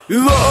On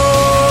the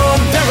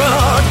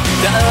road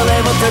誰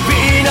も旅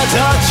立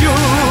ちゅ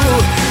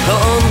本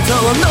当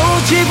の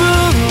自分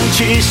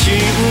自身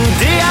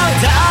出会う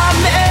た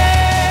め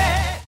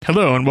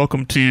Hello and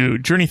welcome to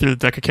Journey Through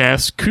the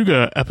Decacast,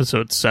 Kuga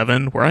Episode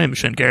 7, where I am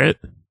Shen Garrett.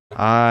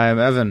 I'm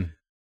Evan.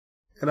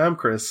 And I'm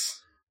Chris.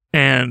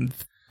 And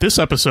this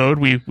episode,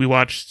 we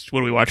watched,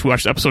 what did we watch? We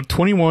watched episode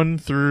 21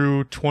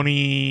 through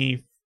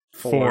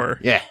 24.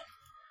 Yeah.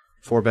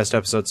 4 best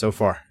episodes so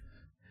far.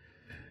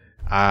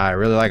 I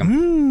really like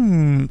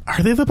them.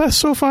 Are they the best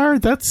so far?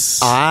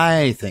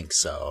 I think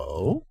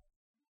so.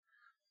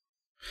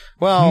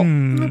 Well,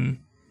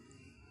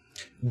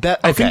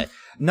 okay.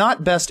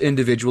 Not best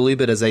individually,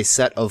 but as a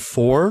set of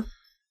 4,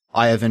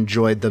 I have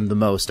enjoyed them the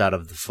most out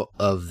of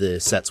the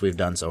sets we've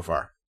done so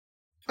far.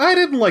 I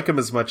didn't like them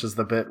as much as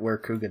the bit where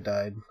Kuga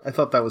died. I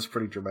thought that was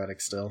pretty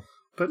dramatic still.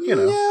 But,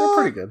 they're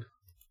pretty good.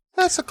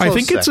 That's a close I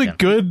think second. it's a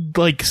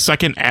good,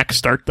 second act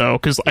start, though,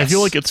 because I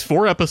feel like it's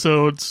 4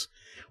 episodes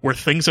where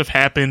things have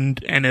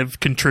happened and have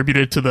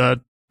contributed to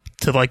the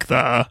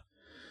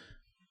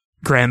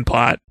grand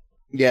plot.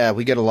 Yeah,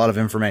 we get a lot of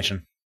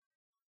information.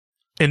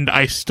 And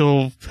I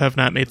still have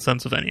not made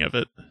sense of any of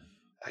it.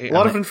 A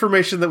lot of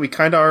information that we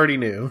kind of already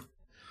knew.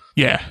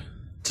 Yeah.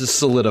 Just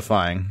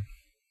solidifying.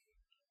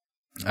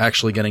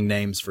 Actually getting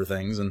names for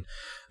things, and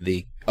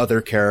the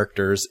other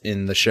characters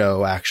in the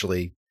show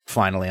actually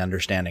finally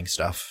understanding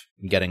stuff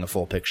and getting a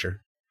full picture.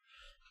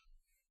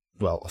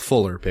 Well, a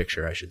fuller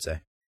picture, I should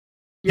say.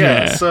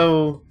 Yeah.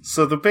 So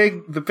the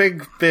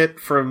big bit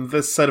from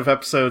this set of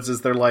episodes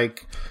is they're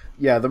like,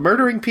 yeah, the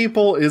murdering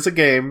people is a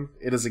game.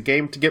 It is a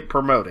game to get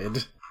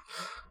promoted.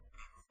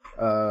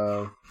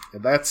 And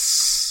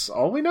that's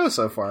all we know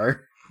so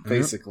far,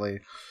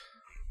 basically.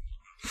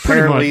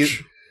 Pretty Apparently,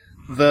 much.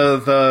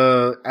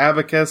 the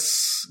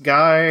abacus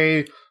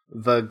guy,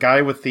 the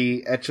guy with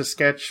the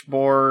Etch-a-Sketch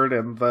board,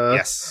 and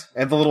the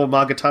little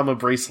Magatama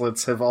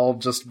bracelets have all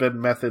just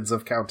been methods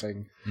of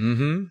counting.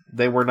 Mm-hmm.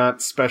 They were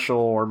not special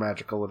or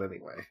magical in any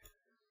way.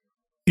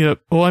 Yeah.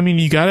 Well, I mean,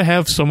 you gotta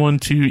have someone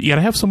be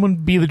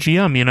the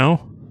GM, you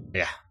know?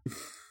 Yeah.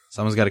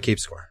 Someone's got to keep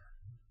score.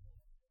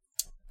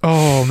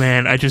 Oh,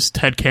 man, I just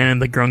headcanon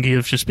the Grungy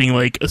of just being,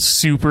 a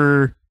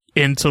super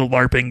into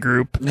LARPing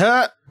group.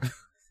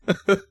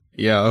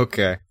 Yeah,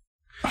 okay.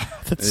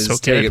 That's so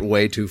take good. it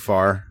way too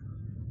far.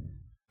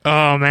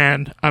 Oh,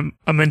 man, I'm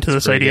into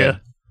this idea.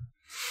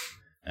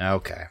 Good.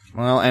 Okay.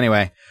 Well,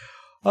 anyway.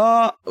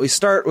 We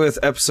start with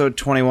episode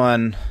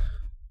 21.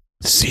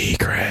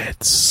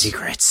 Secrets.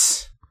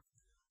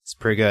 It's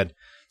pretty good.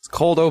 It's a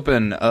cold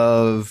open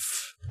of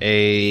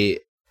a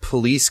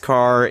police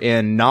car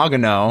in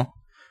Nagano,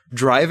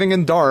 driving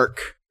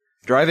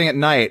at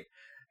night,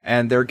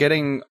 and they're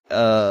getting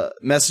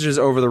messages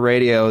over the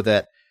radio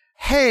that,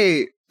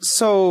 hey,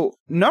 so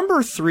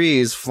number 3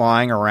 is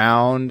flying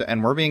around,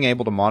 and we're being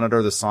able to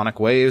monitor the sonic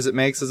waves it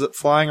makes as it's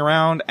flying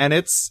around, and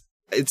it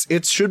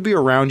should be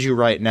around you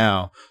right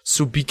now,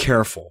 so be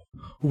careful.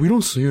 We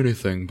don't see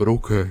anything, but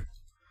okay.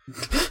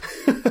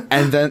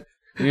 And then,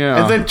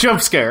 yeah. And then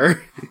jump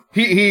scare.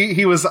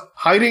 He was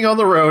hiding on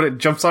the road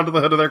and jumps onto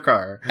the hood of their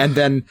car. And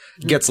then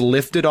gets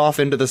lifted off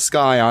into the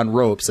sky on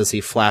ropes as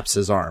he flaps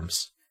his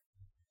arms.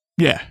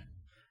 Yeah.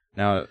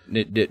 Now,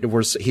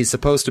 he's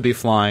supposed to be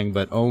flying,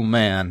 but oh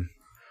man.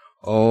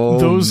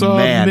 Those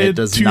it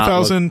does not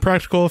mid-2000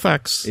 practical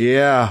effects.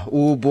 Yeah,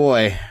 oh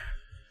boy.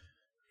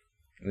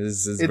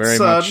 This is very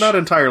much... not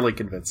entirely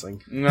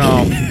convincing.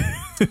 No.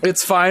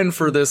 It's fine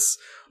for this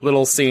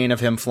little scene of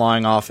him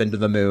flying off into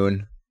the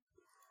moon.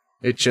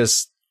 It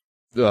just...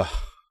 Ugh.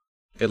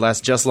 It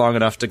lasts just long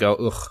enough to go,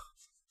 ugh.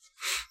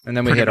 And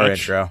then we hit our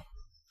intro.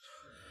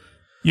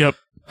 Yep.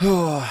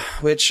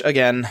 Which,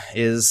 again,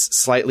 is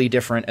slightly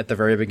different at the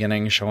very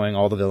beginning, showing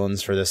all the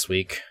villains for this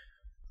week.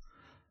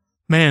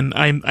 Man,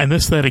 I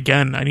missed that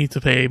again. I need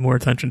to pay more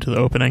attention to the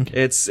opening.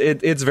 It's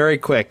very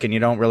quick, and you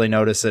don't really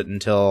notice it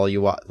until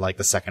you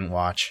the second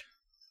watch.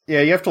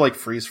 Yeah, you have to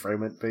freeze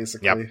frame it,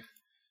 basically. Yep.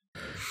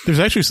 There's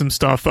actually some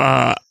stuff.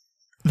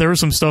 There was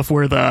some stuff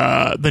where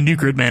the new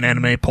Gridman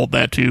anime pulled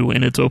that too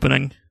in its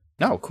opening.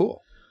 Oh,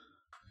 cool.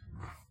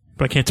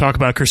 But I can't talk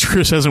about it because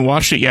Chris hasn't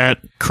watched it yet.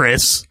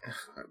 Chris,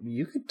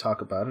 you could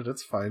talk about it.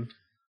 It's fine.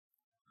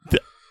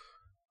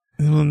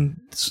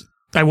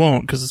 I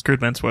won't because it's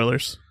Gridman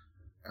spoilers.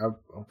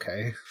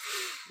 Okay.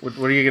 What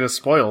are you going to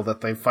spoil?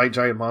 That they fight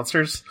giant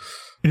monsters?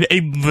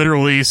 It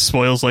literally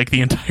spoils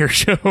the entire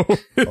show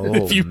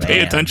if you pay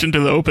attention to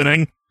the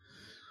opening.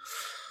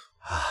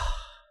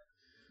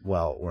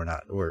 Well, we're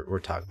not. We're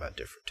talking about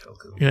different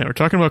Toku. Yeah, we're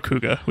talking about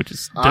Kuga, which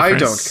is different. I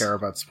don't care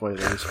about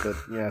spoilers, but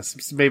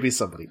yes, maybe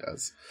somebody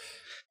does.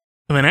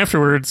 And then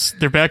afterwards,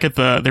 they're back at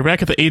the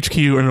HQ,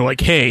 and they're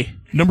like, "Hey,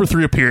 number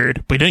 3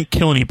 appeared, but he didn't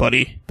kill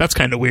anybody. That's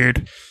kind of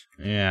weird."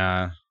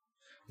 Yeah.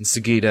 And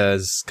Sugita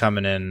is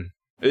coming in.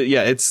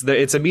 Yeah, it's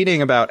a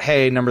meeting about,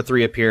 hey, number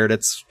 3 appeared.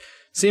 It's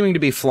seeming to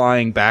be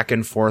flying back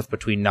and forth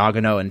between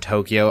Nagano and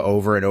Tokyo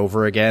over and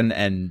over again,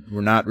 and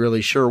we're not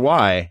really sure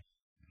why.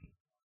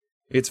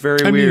 It's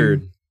very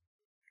weird.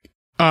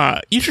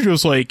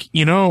 Ichijo's like,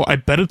 I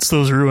bet it's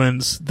those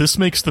ruins. This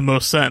makes the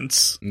most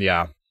sense.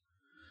 Yeah.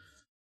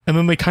 And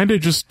then they kind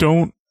of just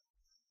don't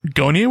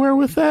go anywhere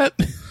with that.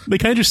 They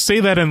kind of just say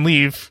that and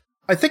leave.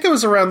 I think it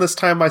was around this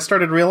time I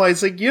started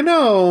realizing,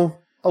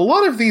 a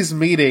lot of these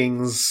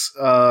meetings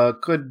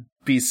could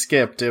be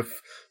skipped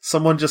if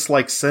someone just,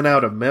 sent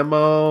out a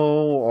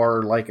memo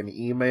or, an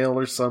email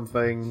or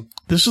something.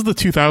 This is the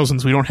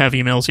 2000s. We don't have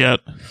emails yet.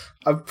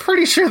 I'm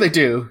pretty sure they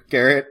do,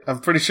 Garrett. I'm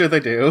pretty sure they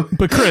do.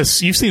 But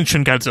Chris, you've seen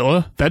Shin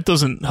Godzilla. That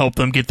doesn't help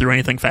them get through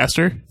anything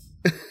faster.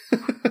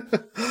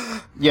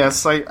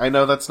 Yes, I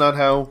know that's not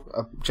how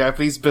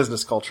Japanese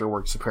business culture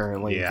works,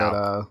 apparently. Yeah.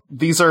 But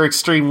these are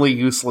extremely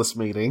useless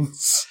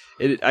meetings.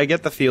 I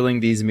get the feeling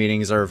these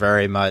meetings are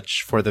very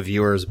much for the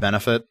viewer's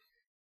benefit.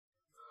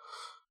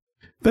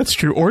 That's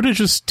true. Or to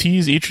just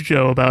tease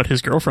Ichijo about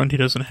his girlfriend he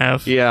doesn't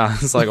have. Yeah,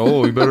 it's like,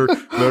 oh, you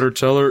better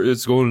tell her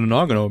it's going to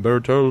Nagano. Better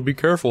tell her to be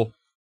careful.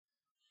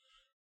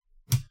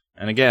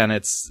 And again,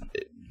 it's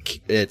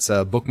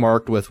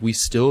bookmarked with, we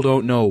still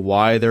don't know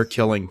why they're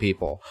killing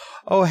people.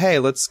 Oh, hey,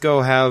 let's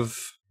go have...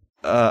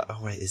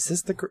 wait, is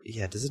this the...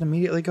 Yeah, does it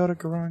immediately go to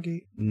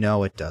Garangi?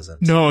 No, it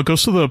doesn't. No, it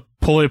goes to the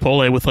Pole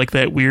Pole with,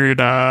 that weird,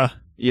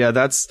 Yeah,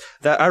 that.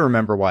 I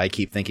remember why I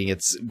keep thinking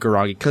it's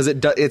Garangi, because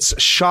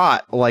it's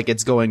shot like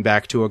it's going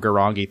back to a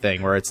Garangi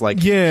thing, where it's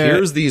like,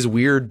 here's these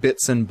weird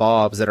bits and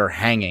bobs that are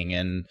hanging,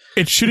 and...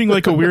 It's shooting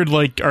like a weird,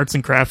 arts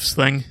and crafts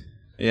thing.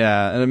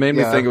 Yeah, and it made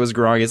me think it was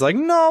Garangi. It's like,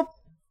 nope.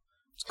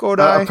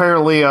 Godai.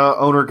 Apparently,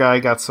 owner guy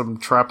got some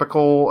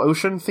tropical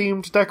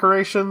ocean-themed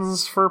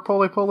decorations for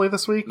Pole Pole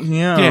this week.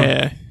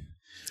 Yeah.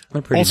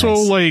 They're pretty also,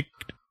 nice.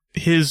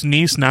 his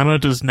niece Nana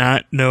does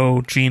not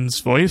know Jean's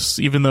voice,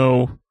 even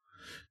though,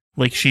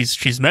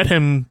 she's met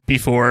him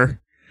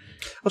before.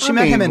 Well, she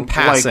met him in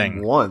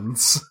passing.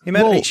 Once.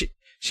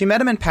 She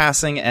met him in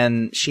passing,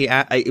 and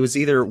it was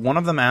either one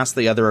of them asked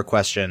the other a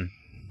question,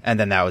 and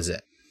then that was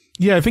it.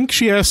 Yeah, I think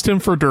she asked him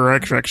for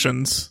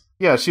directions.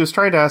 Yeah, she was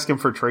trying to ask him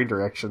for train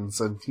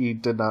directions, and he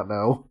did not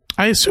know.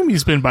 I assume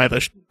he's been by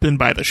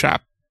the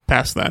shop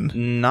past then.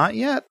 Not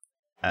yet.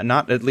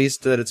 Not at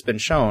least that it's been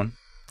shown.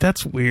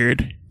 That's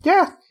weird.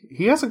 Yeah,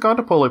 he hasn't gone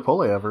to Pole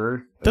Pole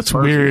ever. That's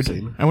weird.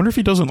 I wonder if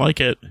he doesn't like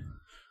it.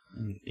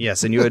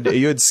 Yes, and you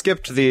had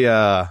skipped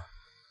the...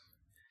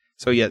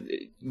 So yeah,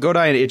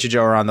 Godai and Ichijo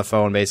are on the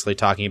phone basically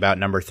talking about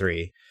number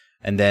 3.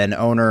 And then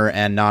Owner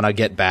and Nana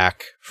get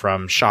back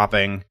from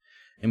shopping.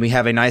 And we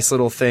have a nice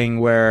little thing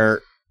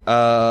where...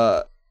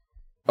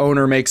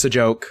 Owner makes a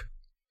joke.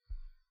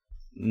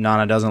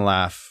 Nana doesn't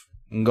laugh.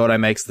 And Godai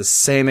makes the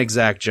same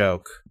exact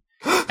joke.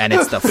 And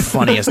it's the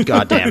funniest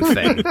goddamn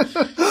thing.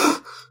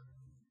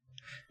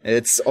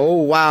 It's,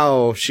 oh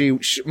wow, she's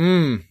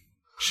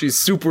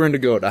super into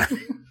Godai.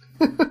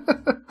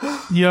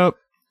 Yep.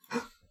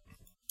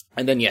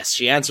 And then yes,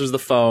 she answers the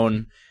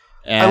phone.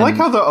 And I like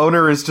how the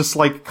owner is just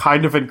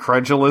kind of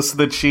incredulous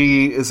that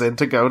she is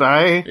into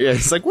Godai. Yeah,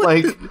 it's like,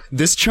 what?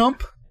 This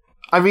chump?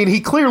 I mean,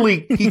 he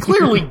clearly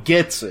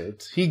gets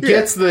it. He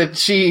gets that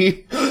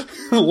she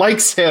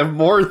likes him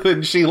more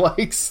than she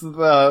likes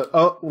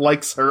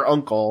likes her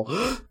uncle,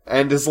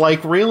 and is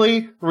like,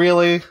 really?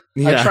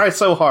 Yeah. I try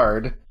so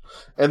hard,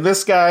 and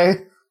this guy,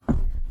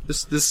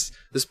 this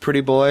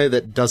pretty boy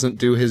that doesn't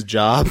do his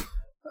job.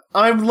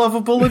 I'm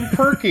lovable and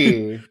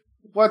perky.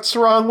 What's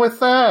wrong with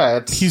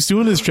that? He's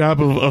doing his job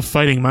of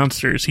fighting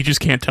monsters. He just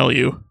can't tell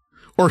you,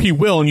 or he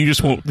will, and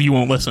you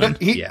won't listen.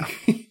 Yeah.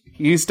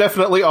 He's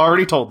definitely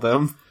already told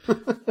them.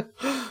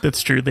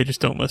 That's true. They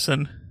just don't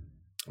listen.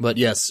 But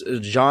yes,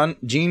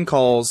 Jean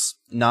calls.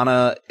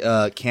 Nana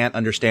can't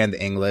understand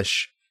the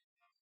English,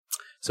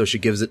 so she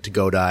gives it to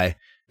Godai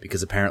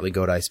because apparently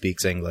Godai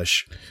speaks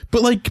English.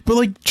 But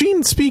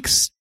Jean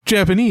speaks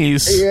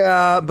Japanese.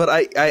 Yeah, but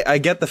I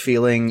get the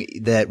feeling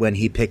that when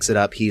he picks it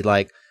up, he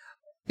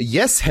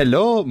yes,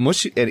 hello,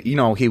 mushi,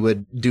 and he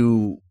would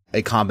do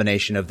a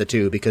combination of the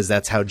two, because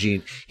that's how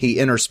he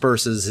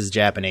intersperses his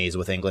Japanese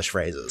with English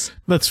phrases.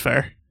 That's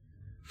fair.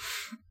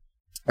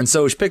 And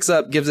so she picks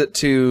up, gives it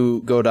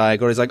to Godai.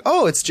 Godai's like,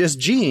 oh, it's just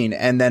Jean.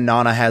 And then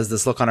Nana has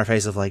this look on her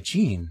face of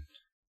Jean,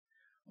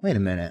 wait a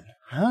minute,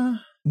 huh?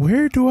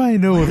 Where do I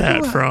know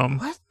that from?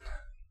 What?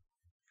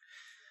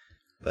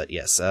 But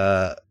yes,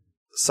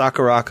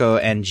 Sakurako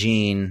and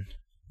Jean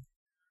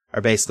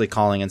are basically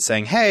calling and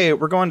saying, hey,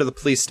 we're going to the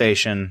police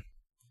station.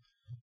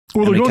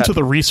 Well, they're going to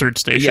the research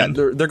station.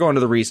 Yeah, they're going to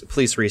the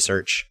police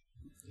research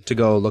to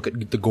go look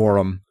at the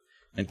Gorum,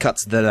 and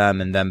cuts to them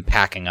and them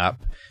packing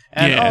up.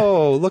 And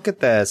oh, look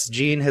at this.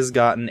 Jean has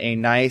gotten a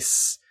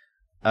nice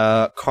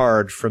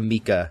card from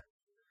Mika.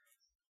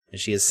 And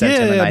she has sent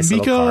him a nice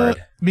little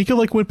card. Mika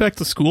went back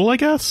to school, I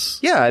guess?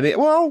 Yeah, I mean,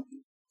 well,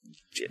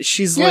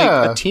 she's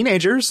a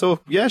teenager, so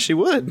yeah, she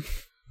would.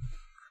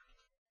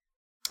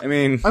 I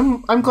mean,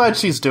 I'm glad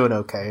she's doing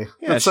okay.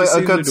 Yeah, it's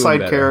a good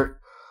side character.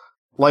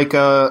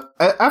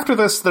 After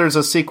this, there's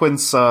a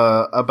sequence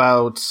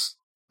about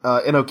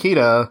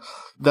Inokita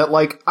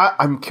that,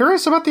 I'm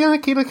curious about the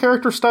Inokita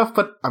character stuff,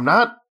 but I'm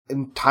not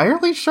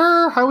entirely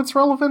sure how it's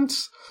relevant.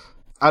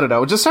 I don't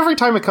know. Just every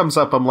time it comes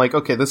up, I'm like,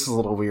 okay, this is a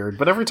little weird.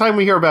 But every time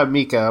we hear about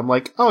Mika, I'm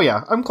like, oh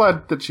yeah, I'm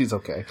glad that she's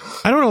okay.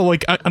 I don't know,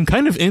 like, I'm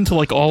kind of into,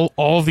 like, all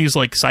of these,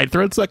 like, side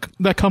threads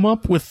that come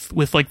up with,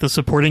 like, the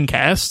supporting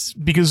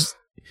cast, because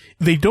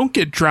they don't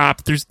get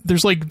dropped.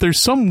 There's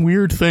some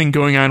weird thing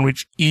going on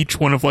with each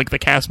one of, like, the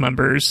cast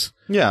members.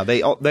 Yeah,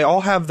 they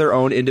all have their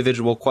own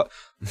individual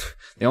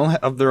they all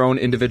have their own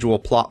individual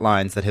plot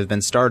lines that have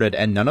been started,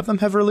 and none of them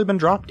have really been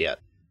dropped yet.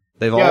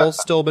 They've all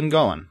still been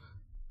going.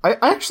 I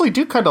actually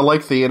do kind of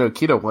like the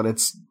Enokita one.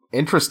 It's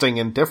interesting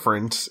and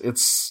different.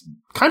 It's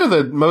kind of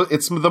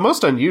it's the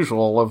most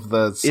unusual of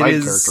the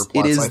side character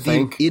plots, I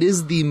think. It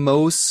is the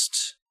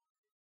most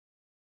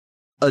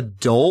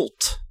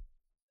adult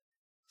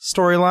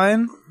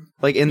storyline.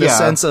 Like, in the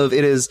sense of,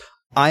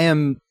 I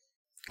am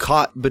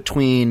caught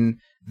between,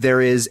 there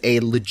is a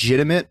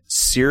legitimate,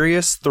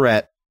 serious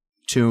threat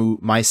to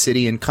my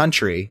city and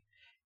country,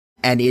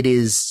 and it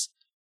is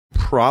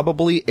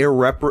probably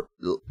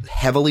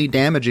heavily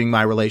damaging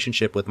my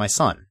relationship with my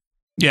son.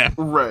 Yeah.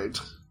 Right.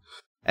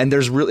 And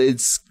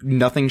it's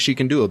nothing she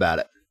can do about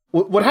it.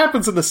 What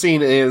happens in the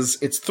scene is,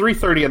 it's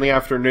 3:30 in the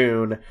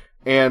afternoon,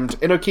 and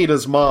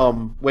Enokita's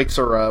mom wakes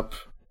her up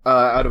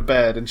out of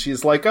bed, and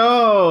she's like,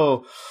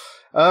 good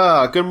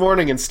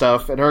morning and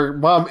stuff, and her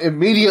mom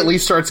immediately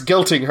starts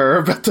guilting her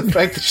about the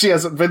fact that she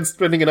hasn't been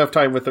spending enough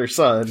time with her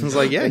son. She's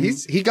like, yeah,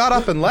 he got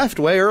up and left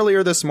way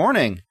earlier this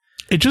morning.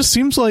 It just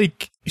seems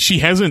like she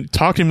hasn't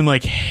talked to him and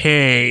like,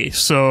 hey,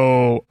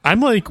 so I'm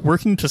like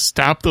working to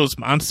stop those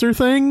monster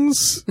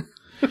things.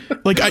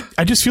 Like,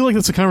 I just feel like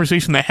that's a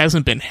conversation that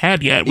hasn't been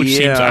had yet, which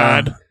seems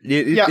odd.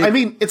 I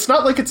mean, it's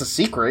not like it's a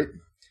secret.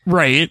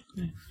 Right.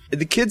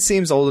 The kid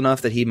seems old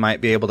enough that he might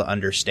be able to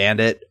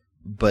understand it,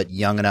 but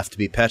young enough to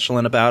be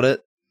petulant about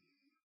it.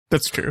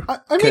 That's true. I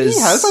mean, he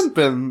hasn't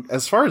been,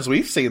 as far as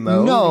we've seen,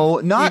 though. No,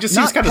 not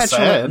petulant.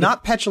 Sad.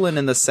 Not petulant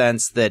in the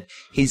sense that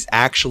he's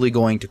actually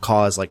going to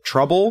cause, like,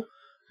 trouble,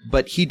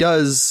 but he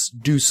does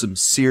do some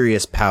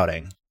serious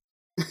pouting.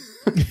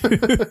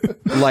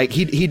 Like,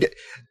 he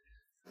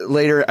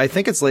later, I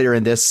think it's later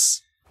in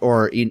this,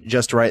 or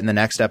just right in the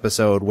next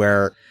episode,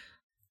 where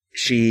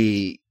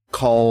she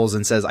calls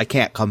and says, I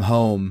can't come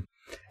home.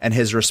 And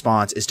his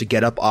response is to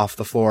get up off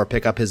the floor,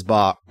 pick up his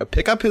book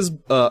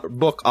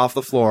off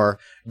the floor,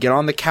 get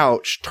on the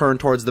couch, turn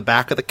towards the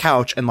back of the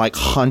couch, and like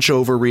hunch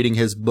over reading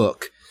his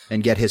book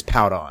and get his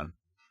pout on.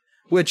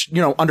 Which,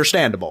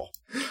 understandable.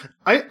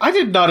 I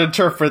did not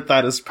interpret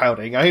that as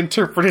pouting. I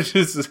interpreted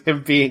it as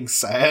him being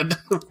sad.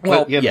 But,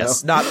 well,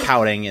 yes, not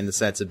pouting in the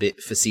sense of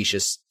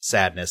facetious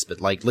sadness,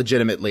 but like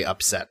legitimately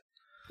upset.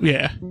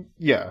 Yeah.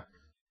 Yeah.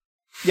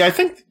 Yeah, I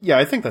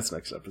think that's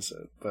next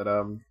episode. But,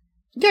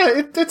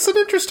 yeah, it's an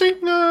interesting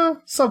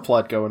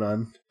subplot going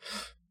on.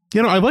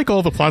 I like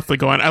all the plots that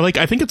go on.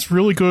 I think it's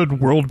really good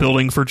world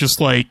building for just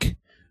like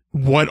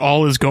what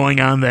all is going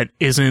on that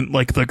isn't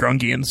like the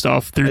Grungy and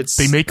stuff.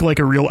 They make like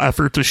a real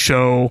effort to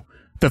show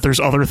that there's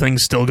other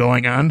things still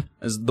going on.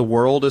 As the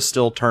world is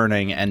still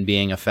turning and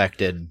being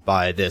affected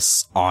by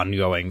this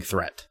ongoing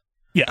threat.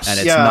 Yes. And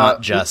it's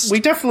not just... We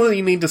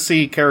definitely need to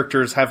see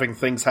characters having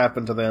things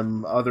happen to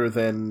them other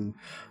than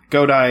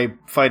Godai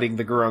fighting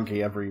the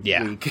Grungy every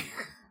week.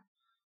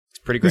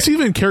 Pretty great. This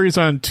even carries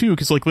on too,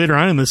 because like later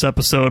on in this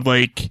episode,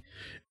 like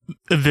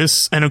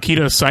this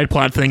Enokita side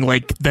plot thing,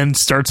 like then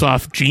starts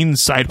off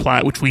Jean's side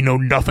plot, which we know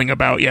nothing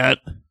about yet.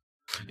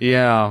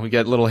 Yeah, we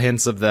get little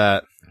hints of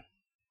that.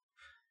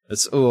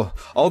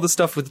 All the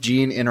stuff with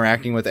Jean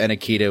interacting with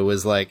Enokita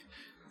was like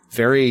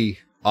very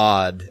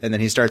odd, and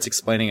then he starts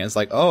explaining it. It's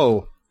like,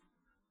 oh,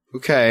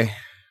 okay.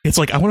 It's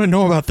like, I want to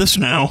know about this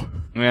now.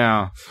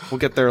 Yeah, we'll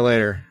get there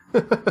later.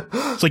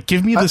 It's like,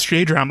 give me this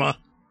J-drama.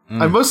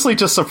 I'm mostly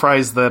just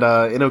surprised that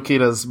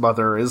Enokita's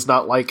mother is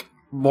not, like,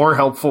 more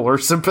helpful or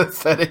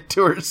sympathetic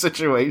to her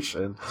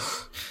situation.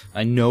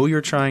 I know you're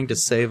trying to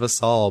save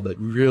us all, but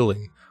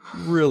really,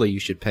 you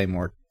should pay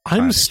more.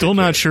 I'm still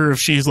not sure if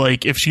she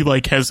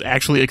has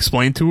actually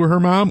explained to her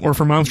mom, or if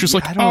her mom's just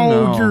like,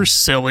 know. You're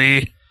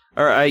silly.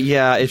 Or,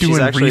 if doing she's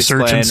actually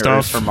research explained, and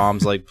stuff. or if her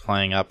mom's, like,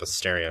 playing up a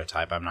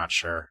stereotype, I'm not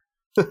sure.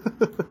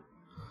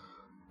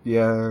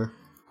 Yeah.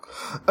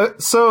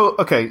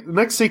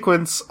 Next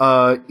sequence,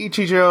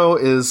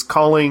 Ichijo is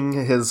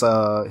calling his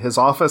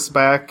office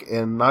back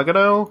in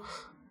Nagano,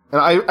 and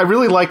I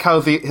really like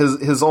how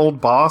his old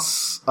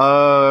boss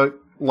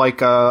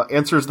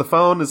answers the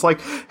phone. It's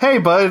like, hey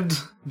bud,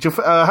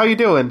 how you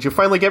doing? Did you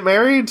finally get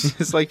married?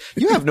 It's like,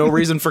 you have no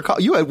reason for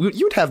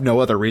you'd have no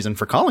other reason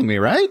for calling me,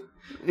 right?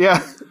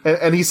 Yeah,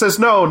 and he says,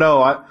 no,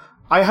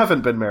 I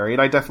haven't been married.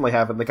 I definitely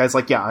haven't. The guy's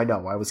like, yeah, I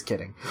know, I was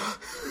kidding.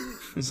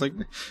 It's like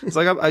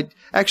I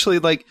actually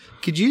like.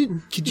 Could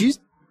you?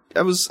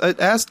 I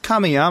asked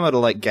Kamiyama to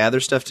like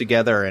gather stuff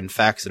together and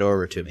fax it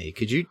over to me.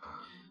 Could you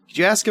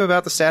ask him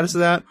about the status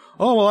of that?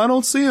 Oh well, I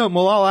don't see him.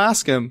 Well, I'll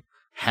ask him.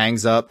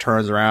 Hangs up,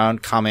 turns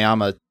around.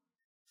 Kamiyama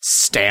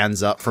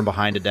stands up from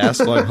behind a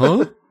desk, like,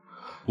 huh?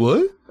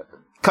 What?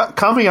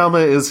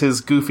 Kamiyama is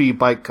his goofy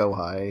bike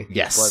kohai.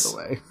 Yes. By the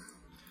way.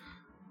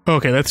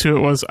 Okay, that's who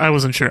it was. I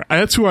wasn't sure.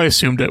 That's who I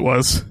assumed it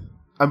was.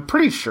 I'm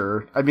pretty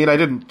sure. I mean, I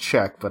didn't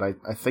check, but I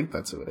think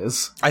that's who it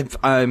is.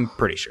 I'm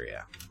pretty sure,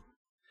 yeah.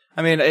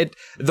 I mean,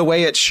 the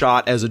way it's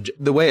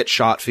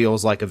shot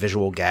feels like a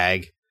visual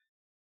gag.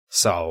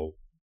 So,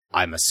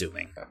 I'm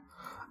assuming.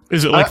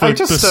 Is it like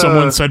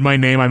someone said my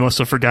name, I must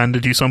have forgotten to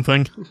do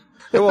something?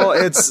 Well,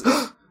 it's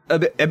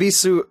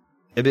Ebisu,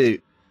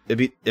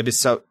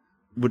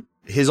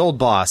 his old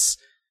boss,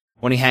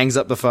 when he hangs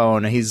up the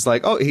phone, he's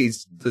like, so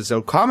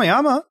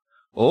Kamiyama,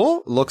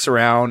 looks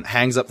around,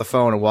 hangs up the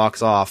phone and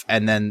walks off,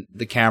 and then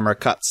the camera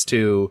cuts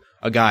to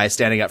a guy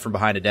standing up from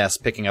behind a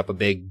desk, picking up a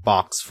big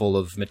box full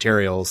of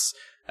materials,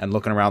 and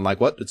looking around like,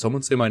 what, did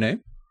someone say my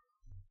name?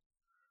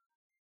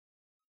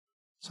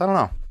 So I don't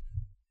know.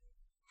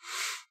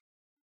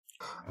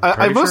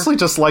 I mostly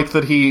just like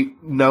that he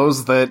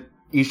knows that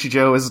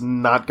Ichijo is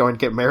not going to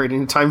get married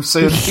anytime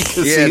soon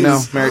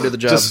because married to the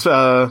job. Just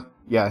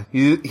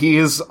he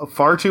is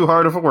far too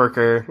hard of a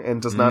worker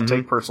and does not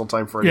take personal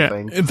time for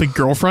anything. The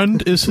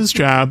girlfriend is his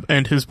job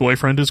and his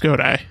boyfriend is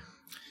Godai.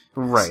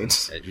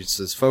 Right. It's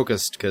just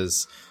focused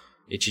because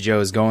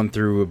Ichijo is going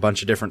through a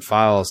bunch of different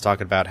files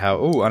talking about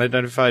how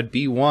unidentified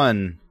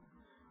B1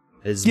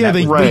 is they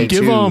give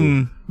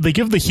too. They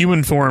give the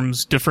human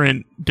forms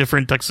different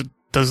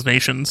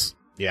designations.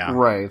 Yeah.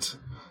 Right.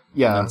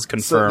 Yeah. That's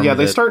confirmed.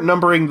 They start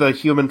numbering the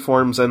human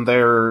forms, and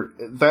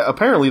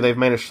apparently they've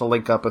managed to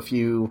link up a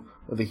few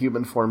of the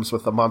human forms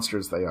with the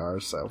monsters they are.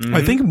 So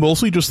I think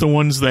mostly just the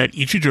ones that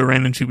Ichijo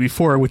ran into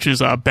before, which is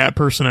Bat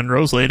Person and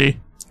Rose Lady.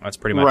 That's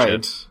pretty much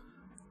it.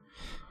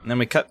 And then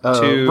we cut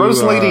to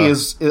Rose Lady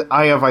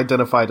I have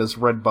identified as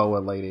Red Boa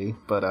Lady,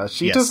 but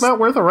she does not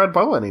wear the red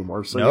boa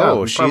anymore.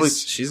 So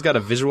she's got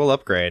a visual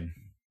upgrade.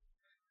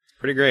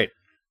 Pretty great.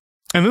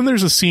 And then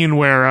there's a scene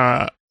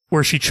where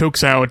she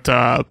chokes out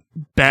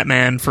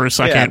Batman for a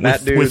second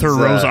with her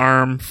rose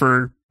arm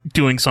for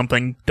doing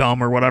something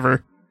dumb or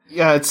whatever.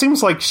 Yeah, it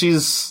seems like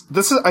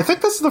I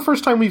think this is the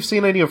first time we've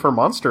seen any of her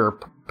monster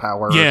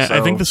power. Yeah, so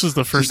I think this is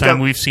the first time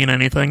we've seen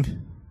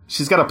anything.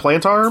 She's got a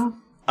plant arm?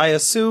 I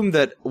assume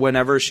that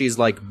whenever she's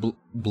like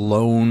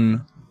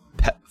blown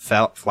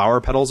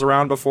flower petals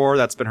around before,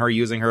 that's been her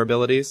using her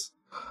abilities.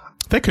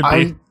 That could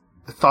be.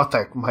 I thought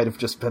that might have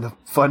just been a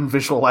fun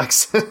visual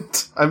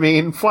accent. I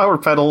mean, flower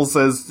petals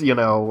as,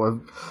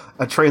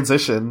 a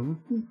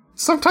transition.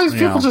 Sometimes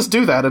people just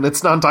do that and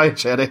it's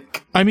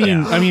non-diegetic. I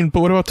mean,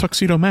 but what about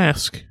Tuxedo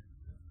Mask?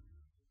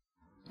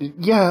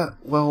 Yeah,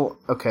 well,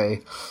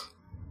 okay.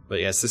 But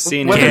yes, this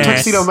scene whether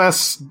Tuxedo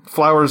Mask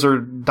flowers are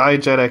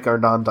diegetic or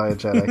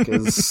non-diegetic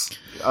is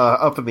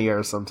up in the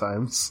air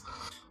sometimes.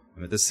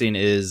 But this scene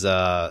is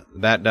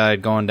Bat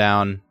Died going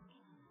down,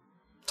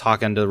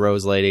 talking to the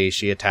Rose Lady.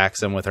 She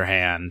attacks him with her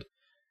hand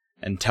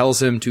and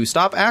tells him to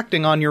stop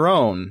acting on your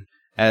own,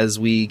 as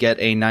we get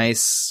a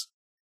nice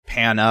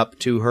pan up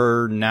to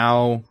her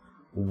now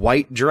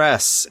white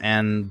dress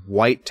and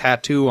white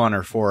tattoo on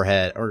her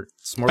forehead, or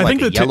it's more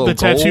like a yellow gold. The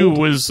tattoo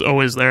was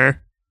always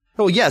there.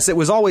 Oh, yes, it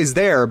was always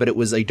there, but it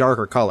was a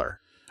darker color.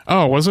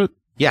 Oh, was it?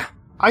 Yeah.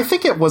 I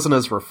think it wasn't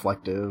as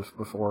reflective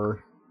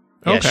before.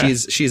 Yeah, okay.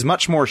 She's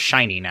much more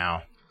shiny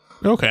now.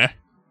 Okay.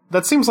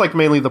 That seems like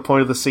mainly the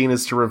point of the scene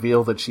is to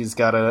reveal that she's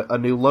got a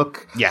new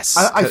look. Yes.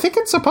 I think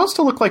it's supposed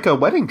to look like a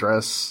wedding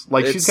dress.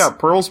 Like, she's got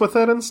pearls with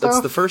it and stuff.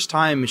 It's the first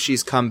time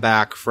she's come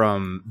back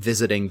from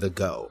visiting the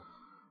Go,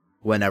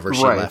 whenever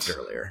she left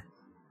earlier.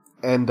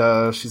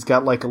 And she's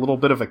got, like, a little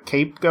bit of a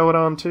cape going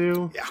on,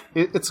 too. Yeah.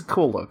 It's a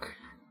cool look.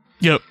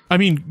 Yep. I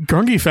mean,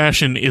 Gongi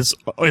fashion is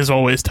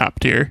always top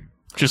tier.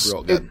 Just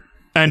real good.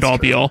 End all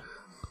be all.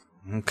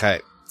 Okay.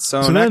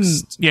 So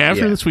next, then,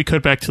 after this, we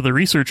cut back to the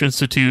Research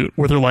Institute,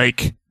 where they're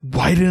like,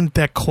 why didn't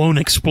that clone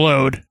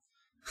explode?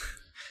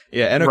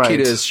 Yeah, Enokita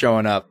is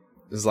showing up.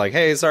 Is like,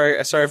 hey,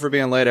 sorry for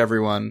being late,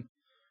 everyone.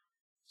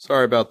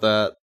 Sorry about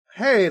that.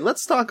 Hey,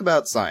 let's talk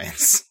about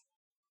science.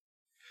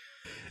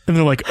 And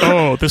they're like,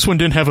 oh, this one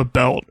didn't have a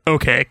belt.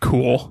 Okay,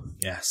 cool.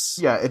 Yes.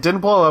 Yeah, it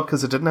didn't blow up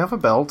because it didn't have a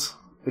belt,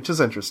 which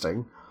is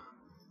interesting.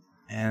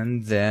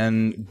 And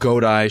then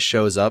Godai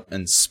shows up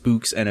and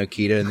spooks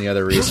Enokita and the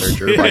other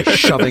researcher by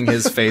shoving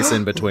his face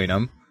in between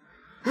them.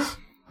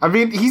 I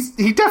mean,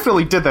 he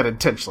definitely did that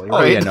intentionally,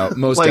 right? Oh, yeah, no,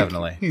 most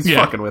definitely. He's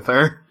fucking with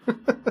her.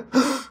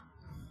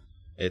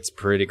 It's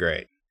pretty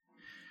great.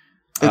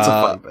 It's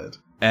a fun bit.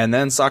 And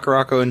then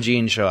Sakurako and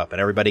Jean show up, and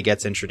everybody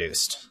gets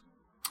introduced.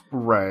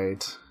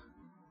 Right.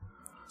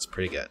 It's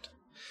pretty good.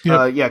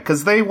 Yep. Yeah,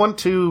 because they want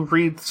to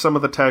read some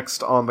of the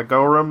text on the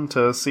Gorum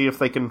to see if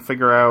they can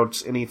figure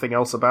out anything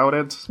else about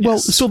it. Well,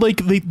 so like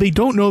they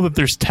don't know that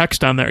there's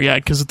text on there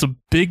yet, because it's a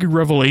big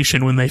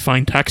revelation when they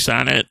find text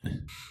on it.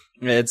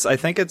 I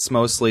think it's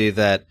mostly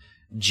that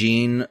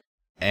Jean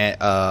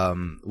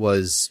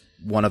was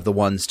one of the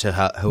ones who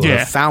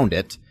have found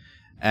it,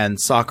 and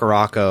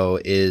Sakurako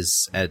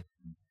is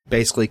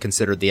basically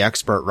considered the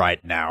expert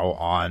right now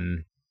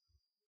on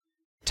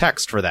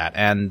text for that,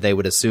 and they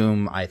would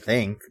assume, I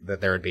think,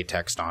 that there would be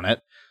text on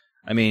it.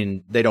 I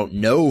mean, they don't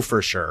know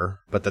for sure,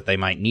 but that they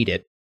might need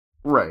it.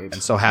 Right.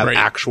 And so have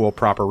actual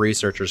proper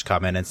researchers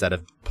come in instead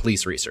of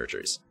police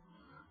researchers.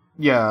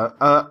 Yeah,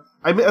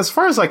 I mean, as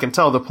far as I can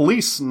tell, the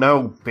police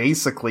know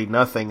basically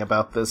nothing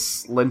about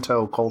this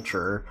Linto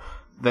culture.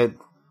 That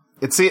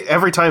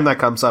every time that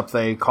comes up,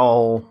 they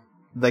call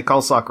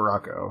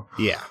Sakurako.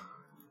 Yeah.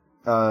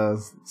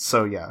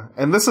 So yeah,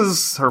 and this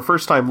is her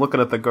first time looking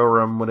at the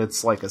Gorum when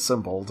it's like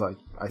assembled. I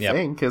Yep.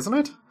 think, isn't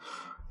it?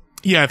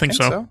 Yeah, I think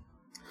so.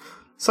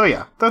 So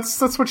yeah,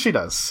 that's what she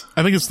does.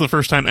 I think it's the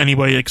first time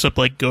anybody except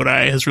like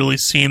Godai has really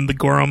seen the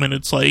Gorum in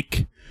its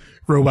like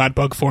robot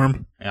bug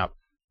form. Yep.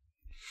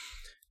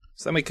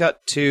 So then we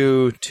cut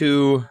to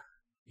two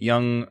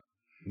young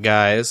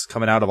guys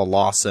coming out of a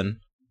Lawson.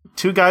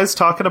 Two guys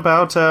talking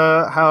about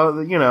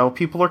how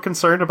people are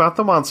concerned about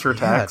the monster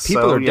attacks.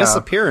 People are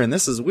disappearing.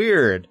 This is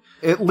weird.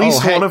 At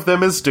least one of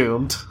them is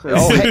doomed.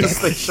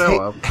 As they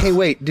show up. Hey,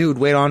 wait, dude,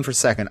 wait on for a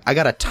second. I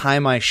gotta tie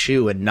my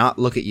shoe and not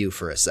look at you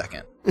for a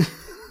second.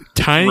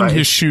 Tying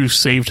his shoe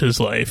saved his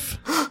life.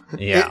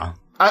 Yeah.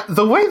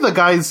 The way the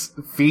guy's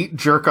feet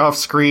jerk off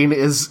screen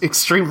is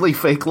extremely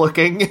fake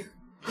looking.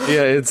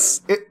 Yeah,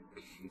 it's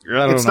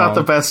not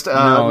the best.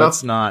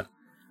 It's not.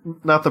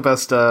 Not the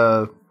best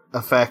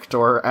effect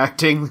or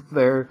acting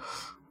there.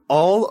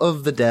 All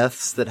of the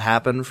deaths that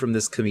happen from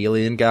this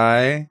chameleon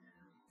guy,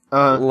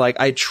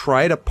 I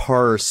try to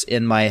parse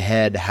in my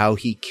head how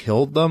he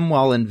killed them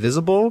while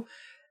invisible,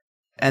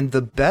 and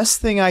the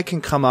best thing I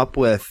can come up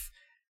with,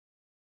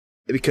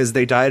 because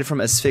they died from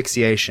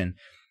asphyxiation,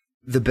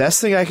 the best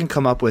thing I can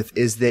come up with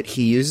is that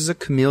he uses a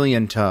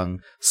chameleon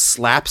tongue,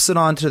 slaps it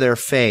onto their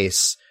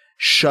face,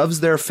 shoves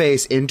their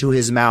face into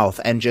his mouth,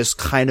 and just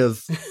kind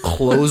of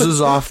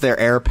closes off their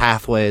air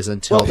pathways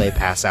until they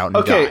pass out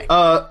and die.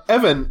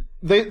 Evan,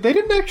 they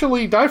didn't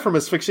actually die from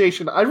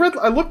asphyxiation. I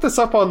looked this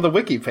up on the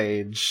wiki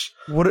page.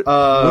 What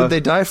did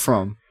they die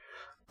from?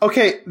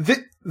 Okay,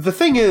 the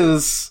thing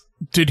is,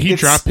 did he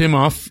drop him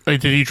off?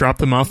 Did he drop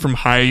them off from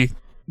high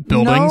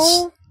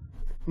buildings?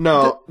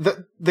 No,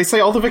 they say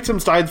all the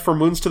victims died from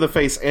wounds to the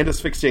face and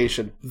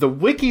asphyxiation. The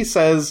wiki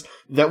says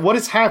that what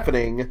is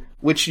happening,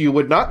 which you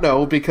would not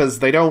know because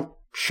they don't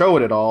show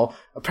it at all,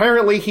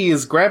 apparently he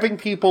is grabbing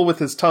people with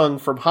his tongue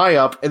from high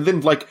up and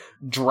then,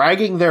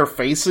 dragging their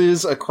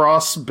faces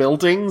across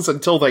buildings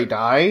until they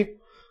die.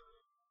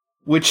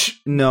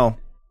 Which... No.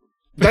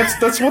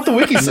 That's what the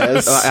wiki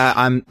says.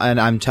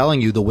 I'm telling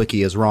you, the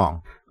wiki is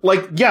wrong.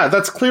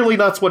 That's clearly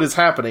not what is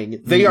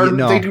happening. They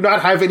do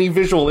not have any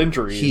visual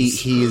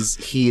injuries. He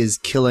is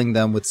killing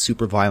them with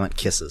super violent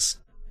kisses.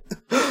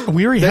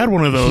 We already had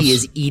one of those. He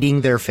is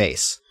eating their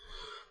face.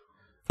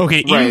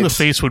 Okay, eating the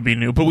face would be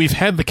new, but we've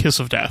had the kiss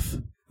of death.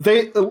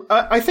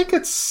 I think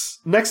it's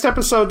next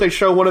episode they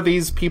show one of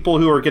these people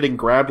who are getting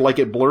grabbed,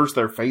 it blurs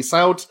their face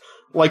out.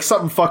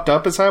 Something fucked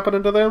up is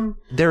happening to them.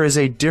 There is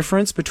a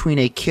difference between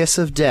a kiss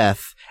of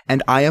death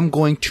and I am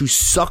going to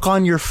suck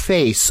on your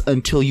face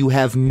until you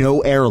have no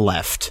air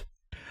left.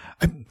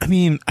 I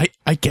mean,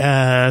 I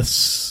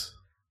guess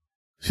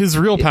his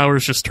real power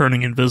is just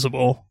turning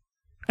invisible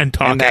and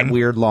talking. And that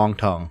weird long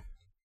tongue.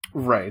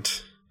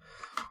 Right.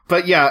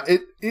 But yeah,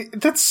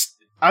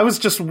 I was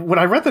just, when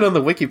I read that on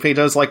the wiki page,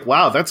 I was like,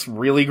 wow, that's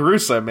really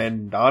gruesome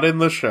and not in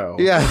the show.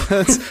 Yeah,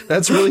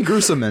 that's really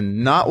gruesome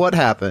and not what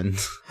happened.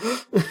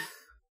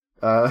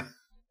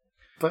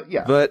 But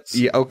yeah.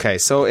 Okay,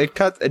 so it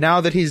cuts,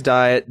 now that he's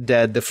dead,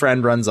 the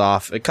friend runs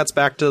off. It cuts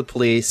back to the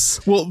police.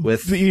 Well,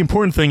 the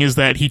important thing is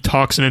that he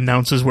talks and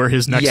announces where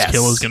his next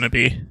kill is going to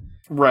be.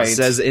 Right. It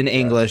says in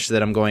English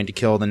that I'm going to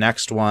kill the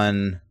next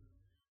one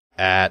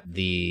at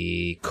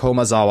the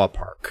Komazawa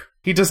Park.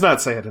 He does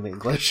not say it in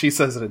English. He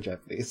says it in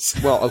Japanese.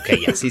 Well, okay,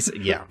 yes,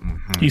 yeah.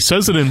 Mm-hmm. He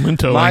says it in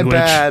Linto language. My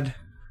bad.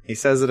 He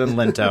says it in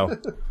Linto.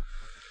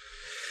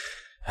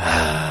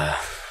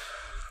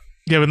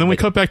 Yeah, but then we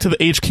cut back to the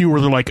HQ where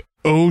they're like,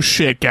 oh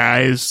shit,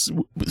 guys,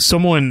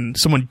 someone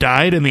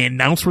died and they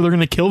announced where they're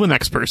going to kill the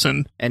next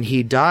person. And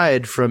he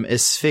died from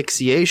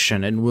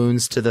asphyxiation and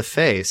wounds to the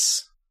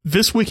face.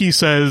 This wiki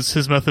says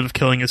his method of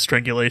killing is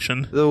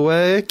strangulation. The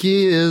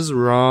wiki is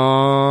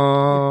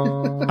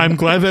wrong. I'm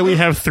glad that we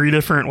have 3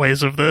 different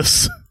ways of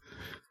this.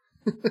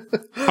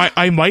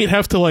 I might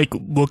have to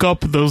look up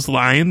those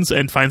lines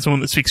and find someone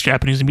that speaks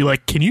Japanese and be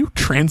like, can you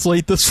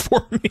translate this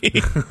for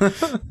me?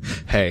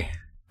 Hey.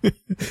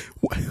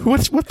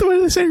 What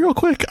do they say real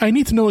quick? I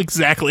need to know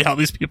exactly how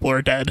these people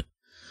are dead.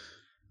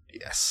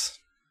 Yes.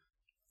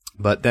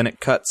 But then it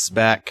cuts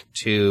back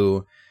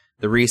to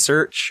the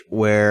research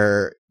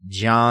where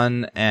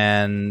John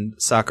and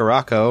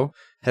Sakurako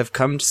have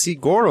come to see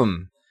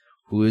Gorum,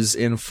 who is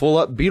in full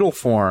up beetle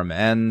form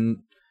and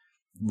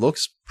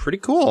looks pretty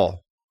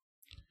cool.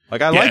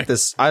 I like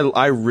this.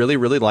 I really,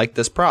 really like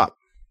this prop.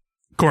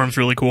 Gorum's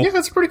really cool. Yeah,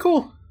 that's pretty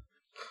cool.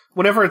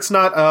 Whenever it's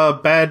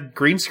not bad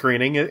green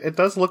screening, it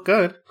does look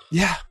good.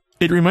 Yeah.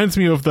 It reminds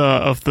me of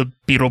the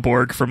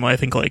Beetleborg from, I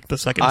think, the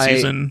second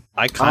season.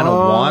 I kind of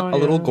want a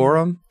little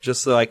Gorum,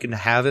 just so I can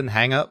have it and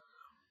hang up.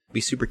 Be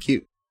super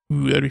cute.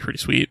 Ooh, that'd be pretty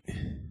sweet.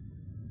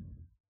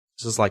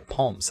 Just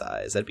palm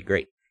size. That'd be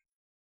great.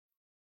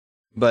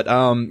 But,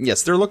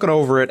 yes, they're looking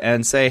over it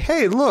and say,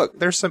 hey, look,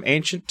 there's some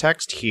ancient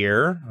text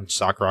here, which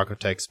Sakurako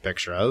takes a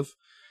picture of.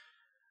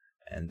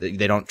 and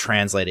they don't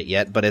translate it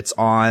yet, but it's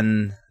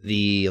on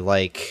the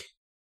like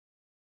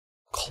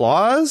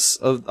claws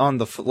on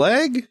the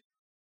leg,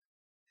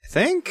 I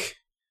think.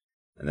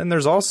 And then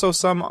there's also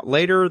some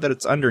later that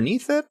it's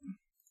underneath it.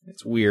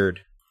 It's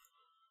weird.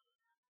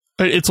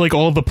 It's like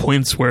all the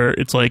points where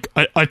it's like,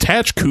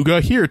 attach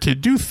Kuga here to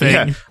do thing.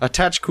 Yeah,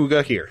 attach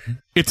Kuga here.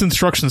 It's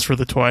instructions for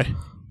the toy.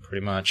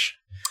 Pretty much.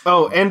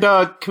 Oh, and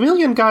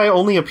Chameleon Guy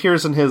only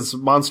appears in his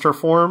monster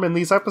form in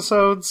these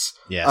episodes.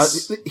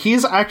 Yes.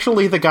 He's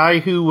actually the guy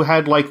who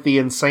had, like, the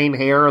insane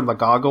hair and the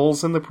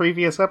goggles in the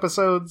previous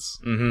episodes.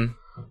 Mm-hmm.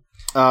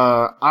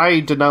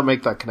 I did not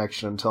make that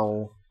connection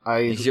until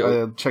I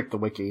checked the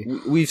wiki.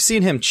 We've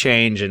seen him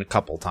change a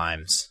couple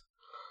times,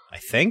 I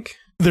think.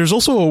 There's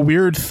also a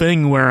weird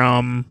thing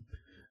where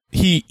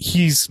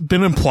he's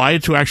been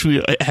implied to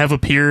actually have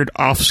appeared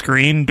off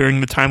screen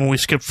during the time when we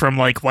skipped from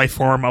like life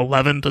form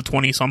 11 to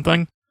 20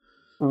 something.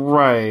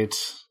 Right.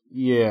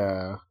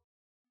 Yeah.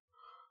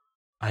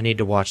 I need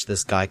to watch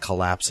this guy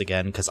collapse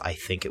again because I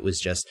think it was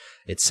just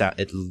it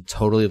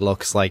totally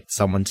looks like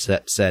someone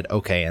said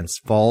okay, and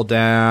fall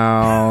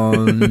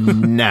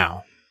down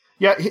now.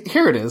 Yeah,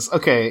 here it is.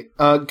 Okay,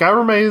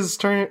 Garume's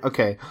turn.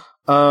 Okay,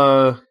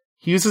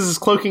 he uses his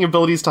cloaking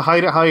abilities to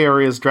hide at high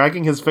areas,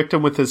 dragging his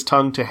victim with his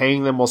tongue to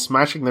hang them while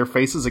smashing their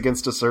faces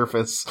against a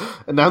surface,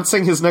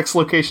 announcing his next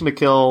location to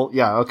kill.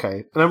 Yeah,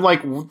 okay. And I'm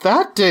like,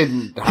 that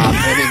didn't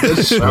happen in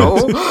this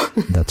show.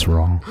 That's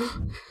wrong.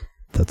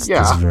 That's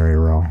very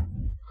wrong.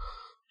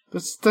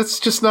 That's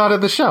just not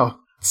in the show.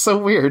 It's so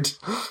weird.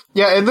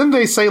 Yeah, and then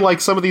they say, like,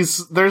 some of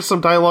these, there's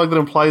some dialogue that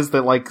implies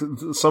that, like,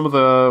 some of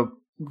the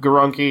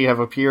Garanki have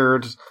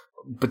appeared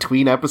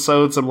between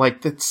episodes. I'm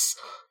like, that's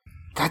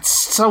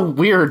so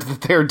weird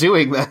that they're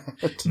doing that.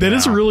 That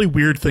is a really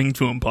weird thing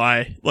to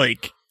imply.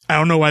 Like, I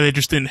don't know why they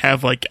just didn't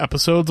have, like,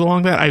 episodes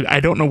along that. I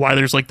don't know why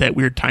there's, like, that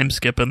weird time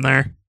skip in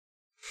there.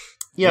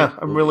 Yeah,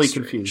 I'm really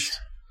confused.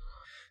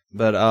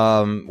 But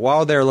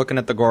while they're looking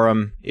at the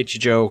Gorham,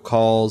 Ichijo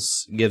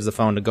gives the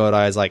phone to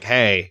Godai, is like,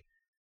 hey,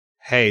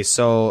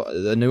 so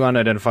the new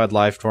unidentified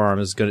life form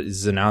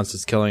is announced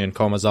as killing in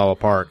Komazawa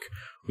Park.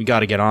 We got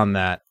to get on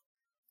that.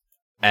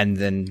 And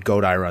then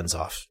Godai runs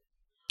off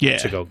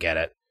to go get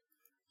it.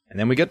 And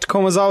then we get to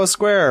Komazawa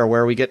Square,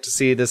 where we get to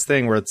see this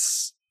thing where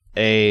it's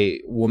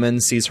a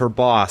woman sees her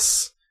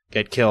boss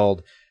get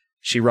killed.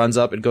 She runs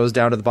up and goes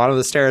down to the bottom of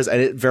the stairs,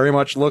 and it very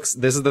much looks...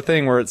 This is the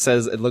thing where it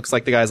looks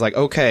like the guy's like,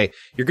 okay,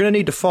 you're going to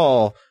need to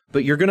fall,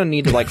 but you're going to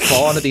need to, like,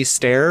 fall onto these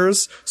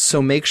stairs,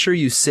 so make sure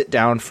you sit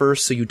down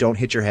first so you don't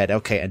hit your head.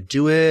 Okay, and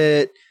do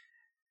it...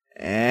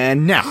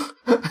 And now.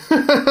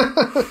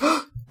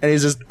 And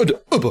he's just...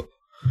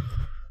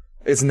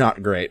 It's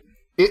not great.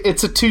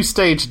 It's a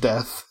 2-stage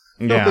death.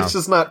 Yeah. Which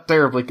is not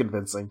terribly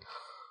convincing.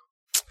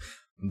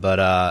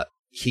 But,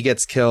 he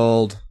gets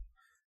killed...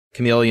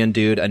 Chameleon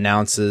Dude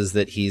announces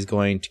that he's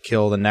going to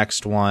kill the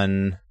next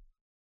one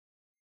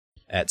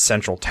at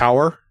Central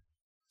Tower.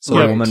 So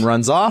the woman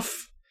runs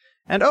off.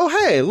 And oh,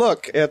 hey,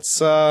 look, it's,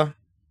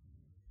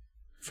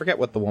 forget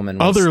what the woman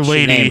was. Other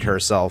lady. She named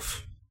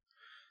herself.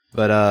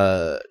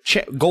 But,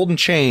 golden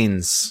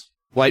chains,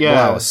 white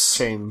blouse.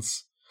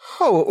 Chains.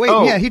 Oh, wait,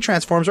 yeah, he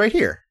transforms right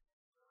here.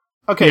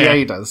 Okay, yeah,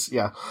 he does,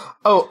 yeah.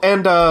 Oh,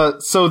 and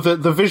so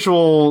the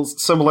visual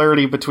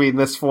similarity between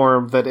this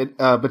form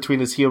between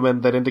his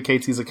human that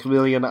indicates he's a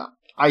chameleon,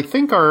 I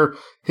think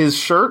his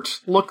shirt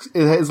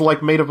is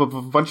like made up of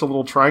a bunch of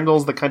little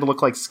triangles that kind of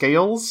look like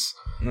scales.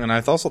 And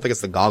I also think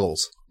it's the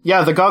goggles.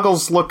 Yeah, the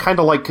goggles look kind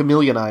of like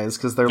chameleon eyes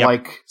because they're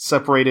like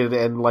separated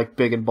and like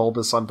big and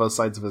bulbous on both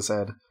sides of his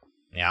head.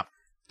 Yeah.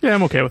 Yeah,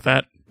 I'm okay with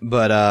that.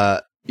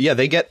 But yeah,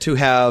 they get to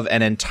have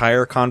an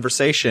entire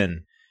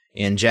conversation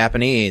in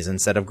Japanese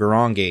instead of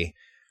Garangi.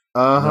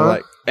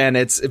 Uh-huh. And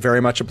it's very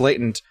much a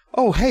blatant,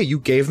 oh, hey, you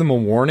gave them a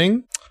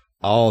warning?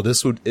 Oh,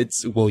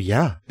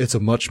 it's a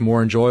much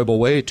more enjoyable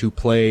way to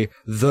play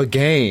the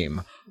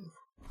game.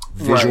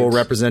 Visual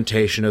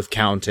representation of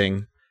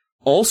counting.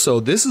 Also,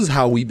 this is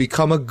how we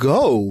become a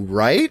go,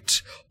 right?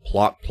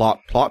 Plot, plot,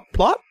 plot,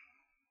 plot.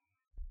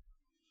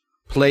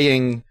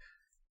 Playing,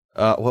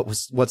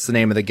 what's the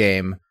name of the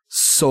game?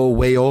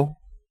 Soweo?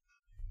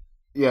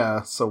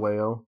 Yeah,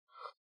 Soweo.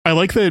 I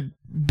like that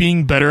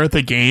being better at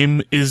the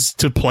game is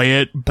to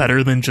play it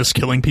better than just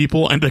killing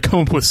people and to come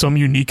up with some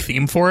unique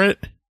theme for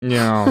it.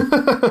 Yeah.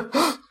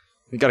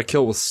 You gotta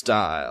kill with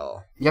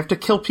style. You have to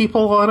kill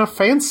people in a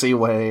fancy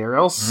way, or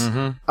else...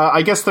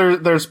 I guess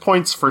there's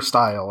points for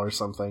style or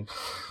something.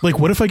 Like,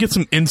 what if I get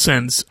some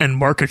incense and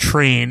mark a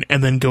train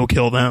and then go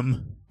kill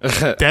them?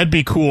 That'd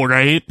be cool,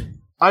 right?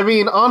 I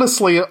mean,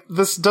 honestly,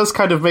 this does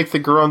kind of make the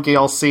Garangi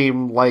all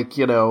seem like,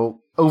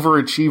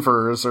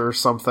 overachievers or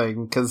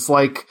something, because,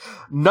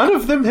 none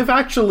of them have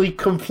actually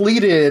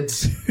completed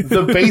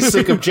the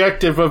basic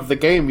objective of the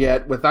game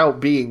yet without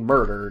being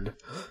murdered,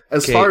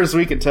 as far as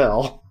we can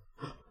tell.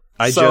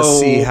 I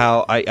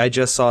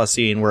just saw a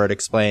scene where it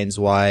explains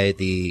why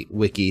the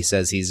wiki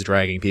says he's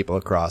dragging people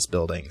across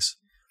buildings.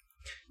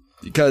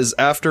 Because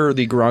after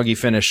the Garangi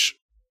finish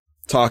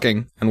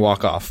talking and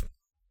walk off,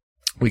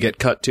 we get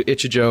cut to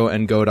Ichijo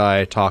and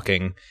Godai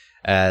talking,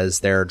 as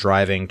they're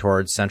driving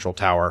towards Central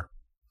Tower.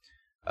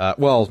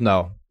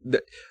 No.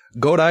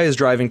 Godai is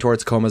driving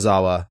towards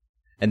Komazawa,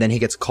 and then he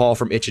gets a call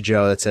from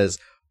Ichijo that says,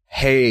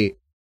 hey,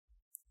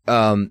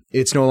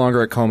 it's no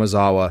longer at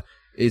Komazawa.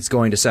 It's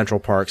going to Central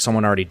Park.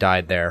 Someone already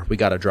died there. We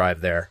gotta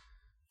drive there.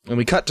 And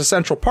we cut to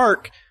Central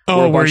Park,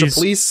 where a bunch of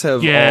police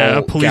have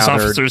all police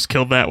gathered, officers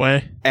killed that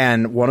way.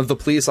 and one of the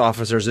police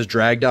officers is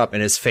dragged up,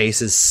 and his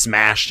face is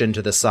smashed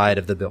into the side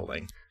of the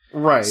building.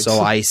 Right.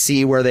 So I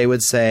see where they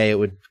would say it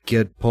would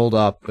get pulled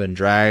up and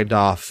dragged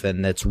off,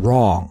 and it's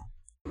wrong.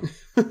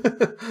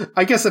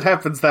 I guess it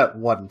happens that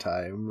one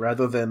time,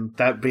 rather than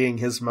that being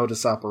his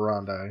modus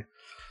operandi.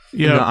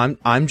 Yeah. No,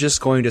 I'm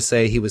just going to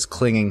say he was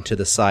clinging to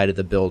the side of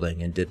the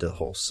building and did the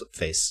whole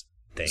face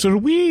thing.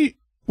 So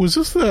was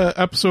this the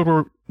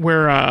episode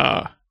where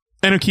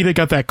Enokita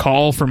got that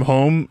call from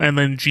home and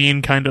then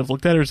Jean kind of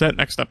looked at her? Or is that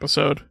next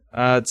episode?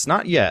 It's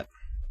not yet.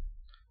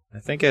 I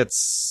think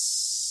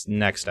it's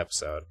next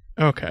episode.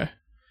 Okay.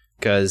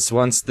 Because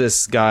once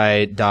this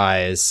guy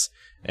dies,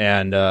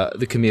 and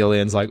the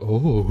chameleon's like,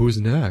 oh, who's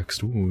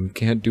next? Ooh, we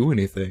can't do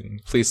anything.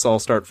 Police all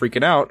start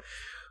freaking out.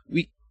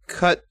 We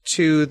cut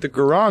to the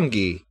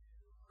Garangi,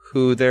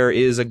 who there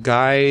is a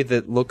guy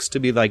that looks to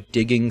be like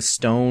digging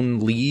stone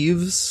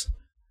leaves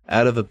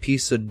out of a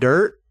piece of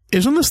dirt.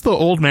 Isn't this the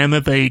old man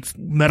that they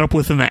met up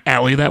with in the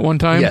alley that one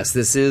time? Yes,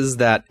 this is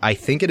that. I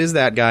think it is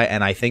that guy,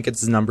 and I think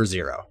it's number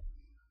 0.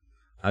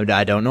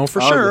 I don't know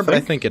for sure, but I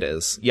think it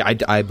is. Yeah,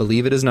 I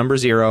believe it is number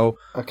 0.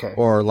 Okay.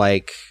 Or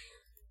like...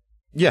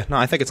 Yeah, no,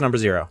 I think it's number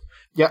 0.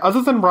 Yeah,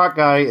 other than Rock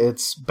Guy,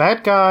 it's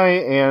Bad Guy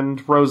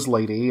and Rose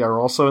Lady are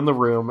also in the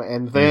room,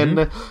 and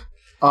then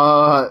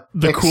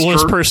the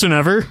coolest person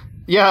ever?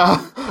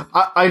 Yeah,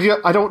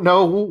 I don't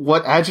know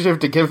what adjective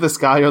to give this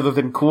guy other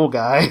than cool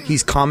guy.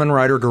 He's Kamen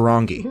Rider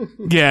Garangi.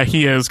 Yeah,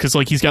 he is, because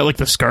like he's got like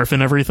the scarf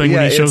and everything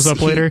when he shows up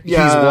later. He's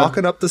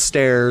walking up the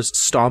stairs,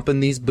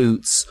 stomping these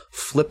boots,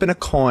 flipping a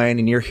coin,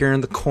 and you're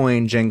hearing the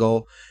coin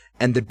jingle,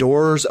 and the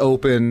doors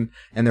open,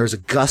 and there's a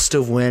gust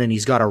of wind, and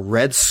he's got a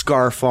red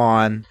scarf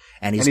on,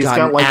 and he's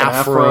got an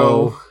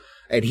afro,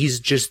 and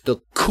he's just the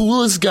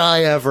coolest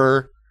guy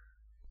ever.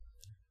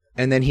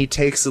 And then he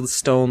takes a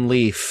stone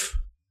leaf.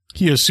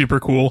 He is super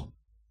cool.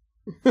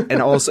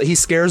 And also, he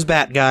scares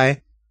Bat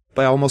Guy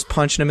by almost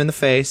punching him in the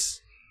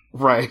face.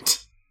 Right.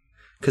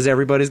 Because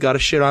everybody's got a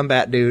shit on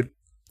Bat Dude.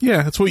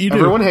 Yeah, that's what you do.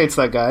 Everyone hates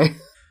that guy.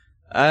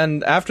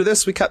 And after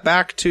this, we cut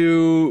back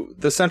to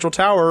the Central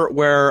Tower,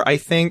 where I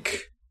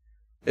think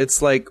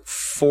it's like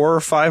 4 or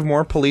 5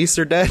 more police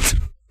are dead.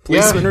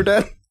 Policemen are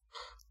dead.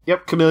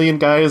 Yep, Chameleon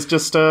Guy is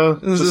just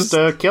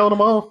killing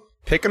them all.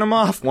 Picking them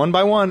off one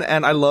by one.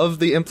 And I love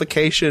the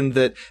implication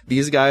that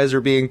these guys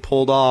are being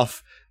pulled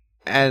off,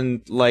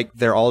 and like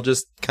they're all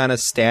just kind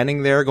of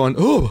standing there going,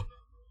 oh.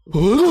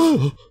 They're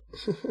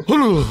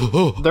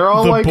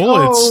all the like,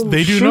 bullets, oh,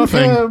 they do shoot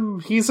nothing. Him.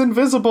 He's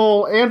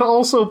invisible, and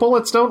also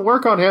bullets don't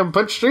work on him,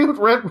 but shoot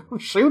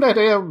at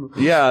him.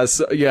 Yeah,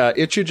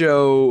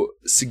 Ichijo,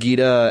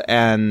 Sugita,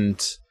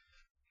 and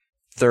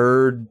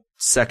third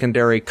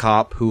secondary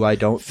cop, who I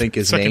don't think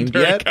is named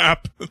yet.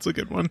 Cop. That's a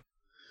good one.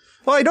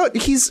 Well,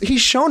 he's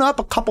shown up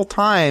a couple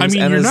times. I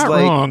mean, and you're is not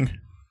like, wrong.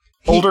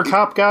 Older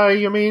cop guy,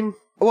 you mean?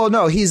 Well,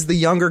 no, he's the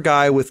younger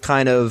guy with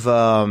kind of,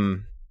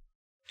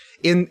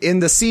 in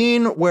the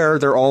scene where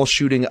they're all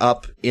shooting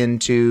up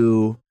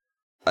into,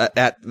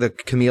 at the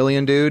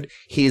chameleon dude,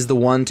 he's the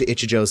one to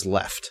Ichijo's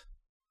left.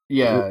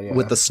 Yeah.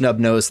 With the snub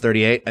nose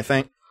 38, I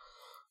think.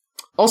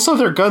 Also,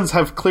 their guns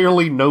have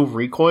clearly no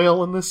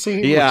recoil in this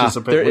scene, which is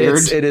a bit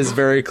weird. It is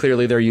very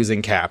clearly they're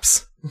using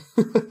caps.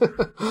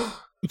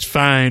 It's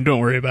fine, don't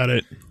worry about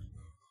it.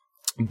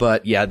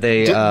 But yeah,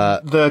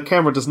 the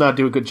camera does not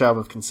do a good job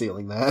of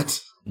concealing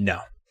that. No.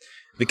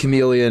 The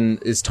chameleon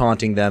is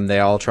taunting them. They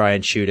all try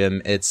and shoot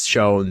him. It's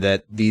shown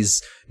that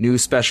these new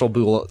special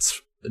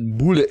bullets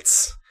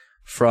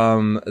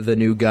from the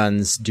new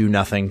guns do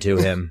nothing to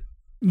him.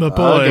 The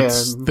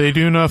bullets, they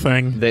do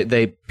nothing.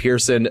 They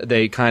pierce in,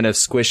 they kind of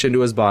squish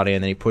into his body,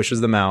 and then he pushes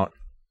them out.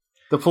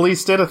 The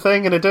police did a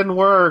thing and it didn't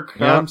work.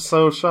 Yep. I'm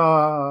so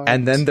shocked.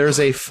 And then there's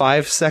a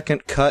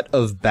 5-second cut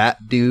of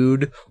Bat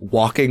Dude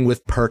walking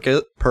with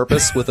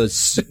purpose with a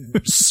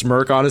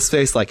smirk on his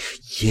face, like,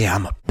 yeah,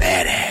 I'm a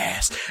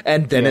badass.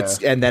 And then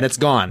it's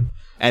gone.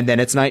 And then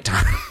it's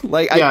nighttime.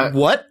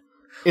 What?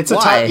 It's a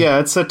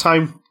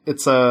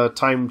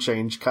time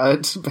change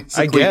cut,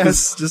 basically. I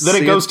guess. Then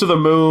it goes to the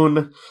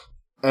moon,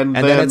 and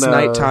then it's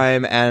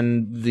nighttime,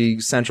 and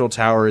the Central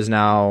Tower is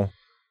now,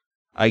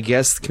 I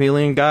guess the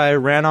chameleon guy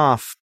ran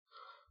off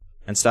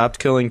and stopped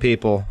killing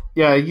people.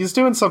 Yeah, he's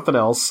doing something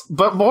else.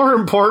 But more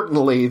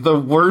importantly, the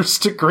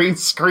worst green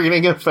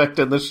screening effect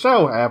in the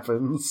show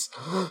happens.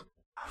 Oh,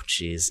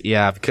 jeez.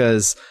 Yeah,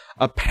 because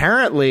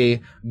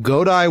apparently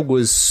Godai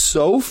was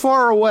so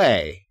far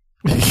away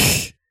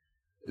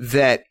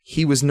that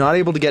he was not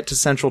able to get to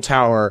Central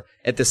Tower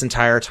at this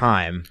entire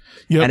time,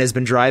 and has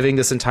been driving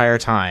this entire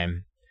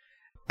time.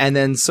 And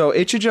then so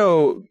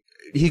Ichijo,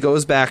 he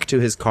goes back to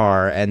his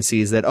car and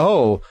sees that,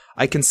 oh,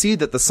 I can see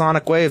that the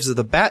sonic waves of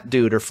the Bat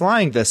Dude are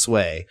flying this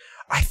way.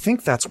 I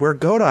think that's where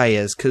Godai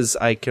is, because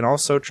I can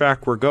also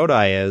track where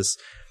Godai is.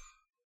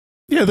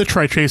 Yeah, the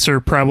Tri-Chaser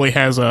probably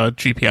has a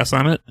GPS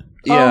on it.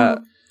 Yeah.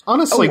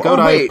 Honestly, Oh,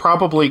 Godai wait.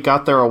 probably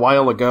got there a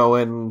while ago,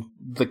 and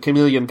the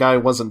chameleon guy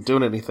wasn't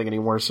doing anything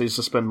anymore, so he's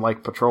just been,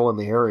 like, patrolling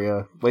the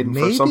area, waiting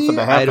for something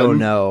to happen. I don't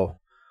know.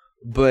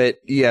 But,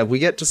 yeah, we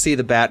get to see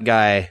the Bat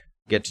Guy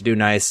get to do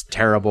nice,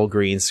 terrible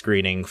green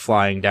screening,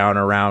 flying down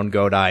around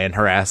Godai and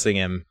harassing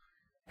him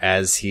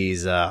as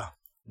he's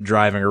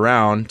driving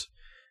around.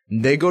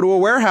 They go to a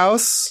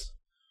warehouse,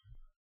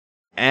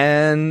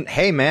 and,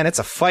 hey, man, it's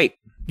a fight.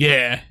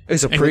 Yeah.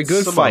 It's a pretty good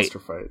It's a fight. monster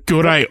fight.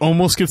 Godai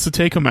almost gets to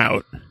take him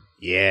out.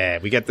 Yeah,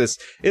 we get this.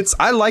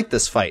 I like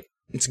this fight.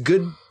 It's a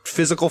good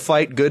physical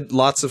fight,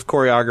 lots of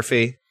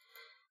choreography.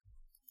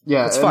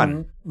 Yeah, It's and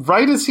fun.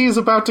 Right as he's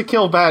about to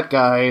kill Bat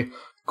Guy,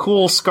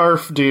 cool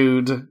scarf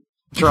dude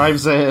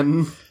drives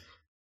in,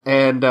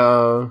 and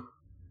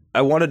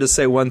I wanted to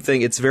say one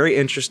thing. It's very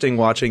interesting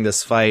watching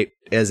this fight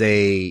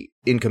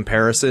in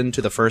comparison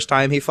to the first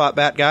time he fought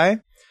Bat Guy,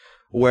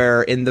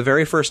 where in the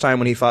very first time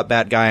when he fought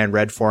Bat Guy in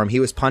red form, he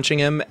was punching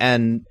him,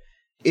 and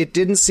it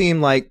didn't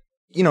seem like,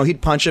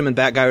 he'd punch him and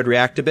Bat Guy would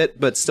react a bit,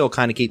 but still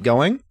kind of keep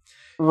going.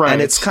 right.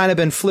 And it's kind of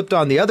been flipped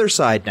on the other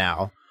side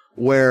now,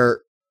 where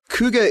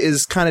Kuga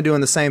is kind of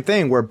doing the same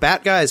thing, where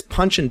Bat Guy is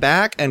punching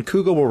back and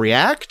Kuga will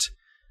react,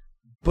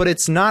 but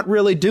it's not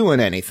really doing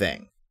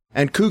anything.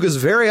 And Kuga's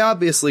very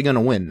obviously going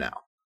to win now.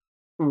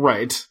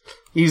 Right.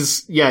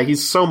 He's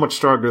so much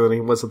stronger than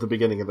he was at the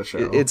beginning of the show.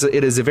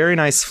 It is a very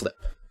nice flip.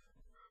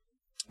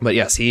 But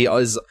yes, he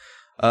is.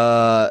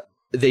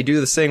 They do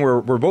this thing where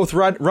we're both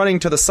running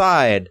to the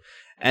side,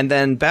 and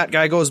then Bat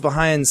Guy goes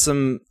behind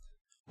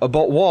a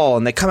wall,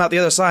 and they come out the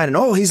other side,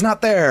 and he's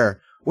not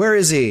there. Where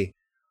is he?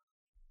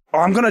 Oh,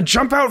 I'm gonna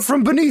jump out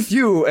from beneath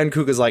you, and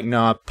Kuga's like,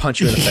 "No, I'll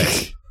punch you in the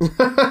face."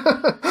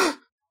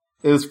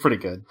 It was pretty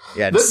good.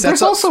 Yeah, it There's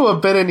sets up- also a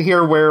bit in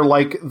here where,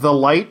 like, the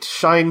light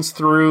shines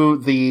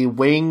through the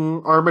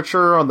wing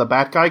armature on the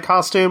Bat Guy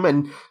costume,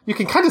 and you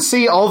can kind of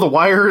see all the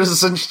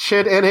wires and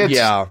shit in it.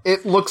 Yeah.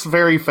 It looks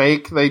very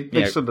fake. They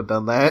Yeah. shouldn't have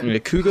done that.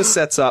 Kuga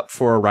sets up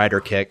for a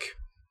rider kick,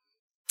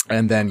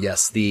 and then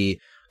yes, the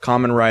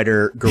common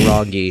rider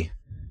Garangi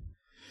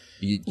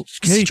He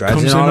drives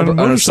comes in in on on a a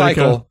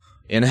motorcycle motorcycle.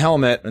 in a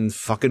helmet, and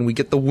fucking we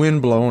get the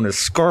wind blowing, his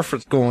scarf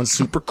is going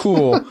super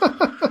cool.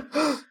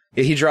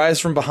 He drives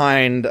from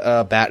behind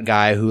a Bat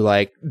Guy who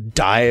like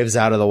dives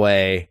out of the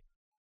way.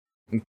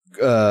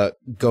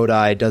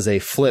 Godai does a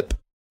flip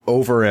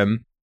over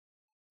him,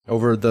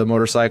 over the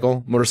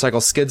motorcycle.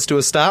 Motorcycle skids to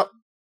a stop.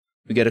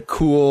 We get a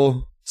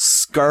cool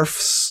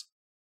scarfs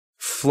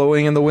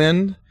flowing in the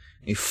wind.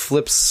 He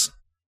flips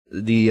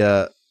the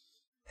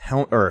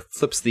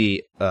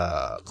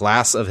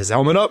glass of his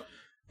helmet up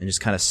and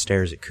just kind of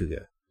stares at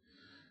Kuga.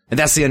 And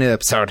that's the end of the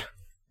episode.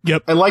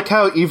 Yep. I like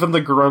how even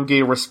the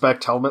Garangi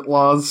respect helmet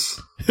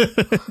laws.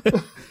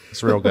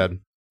 It's real good.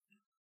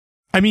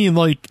 I mean,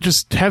 like,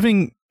 just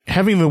having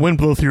the wind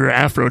blow through your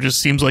afro just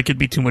seems like it'd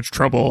be too much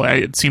trouble.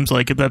 It seems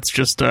like that's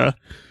just to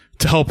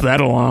help that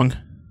along.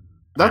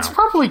 That's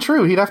probably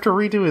true. He'd have to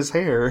redo his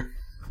hair.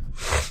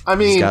 I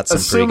mean, got some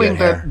pretty assuming good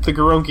hair. that the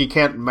Garangi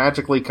can't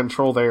magically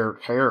control their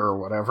hair or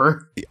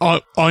whatever.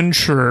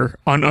 Unsure,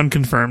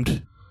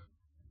 unconfirmed.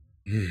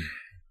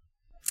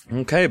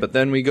 Okay, but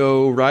then we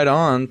go right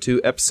on to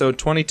episode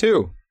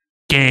 22.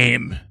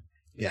 Game.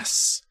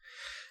 Yes.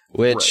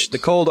 Which, Right. the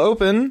cold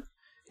open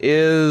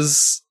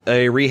is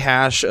a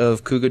rehash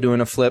of Kuga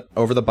doing a flip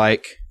over the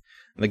bike,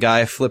 the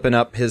guy flipping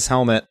up his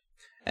helmet,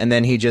 and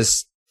then he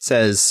just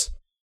says,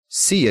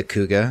 "See ya,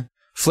 Kuga,"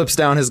 flips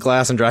down his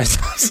glass and drives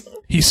off.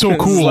 He's so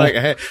It's cool. like,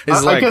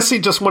 I guess he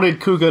just wanted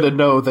Kuga to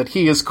know that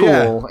he is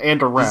cool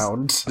and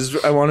around.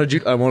 I want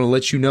to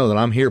let you know that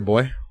I'm here,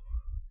 boy.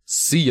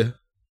 See ya.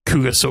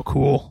 Kuga's so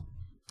cool.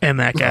 And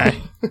that guy.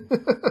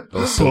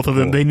 Both of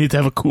them, they need to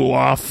have a cool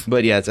off.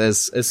 But yeah, it's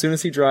as soon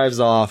as he drives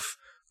off,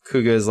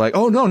 Kuga is like,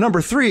 "Oh no,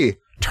 number 3!"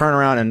 Turn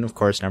around, and of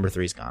course, number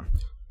 3's gone.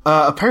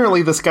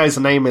 Apparently this guy's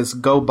name is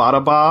Go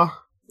Badaba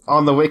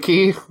on the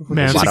wiki.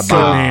 Man, it's a Bada good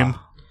bang. name.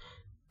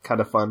 Kind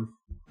of fun.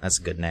 That's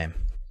a good name.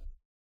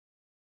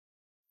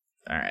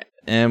 All right,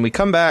 and we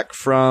come back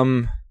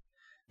from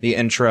the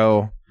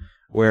intro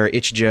where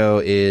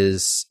Ichijo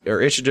is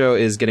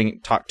getting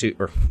talked to,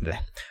 or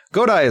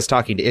Godai is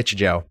talking to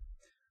Ichijo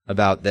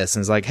about this,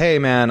 and is like, "Hey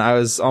man, I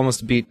was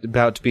almost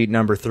about to beat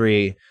number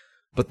 3,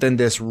 but then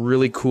this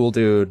really cool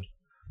dude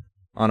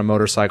on a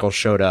motorcycle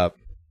showed up,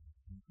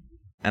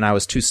 and I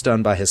was too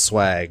stunned by his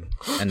swag,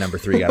 and number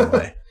 3 got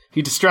away."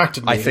 He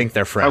distracted me. I think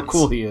they're friends. How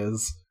cool he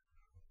is.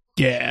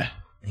 Yeah.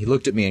 He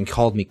looked at me and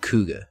called me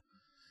Kuga.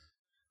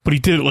 But he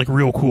did it like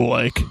real cool,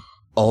 like.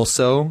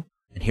 Also,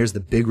 and here's the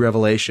big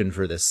revelation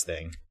for this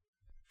thing,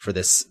 for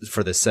this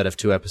set of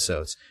 2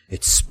 episodes. He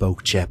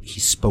spoke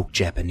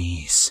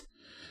Japanese.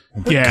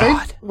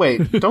 Yeah. Wait,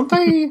 haven't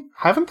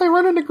they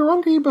run into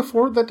Garangi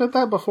before that did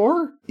that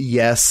before?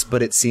 Yes,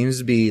 but it seems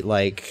to be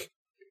like,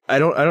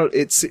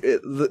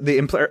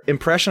 the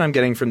impression I'm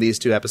getting from these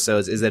two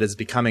episodes is that it's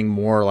becoming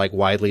more like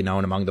widely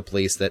known among the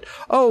police that,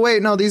 oh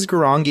wait, no, these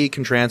Garangi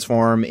can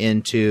transform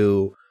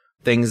into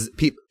things,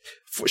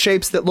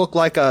 shapes that look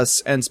like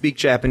us and speak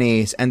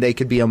Japanese, and they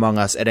could be among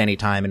us at any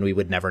time and we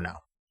would never know.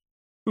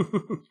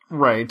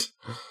 Right.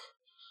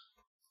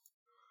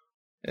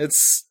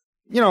 It's,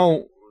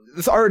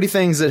 it's already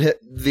things that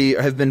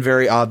have been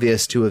very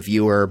obvious to a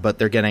viewer, but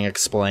they're getting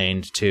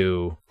explained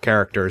to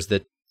characters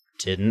that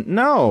didn't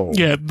know.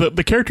 Yeah,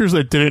 the characters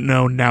that didn't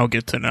know now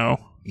get to know.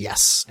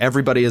 Yes,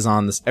 everybody is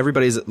on this.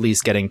 Everybody's at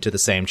least getting to the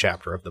same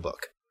chapter of the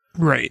book.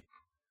 Right.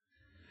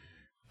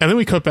 And then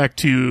we cut back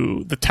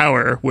to the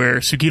tower where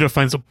Sugita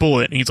finds a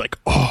bullet and he's like,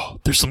 oh,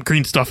 there's some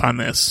green stuff on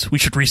this. We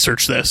should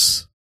research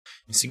this.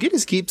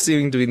 Sugita keeps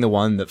being the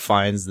one that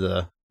finds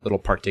the little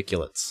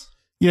particulates.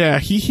 Yeah,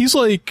 he's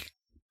like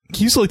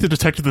the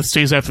detective that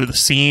stays after the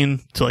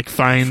scene to like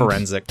find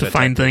forensic to detective.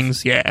 Find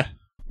things. Yeah.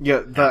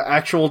 Yeah, the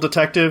actual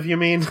detective, you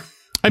mean?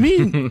 I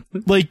mean,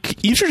 like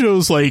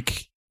Ichijo's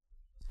like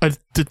a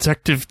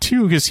detective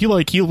too, because he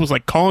was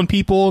like calling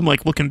people and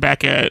like looking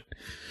back at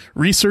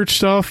research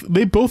stuff.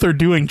 They both are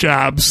doing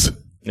jobs.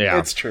 Yeah,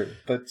 that's true.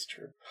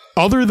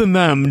 Other than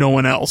them, no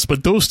one else.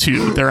 But those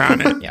two, they're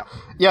on it.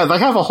 Yeah, they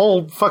have a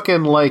whole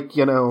fucking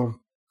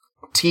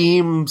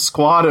team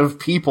squad of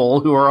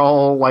people who are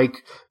all like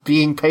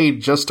being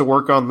paid just to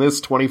work on this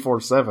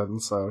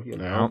 24/7. So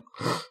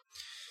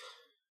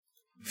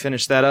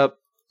Finish that up.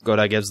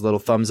 Godai gives a little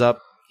thumbs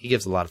up. He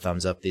gives a lot of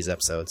thumbs up these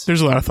episodes.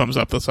 There's a lot of thumbs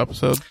up this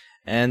episode.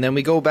 And then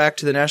we go back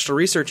to the National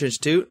Research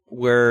Institute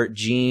where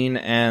Jean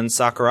and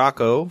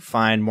Sakurako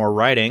find more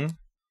writing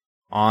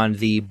on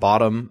the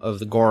bottom of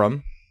the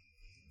Gorum.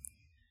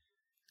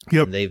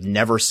 Yep. They've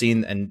never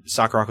seen, and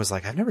Sakurako's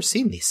like, I've never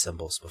seen these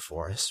symbols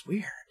before. It's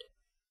weird.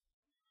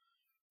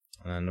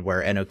 And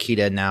where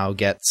Enokita now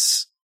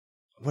gets,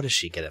 what does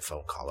she get a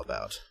phone call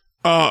about?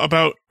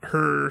 About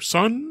her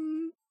son?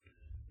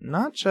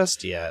 Not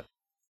just yet.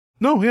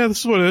 No, yeah,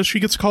 this is what it is.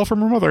 She gets a call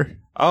from her mother.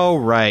 Oh,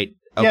 right.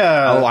 Oh,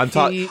 Yeah. Oh, I'm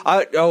talking.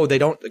 They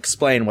don't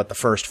explain what the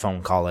first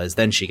phone call is.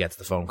 Then she gets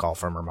the phone call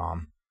from her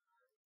mom.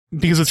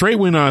 Because it's right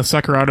when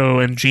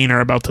Sakurado and Jean are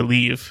about to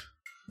leave.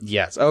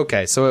 Yes.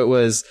 Okay. So it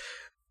was,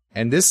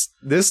 and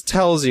this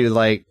tells you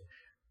like,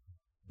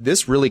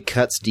 this really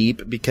cuts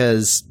deep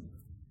because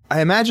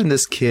I imagine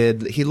this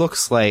kid. He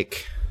looks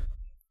like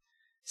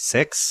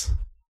 6,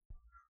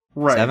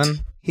 Right. 7.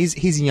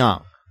 He's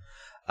young.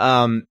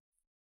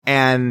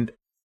 And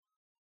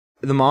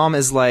the mom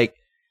is like,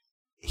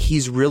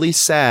 he's really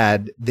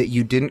sad that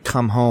you didn't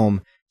come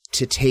home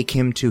to take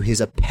him to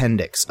his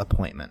appendix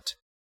appointment.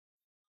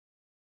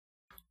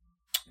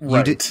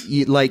 Right.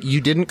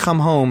 You didn't come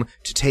home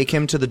to take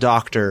him to the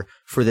doctor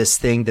for this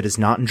thing that is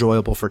not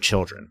enjoyable for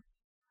children.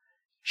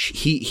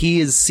 He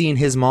has seen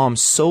his mom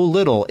so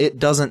little, it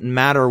doesn't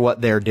matter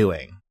what they're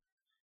doing.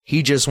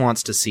 He just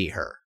wants to see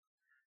her.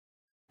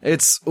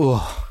 It's,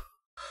 ugh.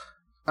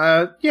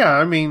 Yeah,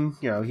 I mean,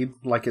 he'd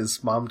like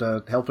his mom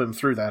to help him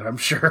through that, I'm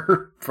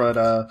sure.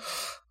 But,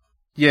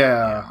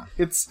 yeah.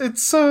 It's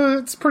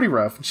pretty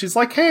rough. And she's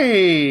like,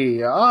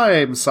 hey,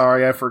 I'm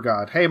sorry, I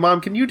forgot. Hey, Mom,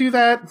 can you do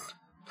that?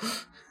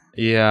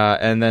 Yeah,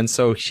 and then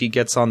so she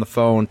gets on the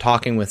phone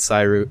talking with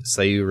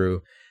Sayuru,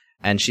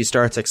 and she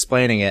starts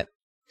explaining it.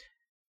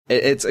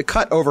 It's a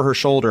cut over her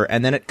shoulder,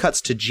 and then it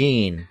cuts to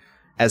Jean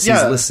as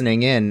he's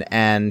listening in,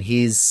 and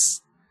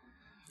it's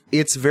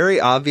very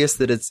obvious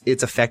that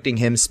it's affecting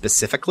him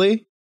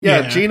specifically.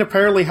 Yeah, Jean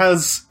apparently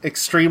has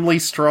extremely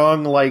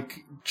strong, like,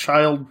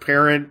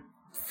 child-parent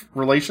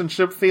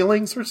relationship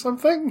feelings or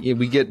something. Yeah,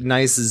 we get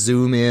nice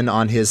zoom in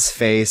on his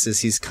face as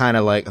he's kind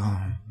of like,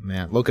 oh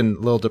man, looking a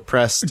little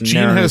depressed. And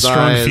Jean has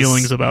strong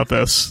feelings about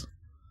this.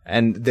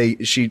 And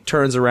she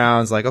turns around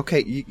and is like,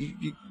 okay,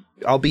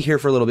 I'll be here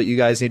for a little bit. You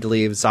guys need to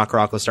leave.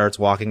 Sakurako starts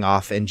walking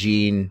off, and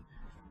Jean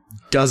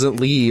doesn't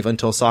leave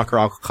until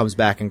Sakurako comes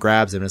back and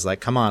grabs him and is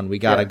like, come on, we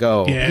gotta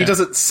go. Yeah. He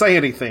doesn't say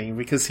anything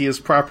because he is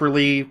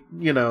properly,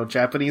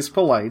 Japanese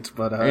polite,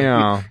 but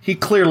he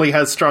clearly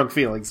has strong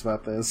feelings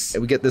about this.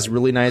 We get this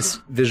really nice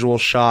visual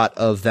shot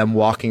of them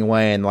walking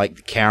away, and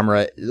like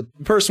the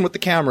person with the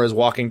camera is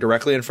walking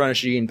directly in front of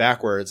Jean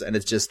backwards, and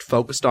it's just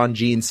focused on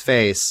Jean's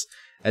face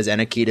as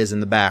Enokita's in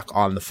the back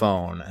on the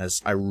phone.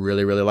 As I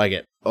really, really like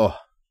it. Oh.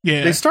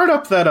 Yeah. They start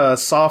up that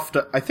soft,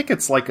 I think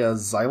it's like a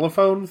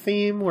xylophone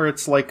theme where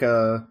it's like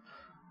a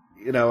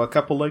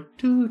couple like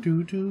do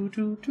do do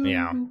do do.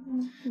 Yeah.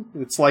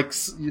 It's like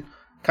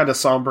kind of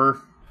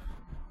somber.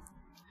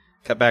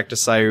 Cut back to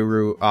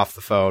Sayuru off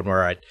the phone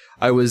where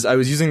I was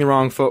using the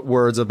wrong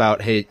words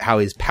about how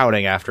he's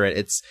pouting after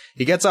it.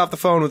 He gets off the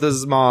phone with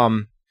his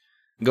mom,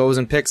 goes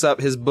and picks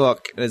up his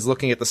book and is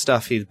looking at the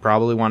stuff he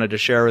probably wanted to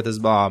share with his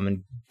mom,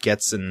 and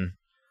gets and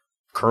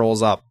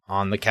curls up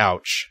on the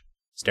couch,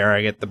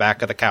 staring at the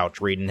back of the couch,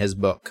 reading his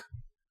book,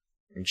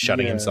 and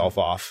shutting himself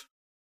off.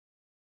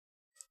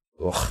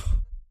 Ugh.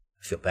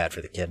 I feel bad for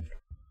the kid.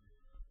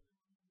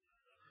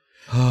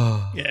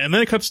 Yeah, and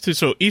then it cuts to,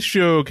 so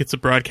Ichijo gets a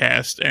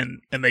broadcast, and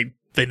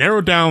they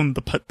narrow down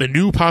the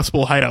new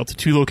possible hideout to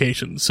 2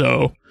 locations.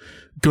 So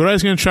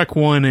Godai's going to check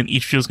one, and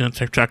Ichijo's going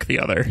to check the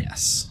other.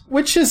 Yes.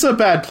 Which is a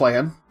bad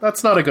plan.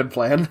 That's not a good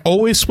plan.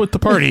 Always split the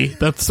party.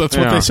 That's what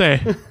they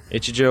say.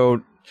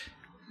 Ichijo,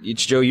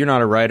 you're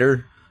not a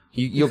writer.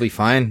 You'll be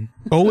fine.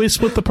 Always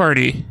split the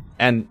party.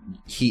 And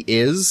he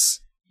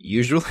is,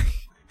 usually.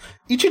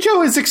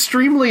 Ichijo is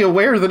extremely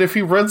aware that if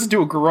he runs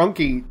into a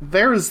Goronki,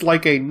 there is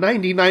like a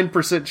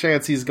 99%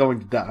 chance he's going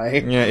to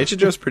die. Yeah,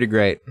 Ichijo's pretty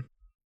great.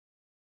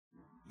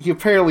 He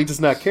apparently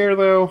does not care,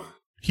 though.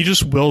 He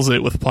just wills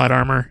it with plot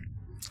armor.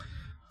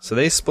 So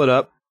they split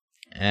up,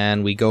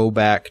 and we go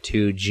back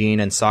to Jean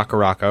and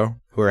Sakurako,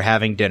 who are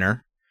having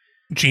dinner.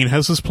 Jean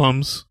has his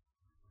plums.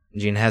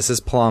 Jean has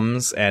his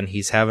plums, and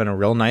he's having a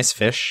real nice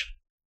fish.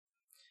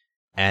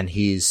 And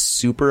he's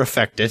super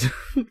affected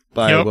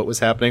by what was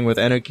happening with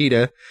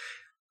Enokita.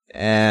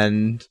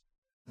 And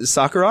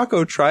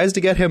Sakurako tries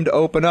to get him to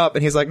open up,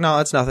 and he's like, no,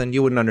 it's nothing.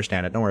 You wouldn't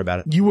understand it. Don't worry about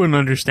it. You wouldn't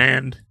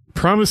understand.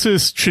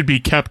 Promises should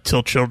be kept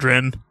till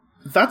children.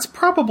 That's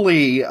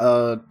probably,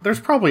 there's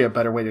probably a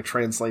better way to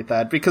translate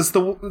that, because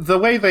the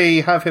way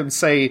they have him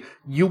say,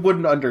 you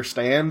wouldn't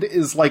understand,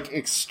 is, like,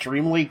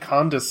 extremely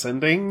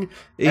condescending,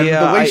 and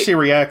the way she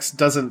reacts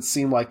doesn't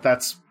seem like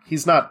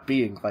he's not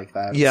being like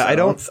that. Yeah,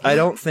 so. I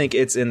don't think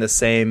it's in the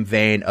same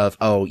vein of,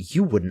 oh,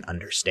 you wouldn't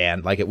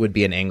understand, like it would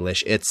be in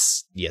English.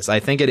 Yes, I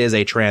think it is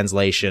a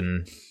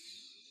translation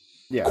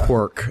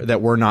quirk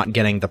that we're not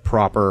getting the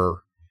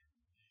proper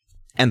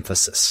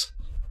emphasis.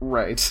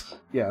 Right.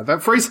 Yeah,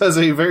 that phrase has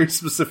a very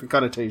specific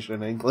connotation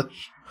in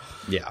English.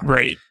 Yeah.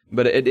 Right.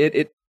 But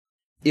it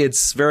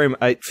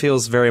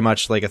feels very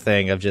much like a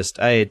thing of just,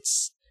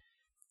 it's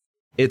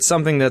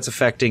something that's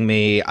affecting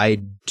me.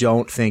 I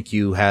don't think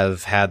you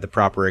have had the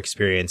proper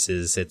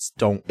experiences.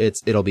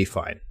 It'll be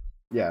fine.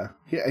 Yeah.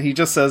 He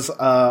just says,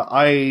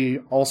 I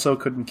also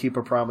couldn't keep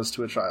a promise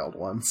to a child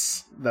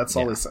once. That's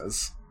all he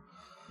says.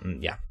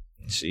 Yeah.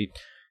 He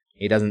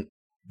doesn't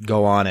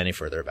go on any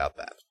further about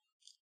that.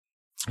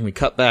 And we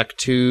cut back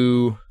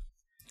to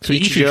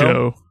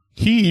Ichijo.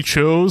 He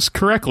chose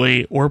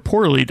correctly or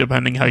poorly,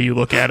 depending how you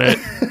look at it.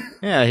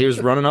 Yeah, he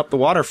was running up the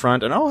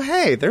waterfront, and oh,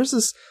 hey, there's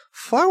this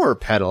flower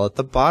petal at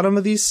the bottom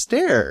of these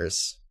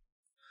stairs.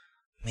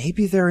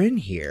 Maybe they're in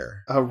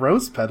here. A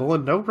rose petal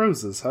and no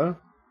roses, huh?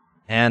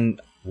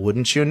 And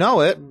wouldn't you know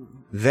it,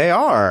 they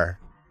are.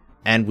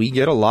 And we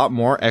get a lot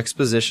more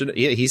exposition.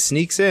 He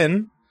sneaks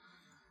in,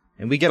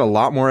 and we get a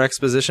lot more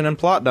exposition and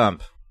plot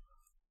dump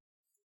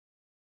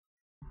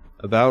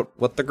about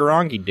what the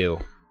Gorongi do.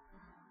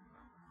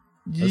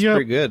 That's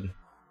pretty good.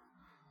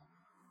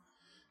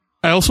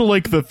 I also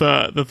like that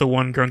the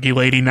one Grungy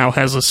lady now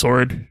has a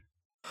sword.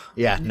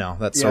 Yeah, no,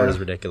 that sword is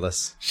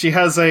ridiculous. She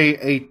has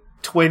a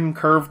twin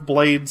curved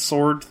blade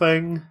sword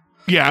thing.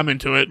 Yeah, I'm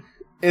into it.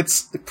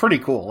 It's pretty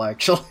cool,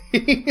 actually.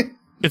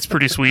 It's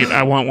pretty sweet.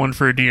 I want one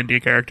for a D&D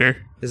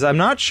character. I'm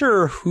not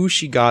sure who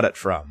she got it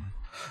from.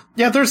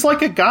 Yeah, there's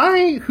like a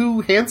guy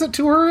who hands it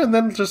to her and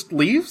then just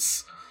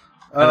leaves.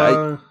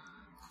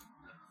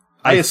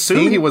 I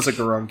assume he was a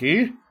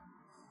Gorongi.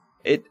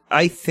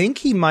 I think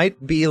he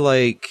might be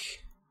like...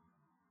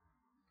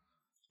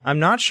 I'm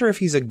not sure if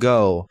he's a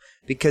Go,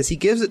 because he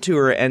gives it to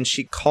her and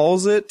she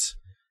calls it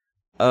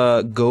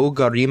Go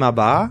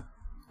Garimaba.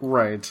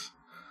 Right.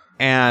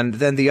 And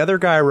then the other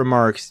guy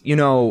remarks,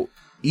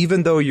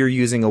 even though you're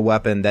using a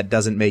weapon, that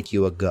doesn't make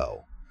you a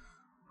Go.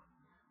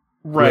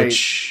 Right.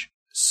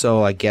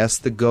 So I guess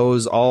the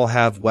Go's all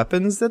have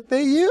weapons that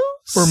they use?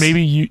 Or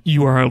maybe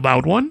you are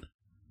allowed one?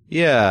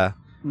 Yeah.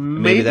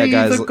 Maybe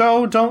that the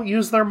Go don't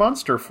use their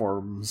monster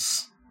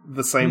forms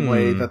the same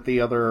way that the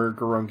other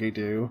Gorongi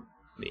do.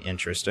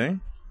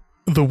 Interesting.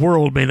 The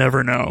world may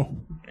never know.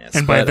 Yes,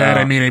 and by that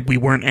I mean we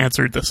weren't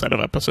answered this set of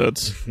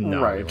episodes.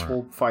 No, right,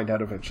 we'll find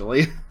out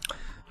eventually.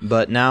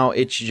 But now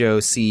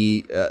Ichijo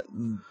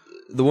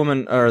the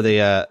woman, or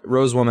the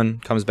Rose woman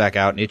comes back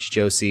out, and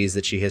Ichijo sees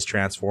that she has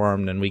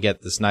transformed, and we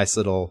get this nice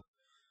little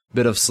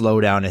bit of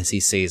slowdown as he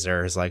sees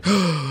her. It's like,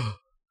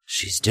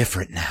 she's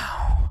different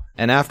now.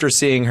 And after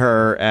seeing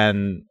her,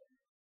 and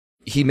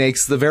he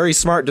makes the very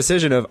smart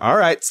decision of, all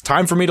right, it's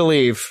time for me to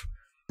leave.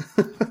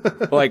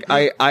 Like,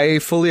 I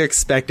fully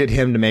expected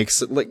him to make,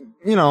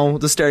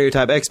 the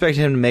stereotype. I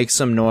expected him to make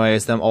some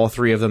noise, all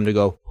three of them to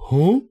go,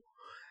 huh?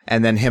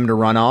 And then him to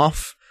run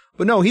off.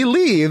 But no, he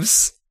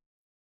leaves.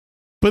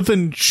 But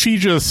then she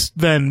just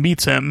then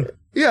meets him.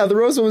 Yeah, the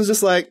Rose Woman's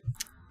just like,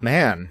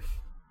 man,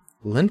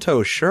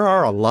 Lintos sure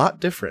are a lot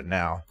different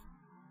now.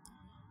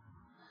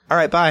 All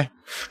right, bye.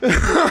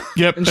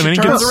 Yep, and then he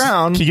turns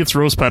around. He gets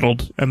rose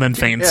petaled and then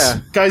faints.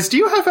 Yeah. Guys, do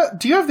you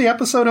have the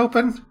episode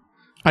open?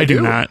 I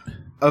do not.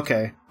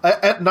 Okay.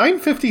 At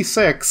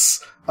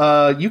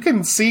 9:56, you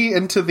can see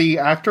into the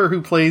actor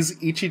who plays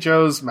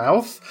Ichijo's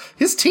mouth.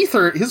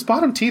 His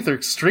bottom teeth are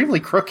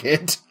extremely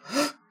crooked.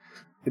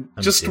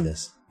 Just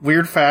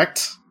weird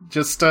fact.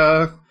 Just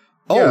Oh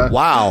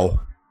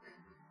wow.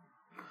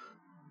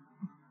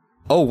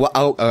 Oh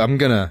wow. I'm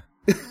gonna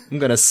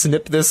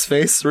snip this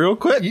face real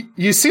quick.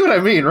 You see what I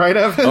mean, right,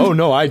 Evan? Oh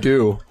no, I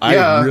do.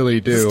 Yeah, I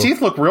really do. His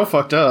teeth look real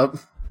fucked up.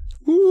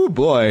 Ooh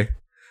boy.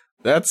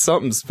 That's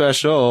something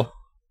special.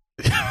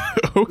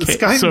 Okay, This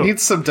guy so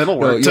needs some dental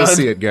No, work you'll done.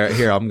 see it, Garrett.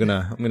 Here, I'm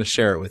gonna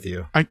share it with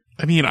you. I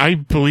mean, I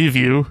believe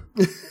you.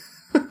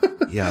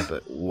 Yeah,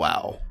 but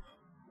wow.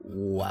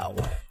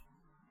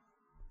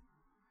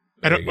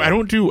 I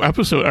don't do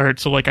episode art,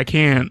 so like I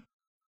can't.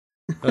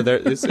 Oh, there,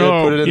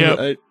 put it in yeah.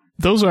 the,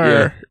 Those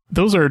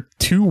are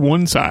two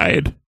one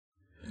side.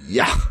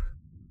 yeah.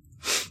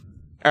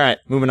 All right,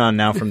 moving on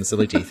now from the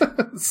silly teeth.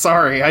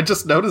 Sorry, I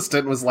just noticed it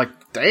and was like,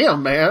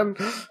 damn, man.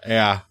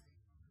 Yeah.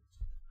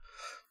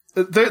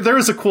 There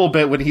is a cool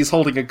bit when he's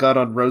holding a gun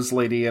on Rose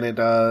Lady, and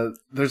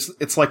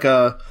it's like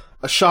a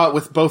shot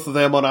with both of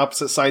them on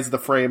opposite sides of the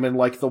frame, and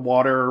like the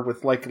water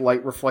with like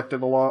light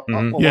reflected along.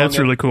 Yeah, it's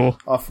really cool.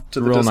 Off to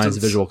the Real distance. nice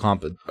visual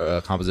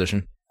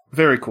composition.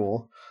 Very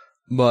cool.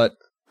 But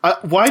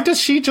Why does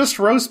she just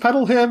rose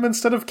petal him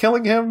instead of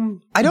killing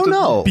him? I don't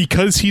know.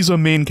 Because he's a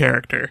main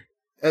character.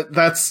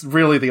 That's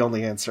really the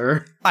only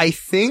answer. I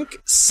think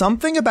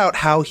something about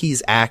how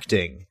he's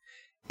acting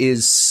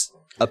is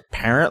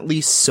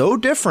apparently so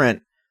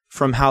different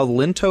from how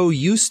Linto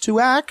used to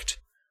act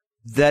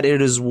that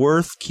it is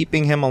worth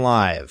keeping him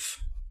alive.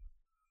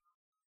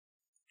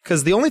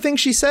 Because the only thing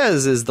she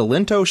says is the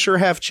Linto sure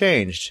have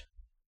changed.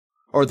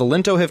 Or the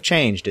Linto have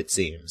changed, it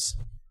seems.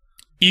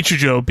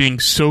 Ichijo being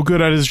so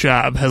good at his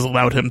job has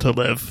allowed him to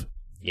live.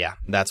 Yeah,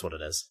 that's what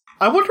it is.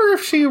 I wonder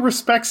if she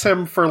respects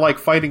him for like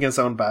fighting his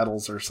own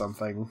battles or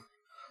something.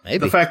 Maybe.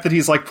 The fact that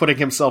he's like putting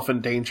himself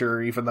in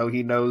danger even though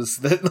he knows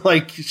that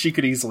like she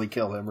could easily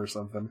kill him or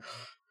something.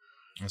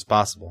 It's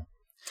possible.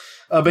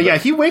 But yeah,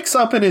 he wakes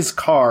up in his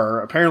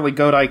car. Apparently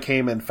Godai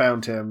came and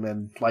found him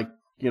and like,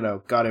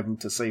 got him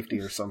to safety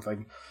or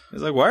something.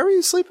 He's like, why were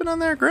you sleeping on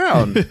their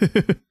ground?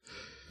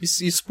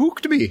 you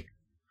spooked me.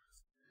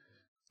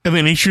 And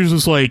then Ichijo's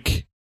was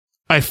like,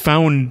 I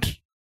found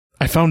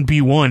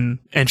B1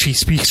 and she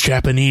speaks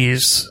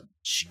Japanese.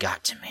 She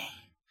got to me.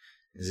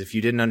 As if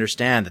you didn't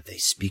understand that they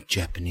speak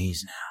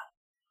Japanese now.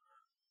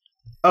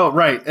 Oh,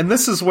 right. And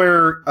this is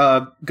where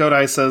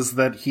Godai says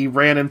that he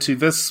ran into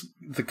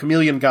the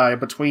chameleon guy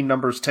between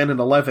numbers 10 and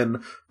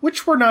 11,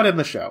 which were not in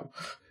the show.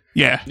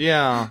 Yeah.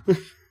 Yeah.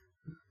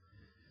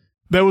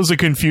 That was a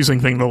confusing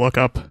thing to look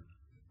up.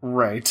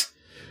 Right.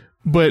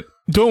 But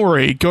don't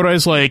worry,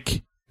 Godai's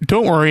like,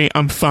 don't worry,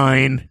 I'm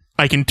fine.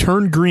 I can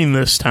turn green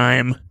this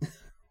time.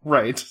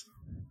 Right.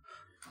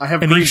 I have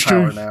green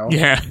power now.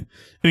 Yeah.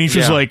 And he's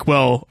just like,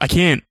 well, I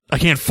can't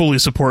fully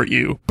support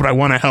you, but I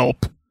want to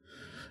help. And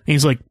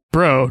he's like,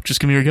 bro, just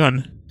give me your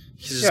gun.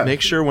 Just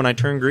make sure when I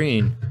turn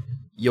green,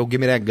 you'll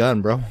give me that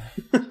gun, bro.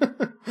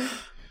 And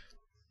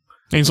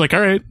he's like,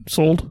 all right,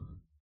 sold.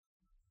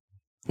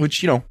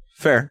 Which,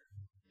 fair.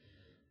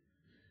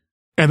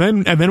 And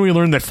then we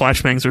learned that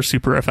flashbangs are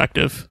super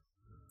effective.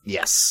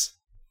 Yes.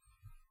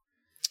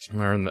 We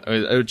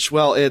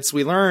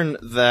learn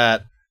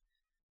that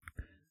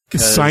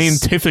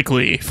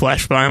scientifically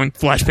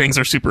flashbangs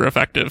are super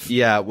effective.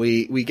 Yeah,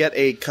 we get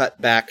a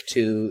cut back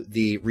to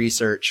the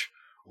research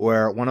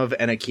where one of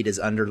Enakita's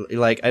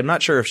I'm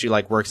not sure if she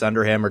works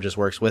under him or just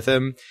works with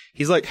him.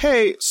 He's like,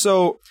 hey,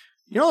 so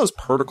those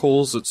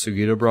particles that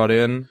Sugita brought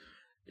in?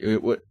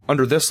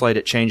 Under this light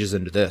it changes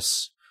into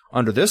this.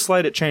 Under this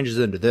light it changes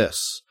into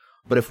this.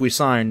 But if we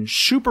shine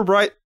super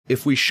bright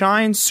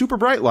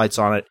lights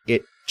on it,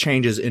 it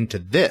changes into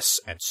this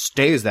and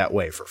stays that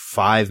way for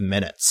 5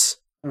 minutes.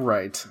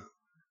 Right.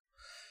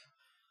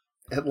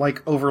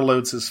 It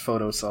overloads his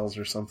photocells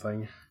or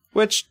something.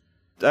 Which,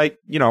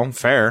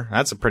 fair.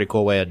 That's a pretty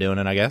cool way of doing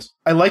it, I guess.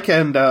 I like,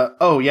 and,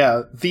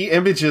 the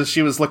images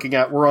she was looking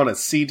at were on a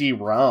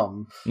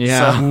CD-ROM.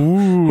 Yeah.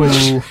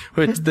 So,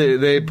 which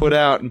they put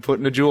out and put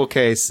in a jewel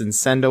case and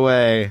send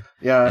away.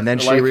 Yeah. And then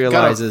she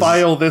realizes... gotta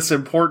file this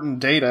important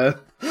data.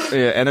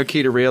 Yeah,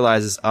 Enokita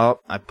realizes,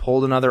 I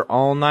pulled another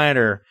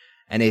all-nighter.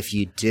 And if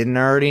you didn't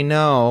already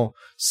know,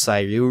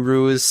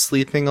 Sayuru is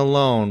sleeping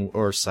alone,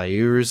 or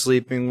Sayuru is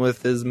sleeping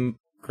with his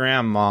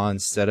grandma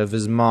instead of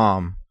his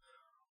mom.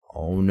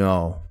 Oh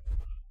no.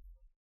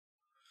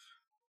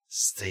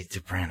 They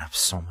bring up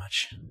so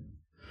much.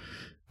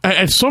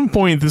 At some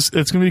point, it's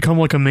going to become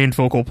a main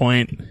focal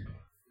point.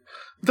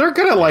 They're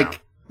gonna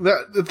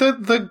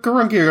the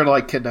Gurungi are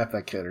gonna kidnap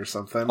that kid or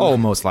something. Oh,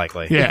 most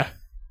likely. Yeah.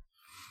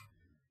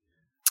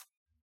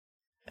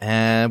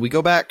 And we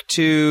go back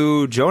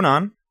to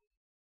Jonan.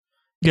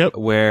 Yep.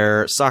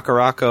 Where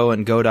Sakurako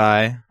and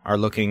Godai are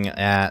looking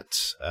at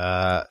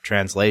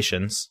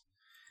translations.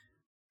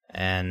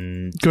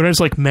 And Godai's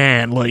like,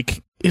 man,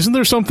 isn't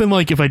there something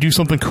if I do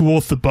something cool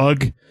with the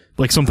bug,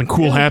 something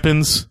cool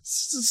happens?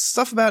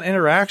 Stuff about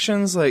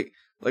interactions,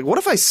 what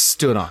if I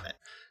stood on it?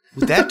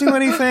 Would that do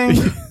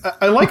anything?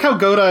 I like how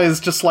Godai is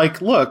just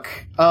look,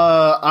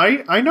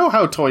 I know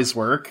how toys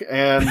work,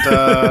 and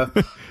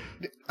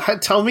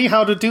tell me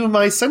how to do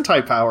my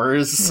Sentai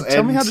powers.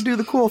 Tell me how to do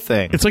the cool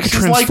thing. It's like a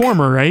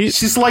transformer, right?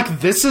 She's like,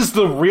 this is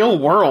the real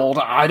world.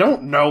 I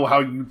don't know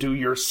how you do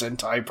your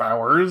Sentai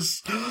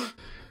powers.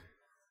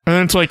 And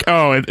then it's like,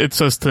 oh, it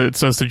says to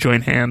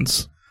join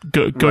hands.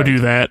 Go Right. do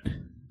that.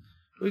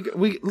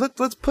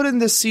 Let's put in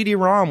this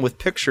CD-ROM with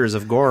pictures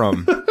of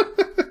Gorum.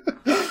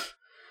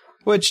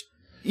 Which,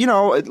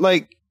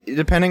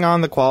 depending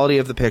on the quality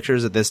of the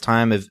pictures at this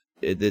time, in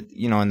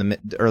the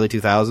early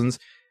 2000s,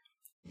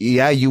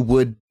 yeah, you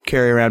would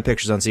carry around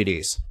pictures on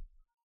CDs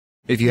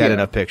if you had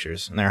enough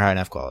pictures and they're high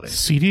enough quality.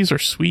 CDs are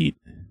sweet.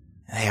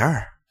 They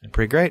are. They're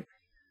pretty great.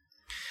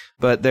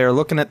 But they're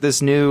looking at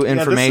this new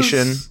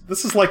information.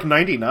 This is like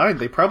 99.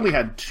 They probably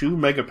had 2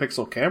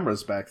 megapixel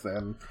cameras back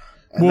then.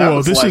 And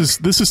Whoa, this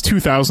is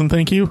 2000,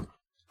 thank you.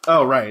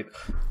 Oh, right.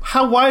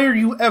 Why are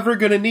you ever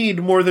going to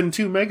need more than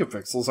 2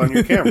 megapixels on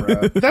your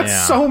camera?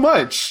 That's so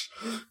much.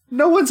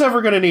 No one's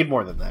ever going to need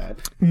more than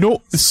that.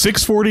 No,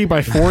 640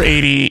 by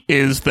 480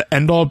 is the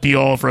end-all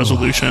be-all of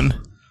resolution.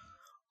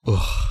 So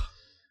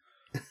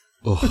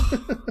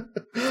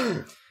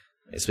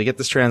we get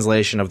this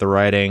translation of the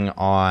writing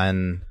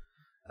on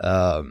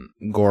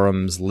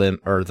Gorham's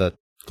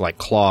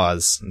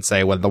claws, and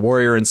say, when the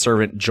warrior and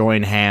servant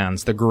join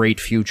hands, the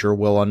great future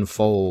will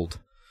unfold.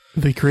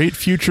 The great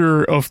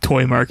future of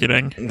toy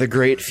marketing. The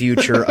great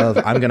future of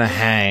I'm gonna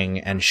hang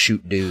and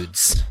shoot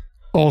dudes.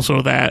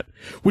 Also that,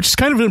 which is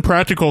kind of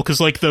impractical because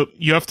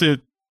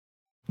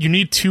you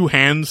need 2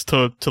 hands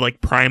to like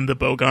prime the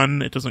bow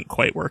gun. It doesn't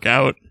quite work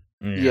out.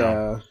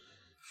 Yeah.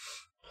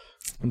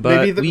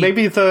 But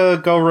maybe the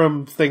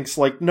Gorham thinks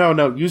like,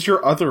 no, use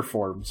your other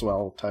forms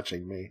while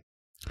touching me.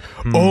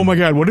 Oh my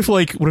god, what if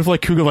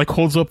Kuga like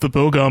holds up the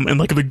bowgun and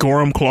like the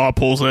Gorham claw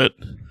pulls it?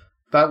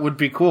 That would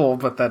be cool,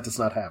 but that does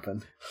not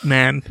happen.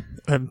 Man,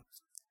 damn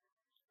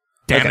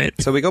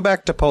it. So we go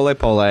back to Pole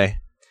Pole,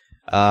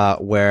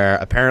 where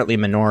apparently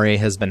Minori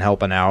has been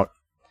helping out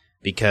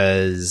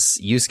because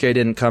Yusuke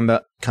didn't come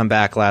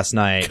back last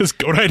night. Because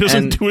Godai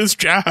doesn't do his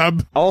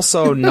job.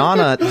 Also,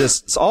 Nana,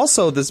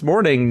 this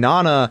morning,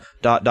 Nana, ...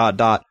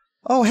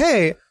 Oh,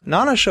 hey,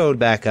 Nana showed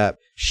back up.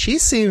 She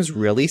seems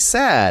really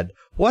sad.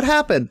 What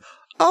happened?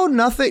 Oh,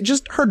 nothing.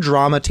 Just her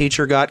drama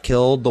teacher got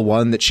killed, the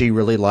one that she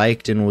really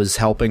liked and was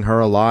helping her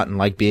a lot and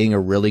like being a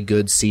really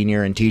good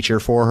senior and teacher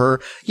for her.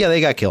 Yeah,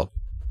 they got killed.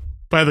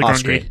 By the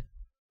Grungy.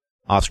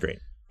 Off screen.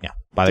 Yeah,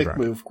 by the Grungy.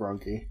 Move,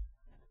 Grungy.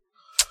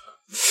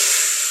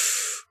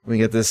 We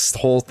get this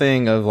whole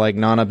thing of like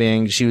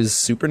Nana she was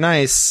super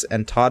nice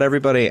and taught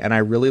everybody, and I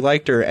really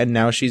liked her, and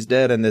now she's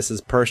dead, and this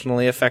is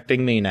personally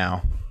affecting me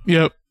now.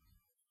 Yep.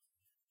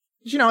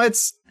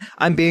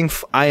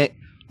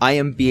 I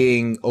am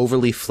being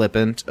overly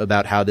flippant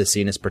about how this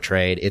scene is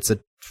portrayed. It's a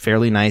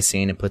fairly nice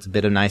scene. It puts a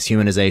bit of nice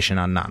humanization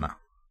on Nana.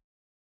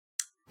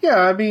 Yeah,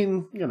 I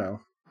mean,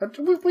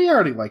 we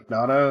already like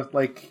Nana.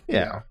 Like,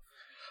 yeah.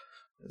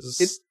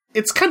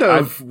 It's kind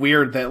of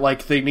weird that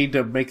like they need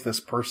to make this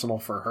personal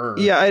for her.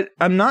 Yeah,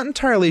 I'm not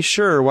entirely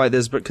sure why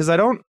because I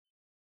don't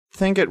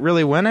think it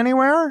really went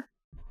anywhere.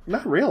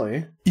 Not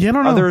really. Yeah, I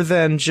don't know. Other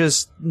than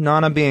just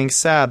Nana being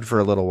sad for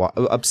a little while,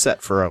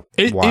 upset for a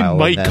while. It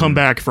might come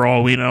back for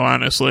all we know,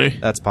 honestly.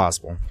 That's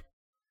possible.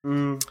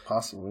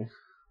 Possibly.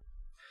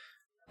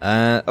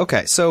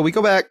 Okay, so we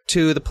go back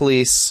to the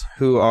police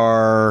who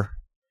are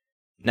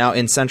now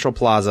in Central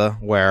Plaza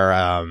where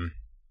now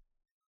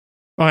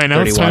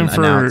it's time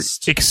for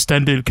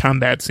extended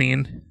combat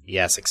scene.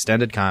 Yes,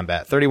 extended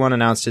combat. 31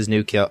 announced his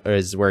new kill,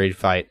 is where he'd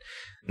fight.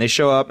 And they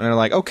show up and they're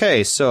like,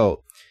 okay,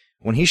 so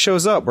when he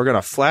shows up, we're going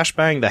to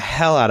flashbang the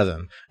hell out of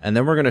him. And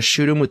then we're going to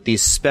shoot him with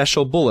these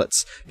special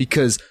bullets.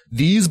 Because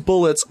these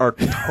bullets are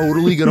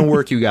totally going to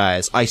work, you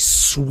guys. I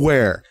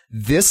swear.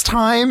 This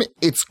time,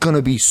 it's going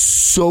to be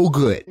so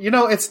good.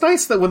 It's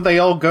nice that when they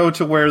all go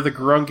to where the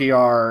Grungy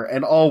are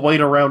and all wait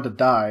around to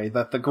die,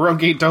 that the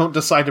Grungy don't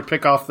decide to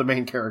pick off the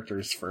main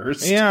characters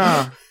first.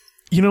 Yeah.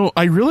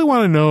 I really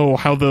want to know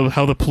how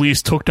the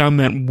police took down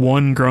that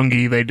one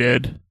Grungy they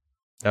did.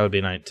 That would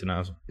be nice to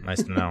know.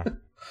 Nice to know.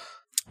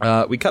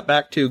 We cut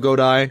back to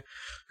Godai,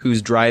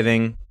 who's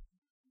driving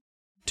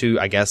to,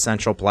 I guess,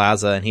 Central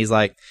Plaza, and he's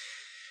like,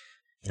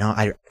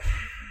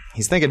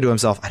 he's thinking to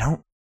himself, I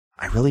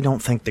really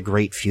don't think the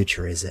great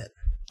future is it.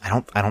 I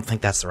don't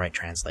think that's the right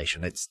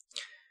translation.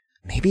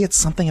 Maybe it's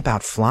something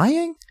about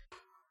flying?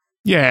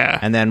 Yeah.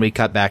 And then we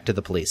cut back to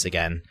the police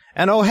again.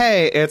 And oh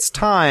hey, it's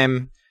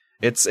time.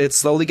 It's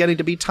slowly getting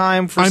to be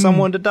time for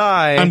someone to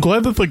die. I'm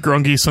glad that the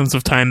Grungy sense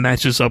of time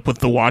matches up with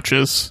the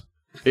watches.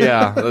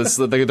 Yeah,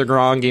 the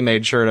Grungy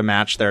made sure to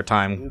match their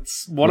time.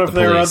 It's one of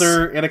their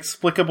other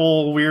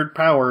inexplicable weird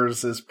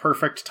powers is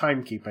perfect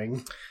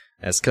timekeeping.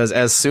 That's because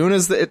as soon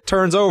as it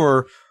turns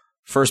over,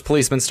 first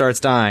policeman starts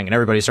dying, and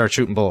everybody starts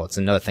shooting bullets,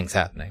 and other things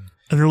happening.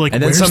 And they're like,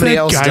 and then where's somebody that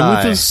else guy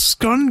with his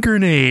stun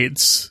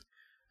grenades?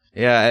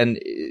 Yeah, and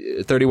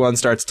 31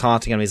 starts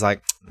taunting him. He's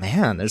like,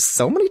 man, there's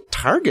so many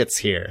targets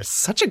here. It's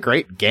such a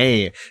great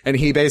game. And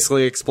he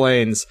basically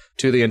explains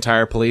to the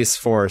entire police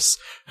force,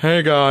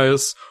 hey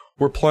guys,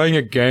 we're playing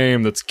a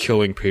game that's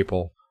killing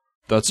people.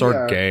 That's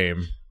our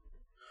game.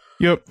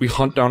 Yep. We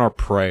hunt down our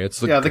prey.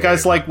 It's the the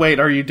guy's like, wait,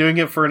 are you doing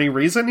it for any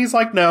reason? He's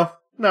like, no,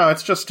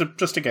 it's just a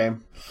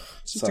game.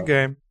 It's just a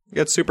game. You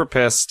get super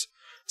pissed.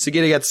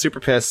 Sugita gets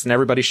super pissed, and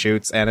everybody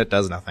shoots, and it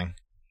does nothing.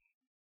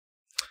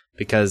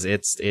 Because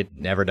it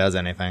never does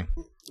anything.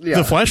 Yeah.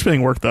 The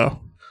flashbang worked, though.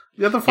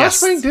 Yeah, the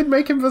flashbang did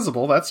make him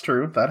visible. That's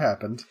true. That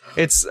happened.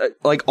 It's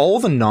like all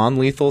the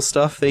non-lethal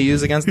stuff they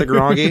use against the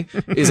Grongi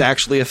is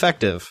actually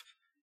effective.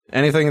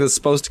 Anything that's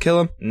supposed to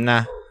kill him?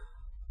 Nah.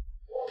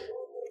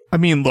 I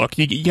mean, look,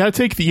 you gotta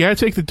take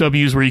the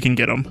W's where you can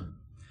get them.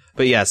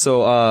 But yeah,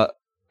 so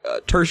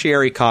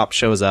tertiary cop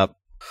shows up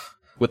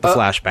with the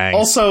flashbang.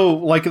 Also,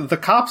 like, the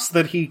cops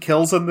that he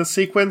kills in this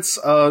sequence,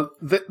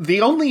 the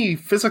only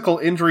physical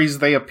injuries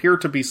they appear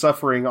to be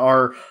suffering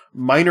are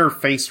minor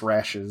face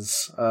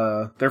rashes.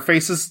 Their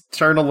faces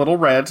turn a little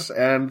red,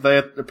 and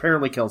that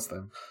apparently kills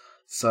them.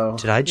 So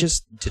Did I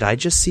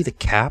just see the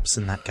caps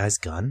in that guy's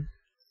gun?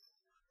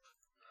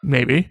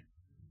 Maybe.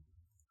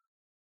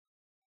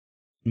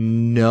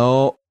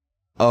 No.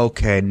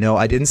 Okay, no,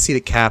 I didn't see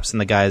the caps in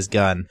the guy's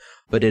gun,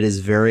 but it is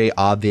very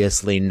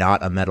obviously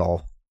not a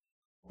medal.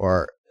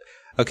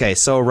 Okay,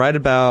 so right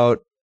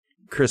about,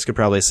 Chris could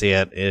probably see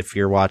it if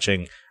you're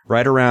watching,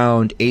 right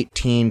around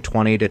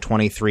 1820 to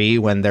 23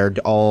 when they're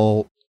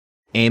all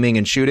aiming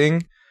and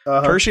shooting,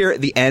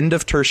 the end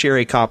of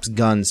tertiary cop's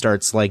gun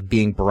starts like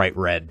being bright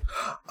red.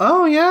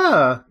 Oh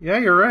yeah. Yeah,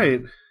 you're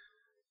right.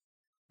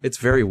 It's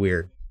very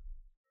weird.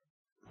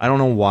 I don't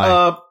know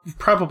why.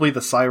 Probably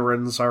the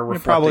sirens are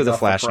reflecting Probably the off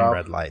flashing prop.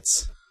 red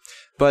lights.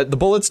 But the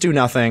bullets do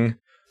nothing.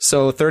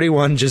 So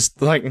 31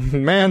 just like,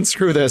 man,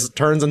 screw this,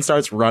 turns and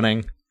starts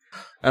running.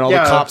 And all the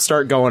cops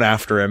start going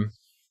after him.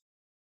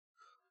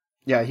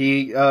 Yeah,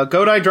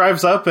 Godai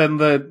drives up and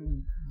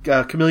the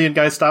chameleon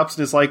guy stops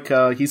and is like,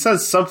 he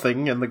says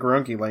something in the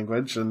Gurungi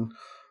language, and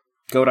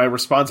Godai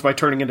responds by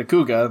turning into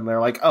Kuga, and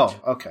they're like, oh,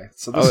 okay,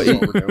 so this is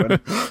what we're doing.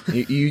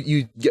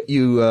 You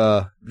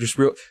just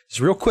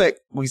real quick,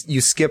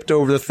 you skipped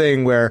over the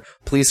thing where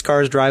police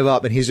cars drive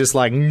up and he's just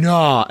like,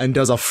 nah, and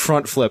does a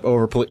front flip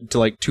over to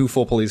like 2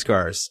 full police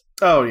cars.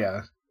 Oh,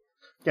 yeah.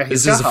 Yeah,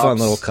 this is a fun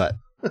little cut.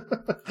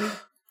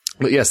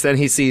 But yes, then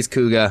he sees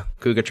Kuga.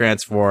 Kuga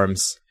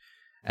transforms,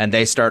 and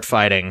they start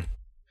fighting.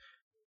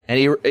 And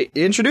he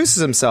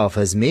introduces himself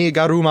as Mi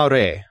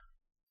Garumare.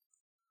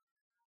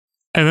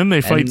 And then they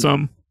fight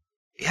some.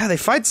 Yeah, they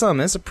fight some.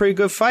 It's a pretty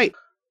good fight.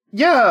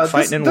 Yeah,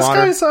 fighting in this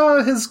water. Guy's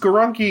his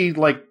Gurungi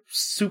like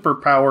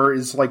superpower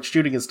is like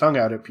shooting his tongue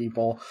out at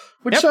people,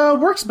 which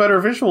works better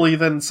visually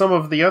than some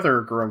of the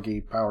other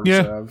Gurungi powers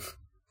have.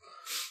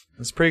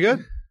 It's pretty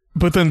good.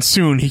 But then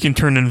soon he can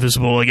turn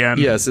invisible again.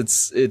 Yes,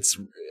 it's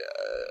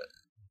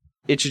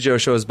Ichijo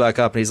shows back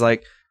up and he's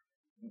like,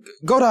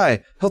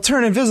 Godai, he'll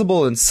turn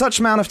invisible in such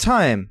amount of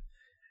time.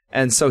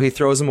 And so he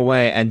throws him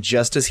away, and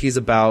just as he's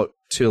about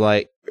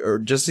to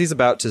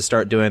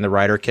start doing the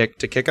rider kick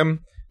to kick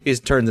him, he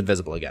turns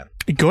invisible again.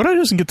 Godai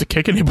doesn't get to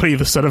kick anybody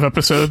this set of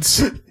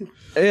episodes.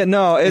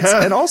 No, it's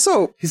and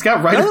also he's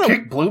got rider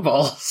kick blue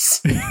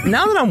balls.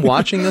 Now that I'm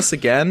watching this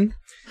again,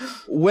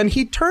 when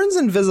he turns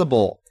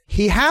invisible,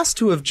 he has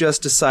to have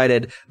just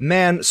decided,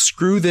 man,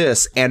 screw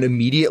this, and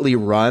immediately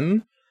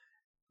run,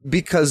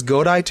 because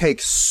Godai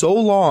takes so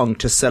long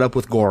to set up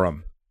with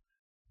Gorum.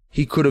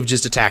 He could have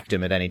just attacked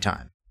him at any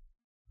time.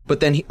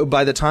 But then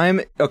by the time...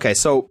 Okay,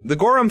 so the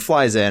Gorum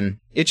flies in,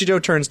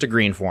 Ichijo turns to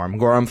green form,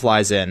 Gorum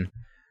flies in,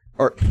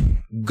 or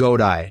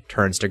Godai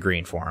turns to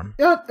green form.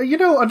 Yeah,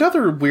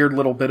 another weird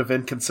little bit of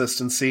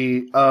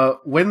inconsistency.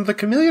 When the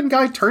chameleon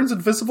guy turns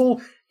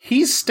invisible,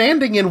 he's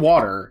standing in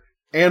water.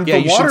 And the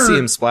you water, should see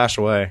him splash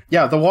away.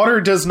 Yeah, the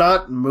water does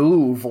not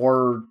move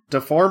or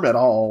deform at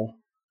all.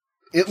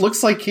 It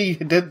looks like he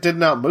did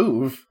not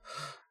move.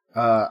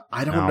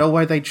 I don't know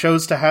why they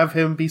chose to have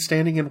him be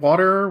standing in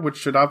water, which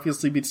should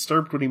obviously be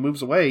disturbed when he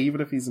moves away,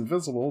 even if he's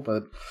invisible,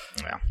 but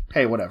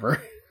hey,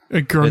 whatever.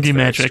 Gurungi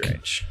magic.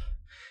 Strange.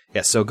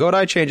 Yeah, so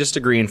Godai changes to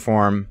green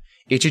form.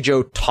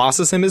 Ichijo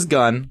tosses him his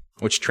gun,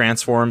 which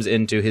transforms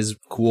into his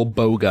cool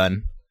bow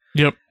gun.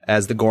 Yep.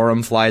 As the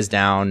Gorum flies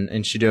down,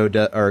 and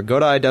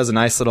Godai does a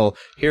nice little,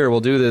 here, we'll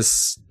do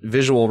this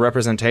visual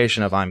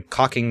representation of I'm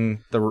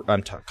cocking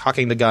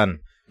the gun.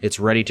 It's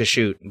ready to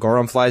shoot.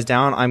 Gorum flies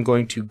down. I'm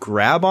going to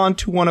grab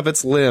onto one of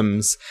its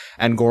limbs,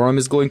 and Gorum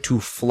is going to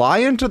fly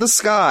into the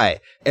sky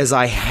as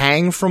I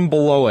hang from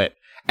below it,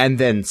 and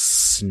then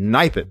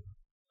snipe it.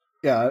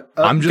 Yeah.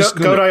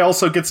 Godai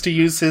also gets to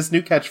use his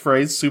new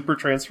catchphrase, super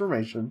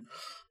transformation.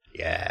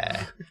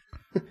 Yeah.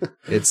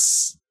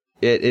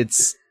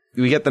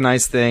 We get the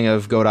nice thing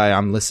of Godai,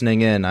 I'm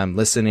listening in, I'm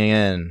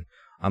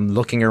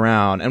looking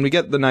around, and we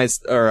get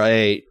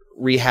a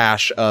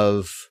rehash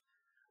of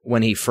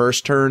when he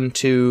first turned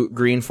to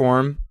green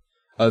form,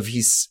 of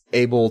he's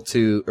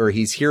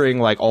hearing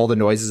like all the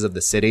noises of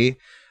the city.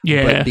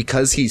 Yeah. But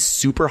because he's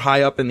super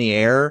high up in the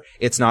air,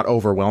 it's not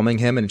overwhelming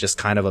him and just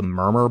kind of a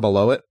murmur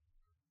below it.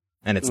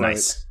 And it's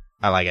nice.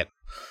 I like it.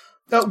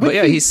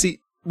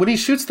 When he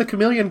shoots the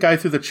chameleon guy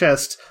through the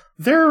chest,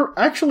 they're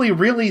actually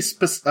really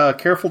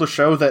careful to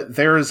show that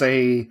there's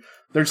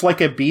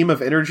like a beam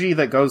of energy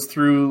that goes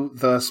through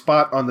the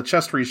spot on the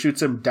chest where he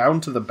shoots him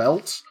down to the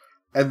belt,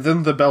 and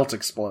then the belt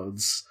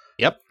explodes.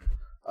 Yep.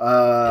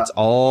 It's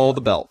all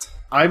the belt.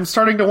 I'm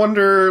starting to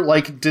wonder,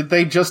 like, did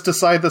they just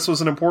decide this was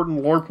an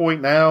important lore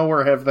point now,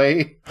 or have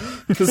they?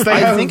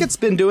 I think it's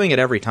been doing it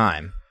every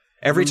time.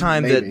 Every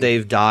time Maybe. that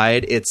they've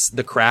died, it's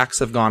the cracks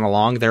have gone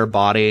along their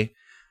body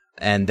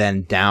and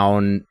then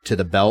down to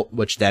the belt,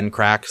 which then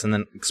cracks and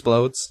then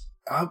explodes.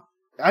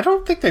 I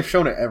don't think they've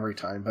shown it every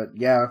time, but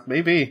yeah,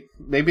 maybe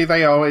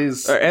they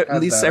always. Or at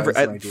had least that every,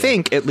 as an I idea.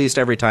 think at least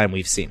every time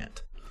we've seen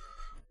it.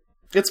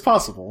 It's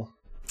possible.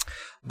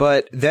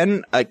 But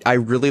then I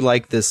really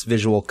like this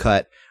visual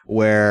cut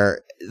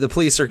where the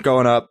police are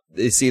going up,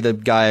 they see the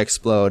guy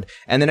explode,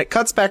 and then it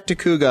cuts back to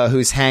Kuga,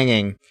 who's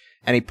hanging,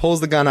 and he pulls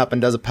the gun up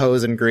and does a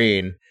pose in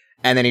green,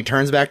 and then he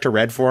turns back to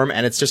red form,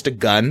 and it's just a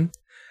gun.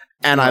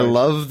 And I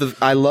love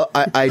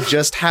I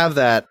just have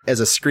that as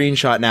a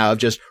screenshot now of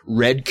just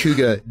red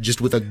Kuga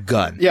just with a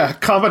gun. Yeah,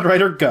 Kamen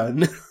Rider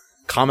gun.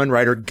 Kamen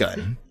Rider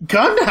gun.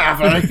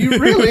 Gunhaver, you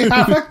really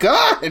have a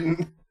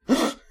gun!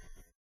 It's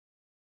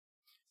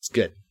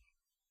good.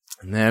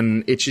 And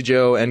then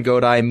Ichijo and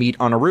Godai meet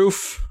on a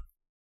roof.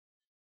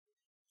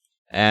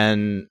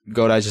 And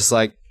Godai's just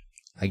like,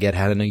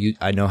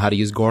 I know how to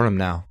use Gorum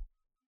now.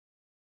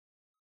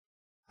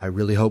 I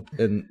really hope,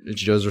 and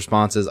Ichijo's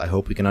response is, I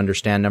hope we can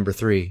understand number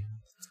 3.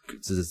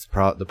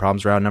 The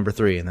problem's around number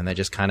 3, and then they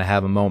just kind of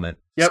have a moment,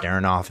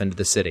 staring off into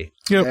the city.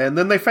 Yep. And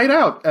then they fade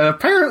out. And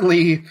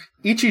apparently,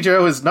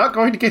 Ichijo is not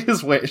going to get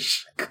his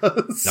wish.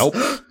 'Cause, Nope.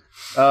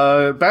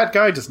 Bad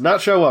guy does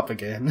not show up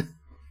again.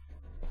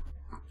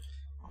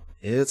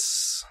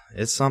 It's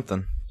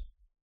something.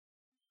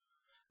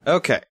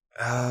 Okay.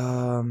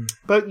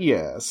 But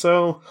yeah,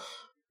 so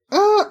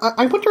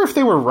I wonder if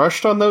they were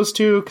rushed on those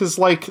two, because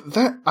like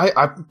that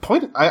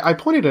I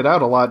pointed it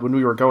out a lot when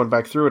we were going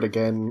back through it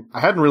again. I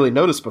hadn't really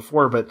noticed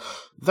before, but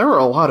there were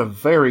a lot of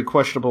very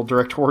questionable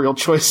directorial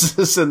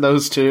choices in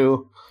those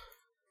two.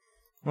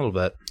 A little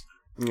bit.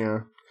 Yeah.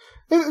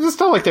 It's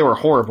not like they were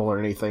horrible or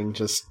anything,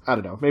 just, I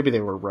don't know, maybe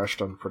they were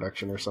rushed on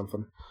production or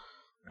something.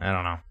 I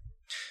don't know.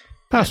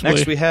 Possibly.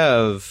 Next we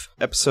have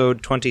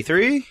episode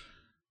 23.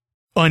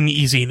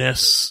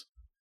 Uneasiness.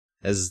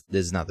 This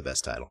is not the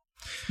best title.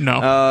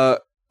 No.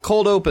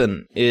 Cold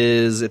Open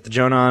is at the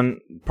Jonan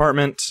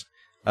apartment.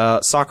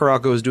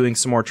 Sakurako is doing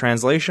some more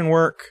translation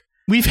work.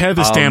 We've had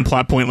this damn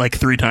plot point like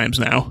 3 times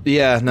now.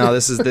 Yeah, no,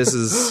 this is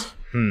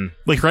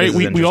Like, right? This is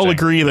We all interesting.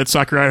 agree that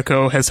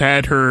Sakurako has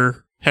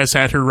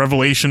had her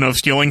revelation of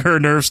stealing her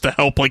nerves to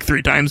help like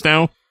 3 times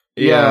now.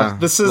 Yeah,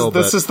 this a little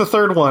is the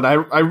third one. I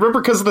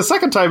remember because the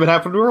second time it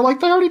happened, we were like,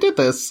 they already did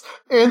this.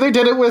 And they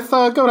did it with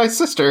Godai's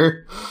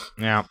sister.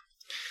 Yeah.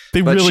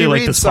 They But really she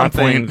like reads this plot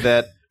something point.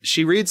 that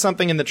she reads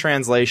something in the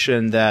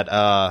translation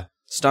that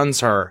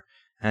stuns her,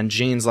 and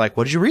Jean's like,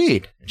 "What did you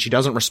read?" And she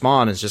doesn't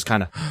respond. It's just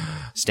kind of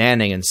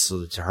standing, and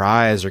so her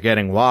eyes are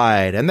getting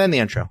wide. And then the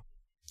intro.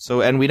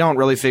 So, and we don't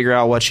really figure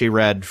out what she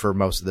read for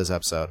most of this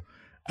episode.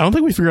 I don't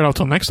think we figured it out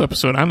till next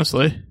episode,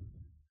 honestly.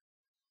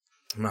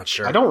 I'm not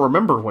sure. I don't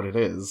remember what it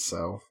is,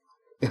 so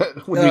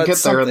when we get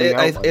there in the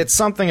outline. it's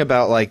something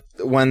about like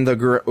when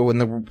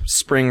the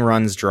spring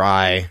runs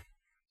dry,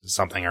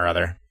 something or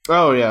other.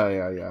 Oh,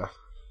 yeah.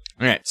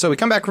 All right, so we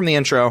come back from the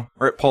intro.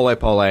 We're at Pole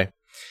Pole.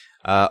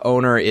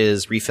 Owner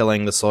is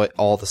refilling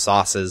all the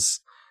sauces.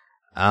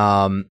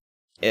 And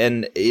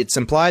it's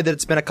implied that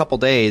it's been a couple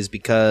days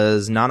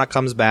because Nana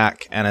comes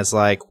back and is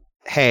like,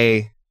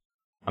 hey,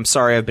 I'm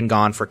sorry I've been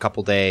gone for a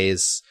couple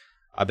days.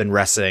 I've been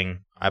resting.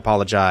 I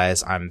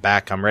apologize. I'm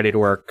back. I'm ready to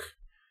work.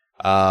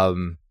 I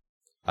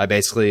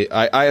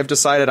have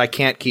decided I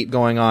can't keep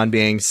going on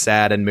being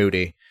sad and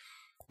moody.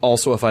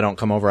 Also, if I don't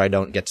come over, I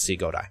don't get to see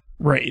Godai.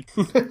 Right.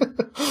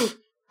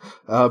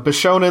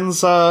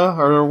 Bishonens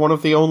are one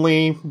of the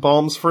only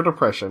balms for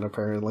depression,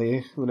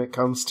 apparently, when it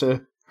comes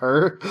to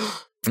her.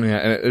 Yeah,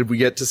 and we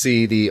get to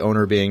see the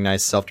owner being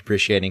nice,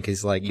 self-depreciating, because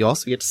he's like, you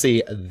also get to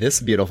see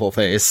this beautiful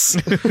face.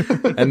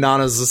 And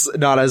Nana's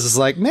just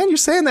like, man, you're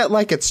saying that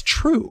like it's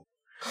true.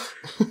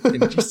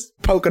 And just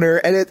poking her,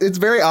 and it's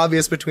very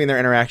obvious between their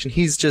interaction.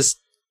 He's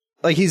just,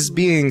 like, he's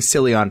being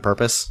silly on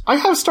purpose. I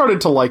have started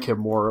to like him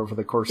more over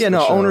the course of the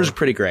show. Owner's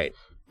pretty great.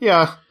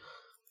 Yeah.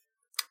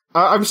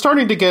 I'm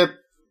starting to get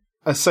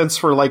a sense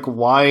for, like,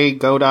 why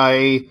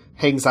Godai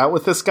hangs out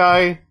with this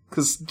guy,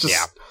 because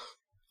just...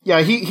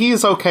 Yeah, he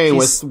is okay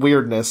with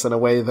weirdness in a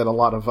way that a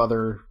lot of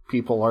other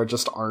people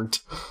aren't.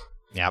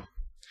 Yep.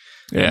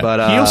 Yeah.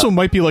 But, he also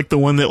might be like the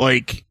one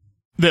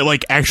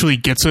that actually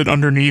gets it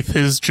underneath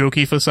his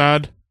jokey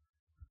facade.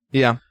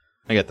 Yeah,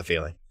 I get the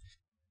feeling.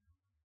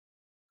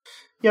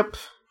 Yep.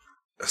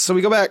 So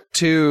we go back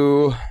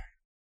to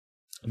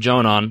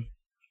Jonan,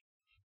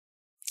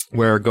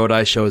 where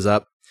Godai shows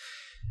up,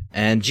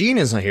 and Jean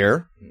isn't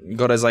here.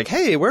 Godai's like,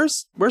 hey,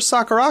 where's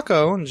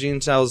Sakurako? And Jean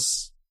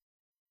tells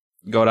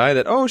Godai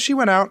that, oh, she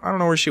went out. I don't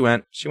know where she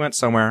went. She went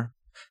somewhere.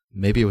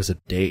 Maybe it was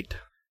a date.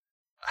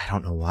 I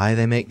don't know why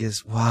they make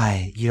this.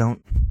 Why? You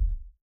don't...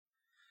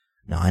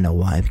 No, I know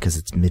why. Because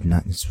it's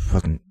midnight. It's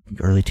fucking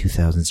early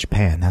 2000s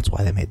Japan. That's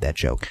why they made that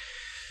joke.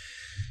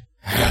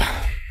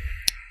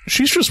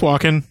 She's just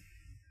walking.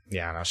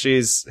 Yeah, no,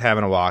 she's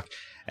having a walk.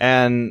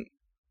 And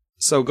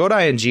so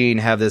Godai and Jean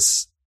have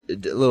this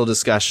little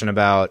discussion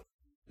about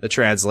the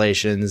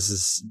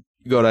translations.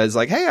 Godai's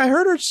like, hey, I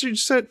heard her, she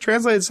said,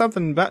 translated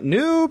something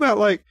about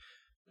like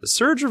The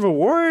surge of a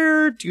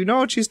warrior? Do you know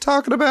what she's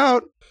talking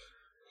about?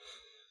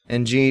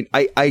 And Jean,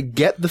 I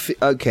get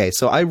okay,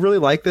 so I really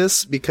like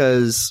this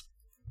because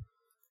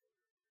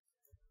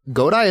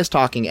Godai is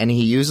talking and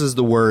he uses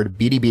the word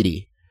beady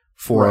beady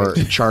for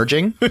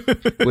charging,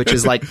 which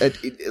is like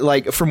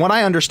from what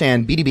I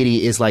understand, beady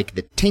beady is like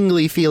the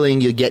tingly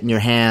feeling you get in your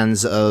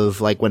hands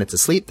of like when it's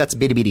asleep. That's a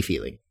beady beady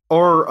feeling.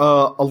 Or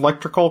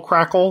electrical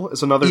crackle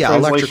is another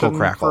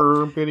translation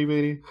for beady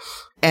beady.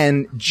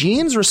 And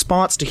Jean's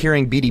response to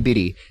hearing beady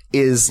beady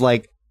is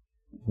like,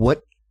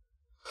 what?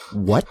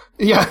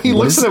 Yeah, he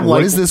looks at him like,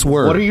 what is this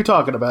word? What are you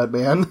talking about,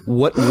 man?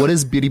 What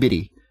is beady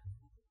beady?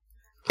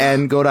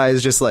 And Godai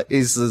is just like,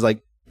 he's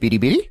like, beady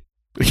beady?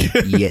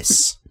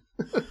 Yes.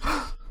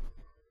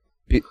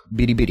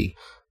 Beady beady.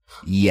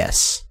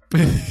 Yes.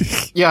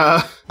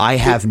 Yeah. I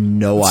have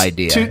no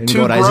idea. Two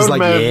Godai's grown like,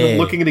 men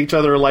looking at each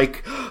other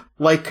like,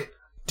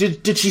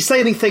 did she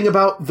say anything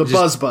about the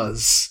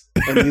buzz?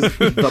 And he's,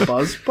 the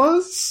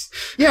buzz?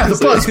 Yeah,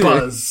 the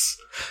buzz.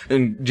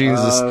 And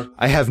Jesus,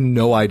 I have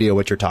no idea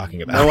what you're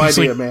talking about. No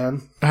idea,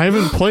 man. I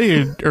haven't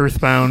played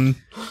Earthbound.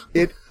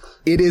 It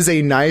is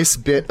a nice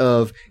bit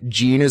of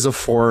Jean is a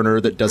foreigner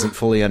that doesn't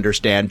fully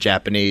understand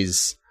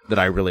Japanese that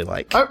I really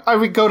like. I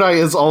mean, Godai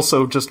is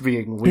also just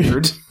being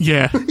weird.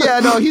 Yeah.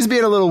 Yeah, no, he's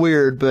being a little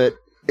weird, but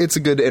it's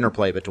a good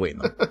interplay between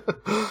them.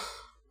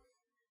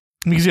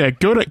 Because, yeah,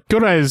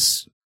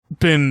 Godai's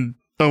been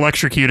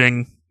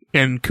electrocuting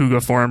in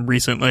Kuga form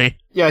recently.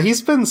 Yeah,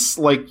 he's been,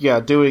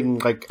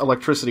 doing,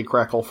 electricity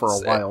crackle for a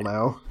while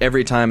now.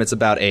 Every time it's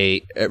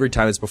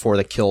before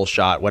the kill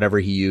shot, whatever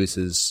he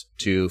uses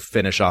to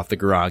finish off the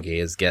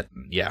Gurangi is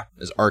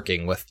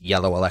arcing with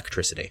yellow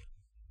electricity.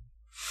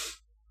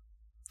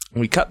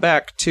 We cut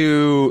back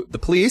to the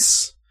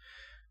police,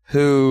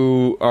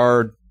 who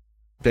are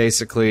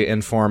basically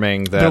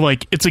informing that... They're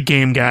like, it's a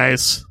game,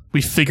 guys.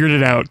 We figured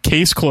it out.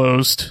 Case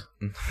closed.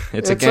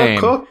 It's a game.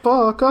 A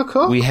cookbook.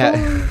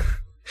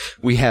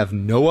 We have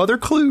no other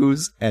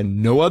clues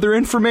and no other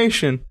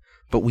information,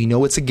 but we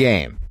know it's a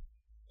game.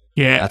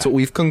 Yeah. That's what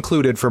we've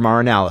concluded from our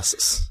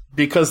analysis.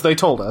 Because they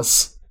told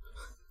us.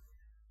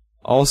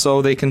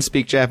 Also, they can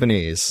speak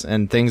Japanese,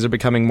 and things are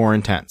becoming more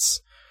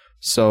intense.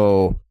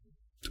 So,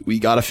 we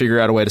gotta figure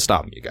out a way to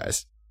stop them, you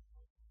guys.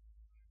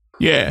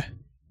 Yeah.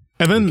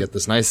 And then... We get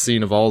this nice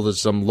scene of all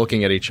of them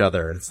looking at each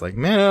other, and it's like,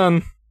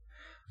 man...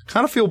 I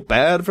kind of feel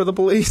bad for the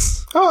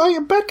police.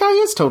 Oh, Bad Guy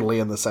is totally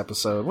in this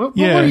episode. What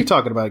are you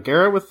talking about,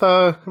 Garrett, with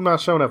him not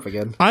showing up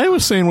again? I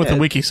was saying what the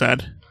wiki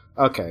said.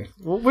 Okay.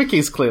 Well,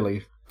 Wiki's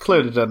clearly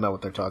doesn't know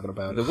what they're talking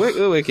about. The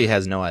wiki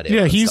has no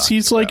idea. Yeah,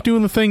 he's like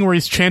doing the thing where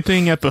he's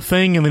chanting at the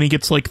thing, and then he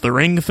gets like the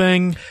ring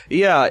thing.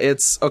 Yeah,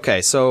 it's...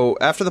 Okay, so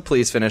after the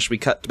police finish, we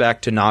cut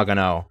back to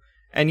Nagano.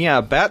 And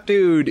yeah, Bat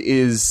Dude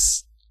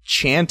is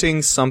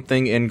chanting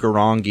something in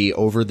Gurangi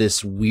over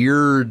this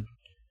weird...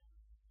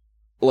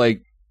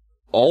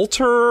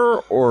 altar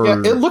or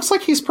it looks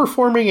like he's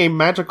performing a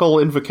magical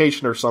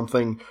invocation or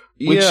something,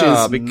 which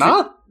is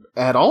not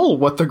at all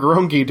what the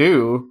Gurangi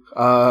do.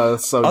 Other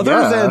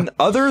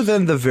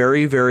than the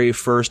very, very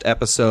first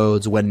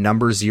episodes when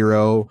Number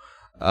Zero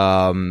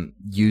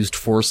used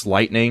Force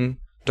Lightning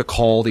to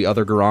call the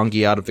other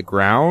Gurangi out of the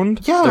ground,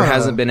 there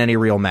hasn't been any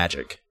real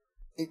magic.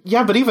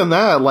 Yeah, but even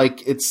that,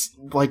 it's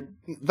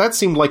that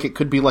seemed like it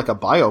could be like a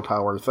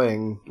biopower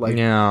thing.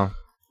 Yeah,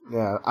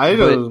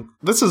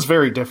 this is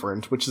very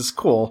different, which is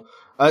cool.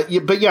 A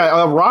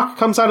rock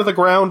comes out of the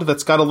ground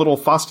that's got a little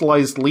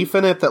fossilized leaf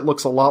in it that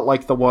looks a lot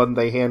like the one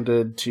they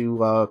handed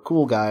to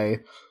Cool Guy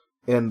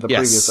in the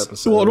previous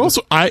episode. Well, and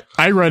also,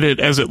 I read it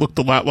as it looked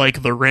a lot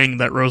like the ring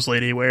that Rose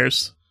Lady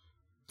wears.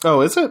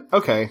 Oh, is it?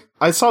 Okay.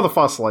 I saw the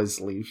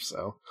fossilized leaf,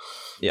 so...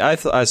 Yeah,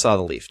 I saw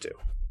the leaf, too.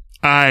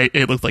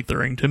 It looked like the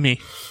ring to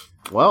me.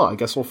 Well, I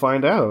guess we'll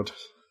find out.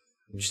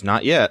 Just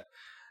not yet.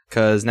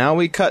 Because now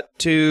we cut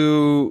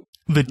to...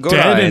 The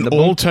dead and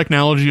old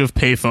technology of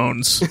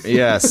payphones.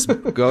 Yes,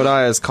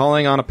 Godai is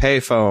calling on a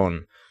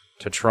payphone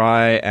to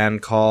try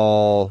and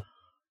call,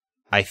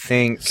 I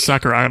think...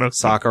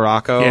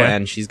 Sakurako,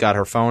 and she's got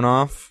her phone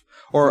off.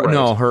 Or,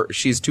 no,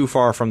 she's too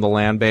far from the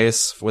land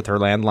base with her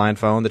landline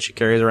phone that she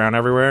carries around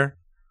everywhere.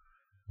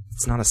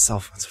 It's not a cell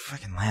phone, it's a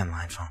fucking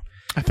landline phone.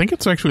 I think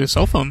it's actually a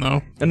cell phone,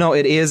 though. No,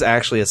 it is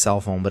actually a cell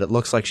phone, but it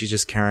looks like she's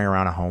just carrying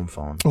around a home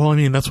phone. Well, I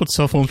mean, that's what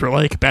cell phones were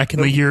like back in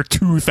the year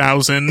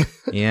 2000.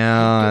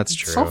 Yeah, that's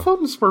true. Cell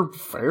phones were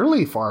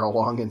fairly far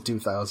along in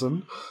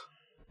 2000.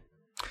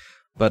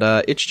 But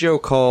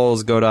Ichijo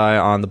calls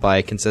Godai on the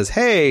bike and says,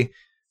 "Hey,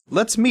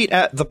 let's meet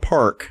at the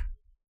park."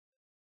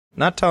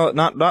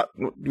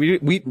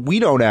 We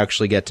don't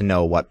actually get to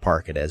know what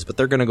park it is, but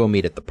they're going to go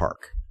meet at the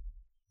park.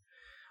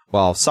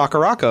 While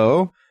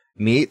Sakurako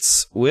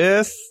meets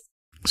with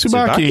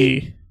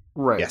Tsubaki.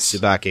 Right. Yes,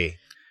 Tsubaki.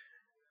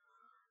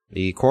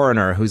 The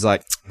coroner, who's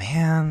like,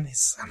 man,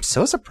 I'm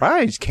so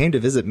surprised you came to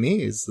visit me.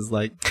 He's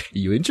like,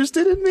 you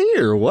interested in me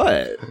or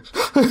what?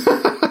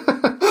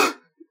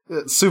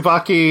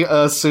 Tsubaki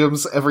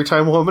assumes every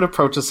time a woman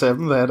approaches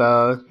him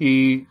that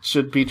he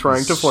should be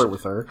trying to flirt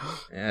with her.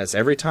 Yes,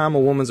 every time a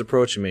woman's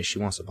approaching me, she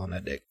wants to bone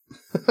that dick.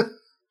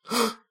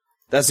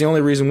 That's the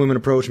only reason women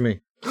approach me.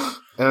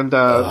 And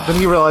then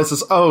he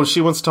realizes, oh,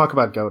 she wants to talk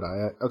about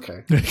Godai.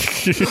 Okay.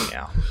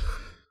 Yeah.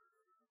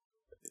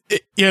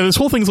 Yeah, this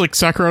whole thing's like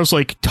Sakura's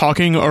like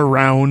talking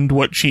around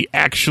what she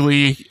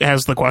actually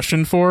has the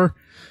question for.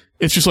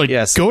 It's just like,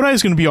 Yes.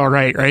 Godai's gonna be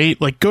alright, right?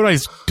 Like,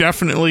 Godai's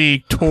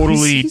definitely,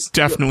 totally,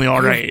 definitely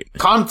alright.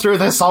 Gone through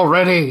this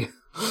already.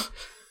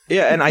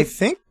 Yeah, and I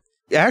think,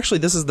 actually,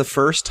 this is the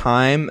first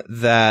time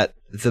that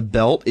the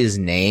belt is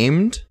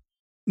named,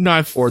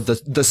 No, or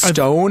the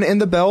stone in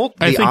the belt,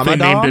 I the think they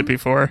named Amadon. it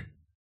before.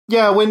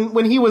 Yeah,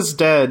 when he was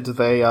dead,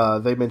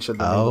 they mentioned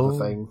the name of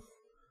the thing.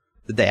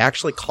 Did they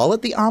actually call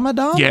it the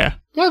Amadon? Yeah.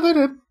 Yeah, they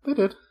did. They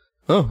did.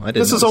 Oh, I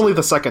didn't This is know. only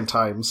the second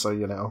time, so,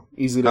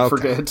 easy to Okay.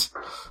 forget.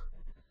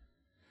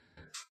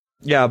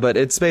 Yeah, but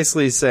it's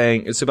basically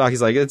saying,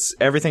 Tsubaki's like,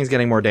 everything's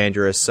getting more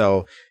dangerous,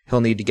 so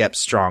he'll need to get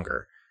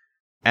stronger.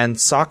 And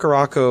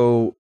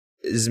Sakurako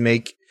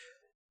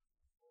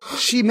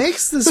she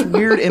makes this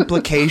weird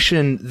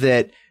implication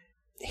that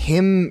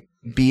him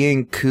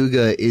being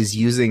Kuga is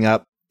using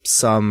up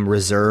some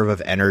reserve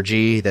of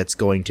energy that's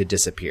going to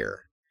disappear.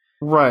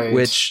 Right.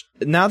 Which,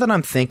 now that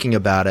I'm thinking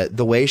about it,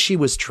 the way she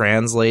was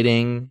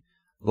translating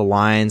the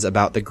lines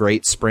about the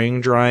Great Spring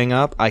drying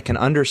up, I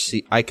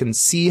can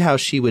see how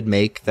she would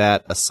make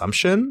that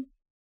assumption.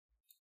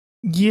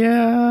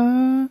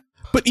 Yeah.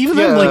 But even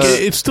then, like,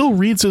 it still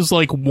reads as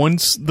like,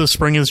 once the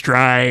spring is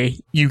dry,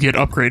 you get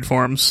upgrade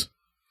forms.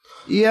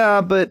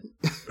 Yeah, but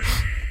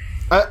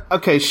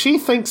okay, she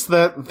thinks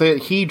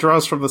that he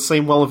draws from the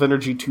same well of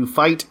energy to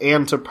fight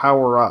and to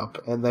power up,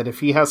 and that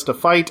if he has to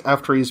fight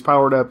after he's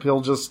powered up,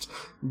 he'll just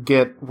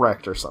get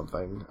wrecked or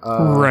something.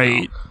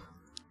 Right.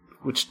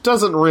 Which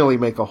doesn't really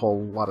make a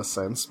whole lot of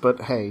sense,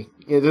 but hey,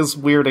 it is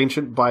weird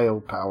ancient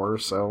biopower,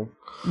 so...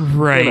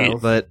 Right.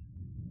 But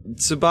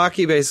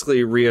Tsubaki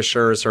basically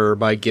reassures her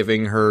by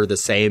giving her the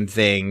same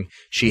thing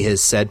she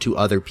has said to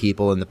other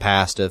people in the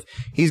past of,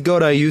 he's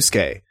Godai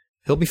Yusuke.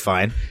 He'll be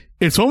fine.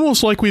 It's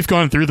almost like we've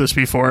gone through this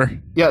before.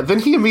 Yeah, then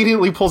he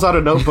immediately pulls out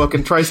a notebook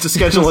and tries to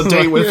schedule a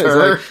date with Yeah,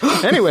 her. it's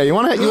like, anyway, you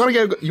want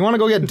to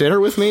go get dinner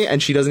with me?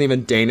 And she doesn't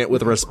even deign it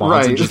with a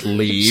response and just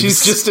leaves.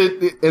 She's just,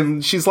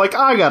 and she's like,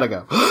 I gotta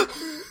go.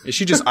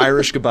 She just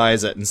Irish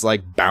goodbyes it and it's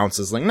like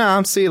bounces like,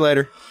 nah, see you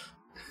later.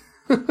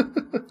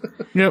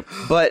 Yep.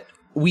 But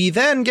we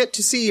then get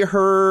to see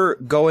her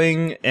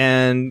going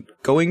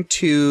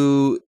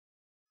to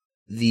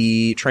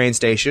the train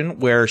station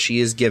where she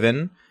is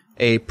given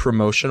a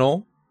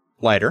promotional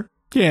lighter.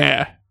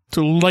 Yeah.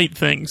 To light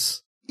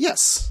things.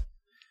 Yes.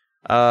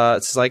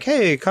 It's like,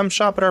 hey, come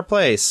shop at our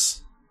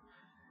place.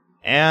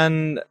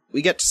 And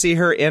we get to see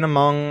her in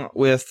among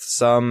with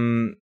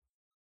some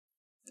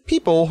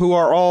people who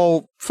are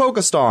all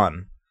focused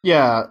on.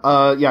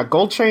 Yeah,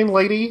 Gold Chain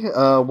Lady,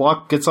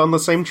 gets on the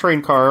same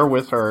train car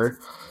with her,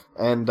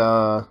 and,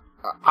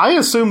 I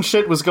assumed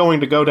shit was going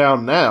to go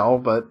down now,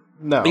 but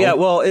no. Yeah,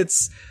 well,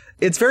 it's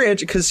very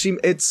interesting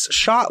because it's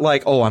shot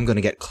like, oh, I'm going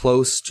to get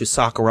close to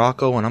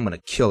Sakurako and I'm going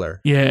to kill her.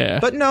 Yeah.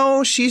 But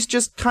no, she's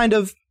just kind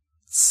of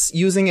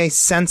using a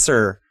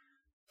sensor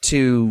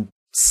to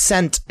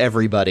scent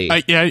everybody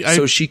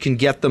so she can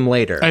get them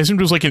later. I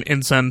assumed it was like an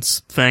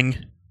incense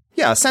thing.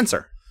 Yeah, a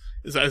sensor.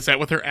 Is that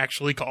what they're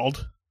actually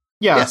called?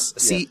 Yeah. Yes,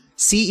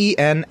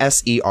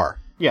 CENSER.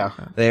 Yeah.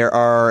 They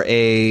are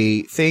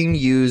a thing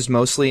used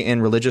mostly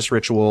in religious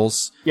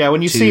rituals. Yeah,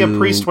 when you see a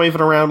priest waving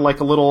around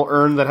like a little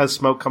urn that has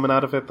smoke coming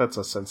out of it, that's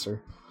a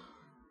censer.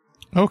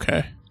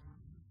 Okay.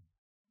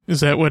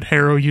 Is that what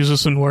Harrow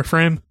uses in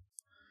Warframe?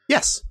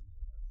 Yes.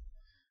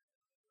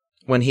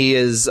 When he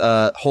is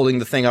holding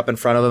the thing up in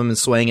front of him and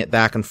swaying it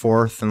back and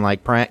forth and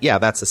like, yeah,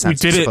 that's a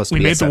sensor. We did it. We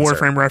made the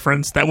Warframe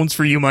reference. That one's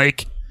for you,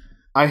 Mike.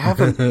 I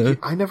haven't.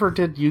 I never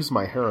did use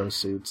my Harrow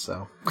suit,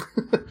 so.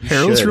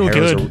 Harrow's real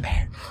good.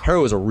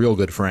 Harrow is a real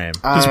good frame.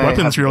 His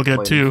weapon's real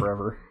good too.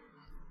 Forever.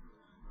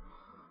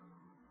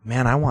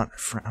 Man, I want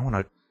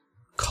to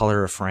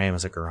color a frame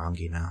as a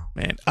Garangi now.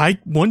 Man,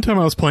 one time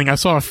I was playing, I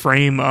saw a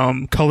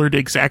frame colored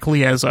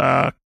exactly as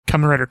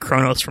Kamen Rider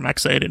Chronos from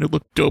X8, and it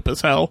looked dope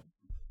as hell.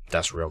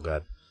 That's real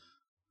good.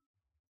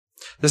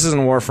 This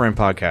isn't a Warframe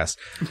podcast.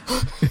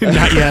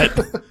 Not yet.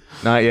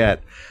 Not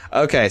yet.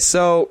 Okay,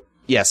 so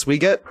yes, we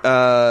get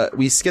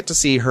to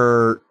see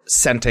her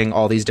scenting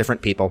all these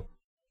different people.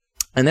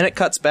 And then it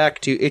cuts back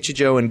to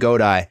Ichijo and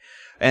Godai.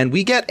 And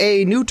we get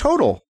a new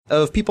total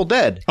of people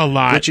dead. A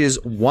lot. Which is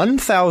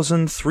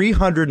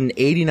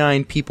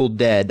 1,389 people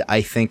dead,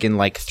 I think, in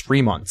like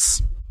 3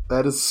 months.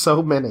 That is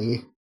so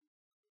many.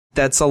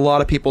 That's a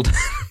lot of people dead.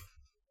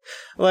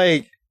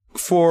 Like,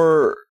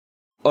 for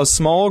a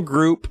small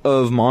group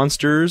of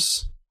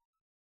monsters,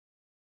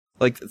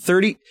 like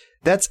 30...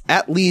 That's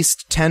at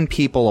least 10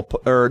 people,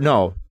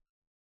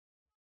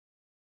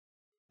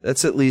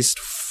 that's at least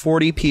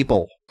 40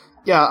 people.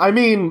 Yeah, I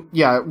mean,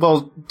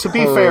 well, to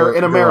be fair,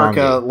 in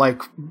America,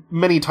 like,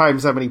 many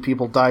times that many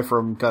people die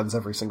from guns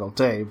every single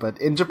day,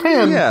 but in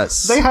Japan,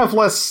 they have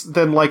less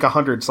than, like,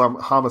 100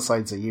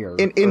 homicides a year.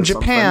 In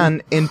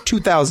Japan, in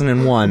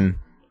 2001,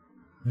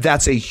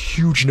 that's a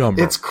huge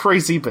number. It's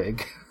crazy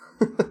big.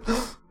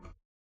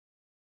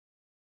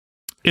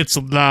 It's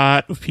a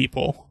lot of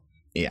people.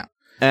 Yeah.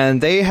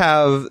 And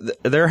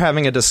they're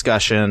having a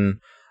discussion,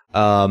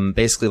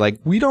 basically like,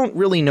 we don't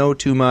really know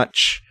too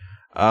much.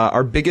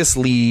 Our biggest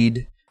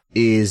lead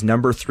is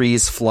number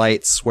 3's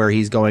flights where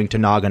he's going to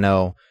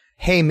Nagano.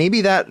 Hey,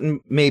 maybe that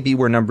may be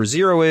where number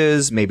 0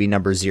 is. Maybe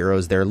number 0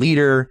 is their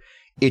leader.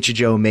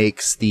 Ichijo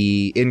makes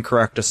the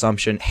incorrect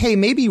assumption. Hey,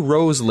 maybe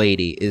Rose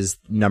Lady is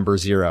number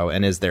 0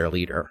 and is their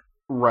leader.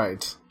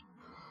 Right.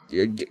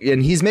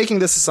 And he's making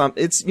this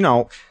assumption. It's,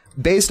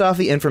 based off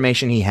the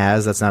information he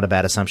has, that's not a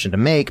bad assumption to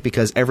make,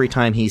 because every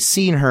time he's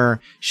seen her,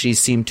 she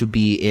seemed to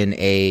be in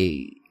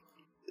a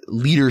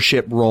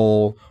leadership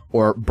role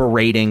or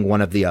berating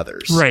one of the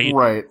others.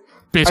 Right.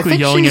 Basically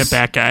yelling at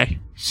that guy.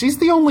 She's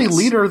the only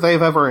leader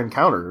they've ever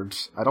encountered.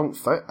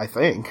 I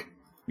think.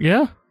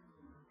 Yeah.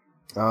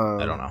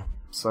 I don't know.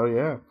 So,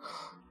 yeah.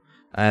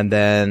 And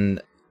then,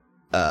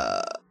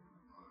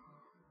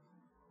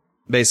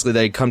 basically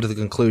they come to the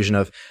conclusion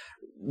of,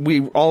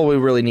 all we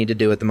really need to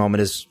do at the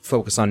moment is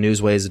focus on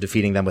Newsways of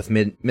defeating them with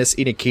Miss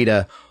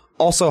Inakita.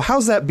 Also,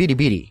 how's that Bidi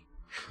Bidi?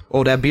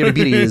 Oh, that Bidi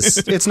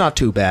Bidi it's not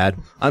too bad.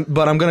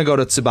 But I'm gonna go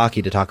to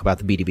Tsubaki to talk about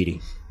the Bidi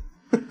Bidi.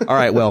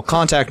 Alright, well,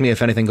 contact me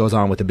if anything goes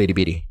on with the Bidi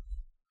Bidi.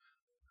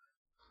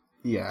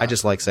 Yeah. I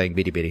just like saying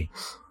Bidi Bidi.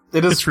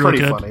 It's really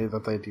pretty good. funny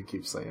that they do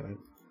keep saying it.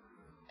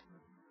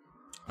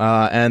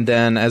 And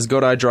then as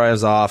Godai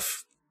drives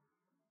off,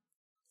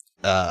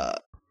 Sakurako.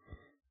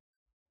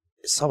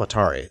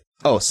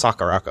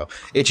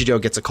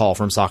 Ichijo gets a call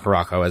from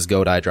Sakurako as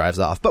Godai drives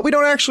off. But we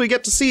don't actually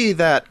get to see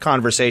that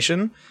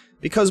conversation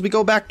because we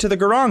go back to the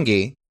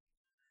Garangi.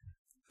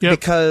 Yep.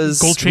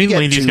 Because Gold Chain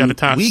Lady's got a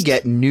test. we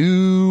get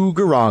new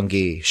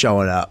Garangi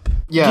showing up.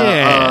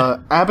 Yeah.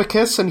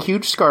 Abacus and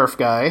Huge Scarf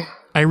Guy.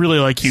 I really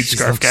like Huge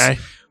Scarf Guy.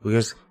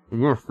 Yes,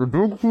 the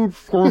big huge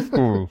scarf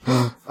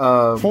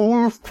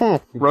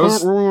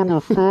Rose. really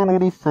understand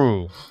what he's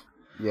saying.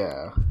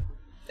 Yeah.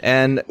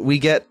 And we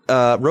get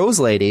Rose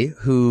Lady,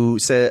 who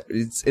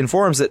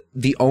informs that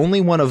the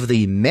only one of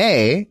the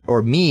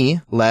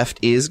me left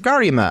is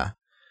Garima.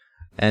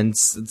 And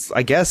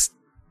I guess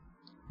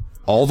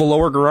all the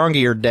lower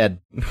Garangi are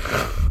dead,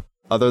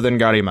 other than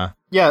Garima.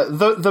 Yeah,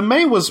 the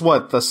Mei was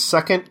what, the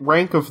second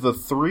rank of the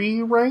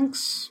 3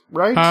 ranks,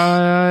 right?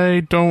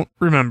 I don't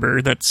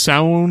remember. That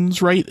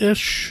sounds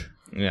right-ish.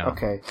 Yeah.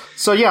 Okay.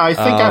 So yeah, I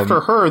think after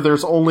her,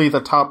 there's only the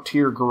top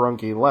tier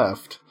Garangi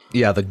left.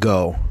 Yeah, the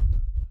Go.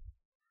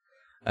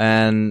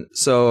 And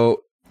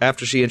so,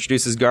 after she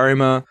introduces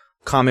Garima,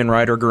 Kamen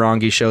Rider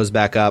Garangi shows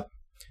back up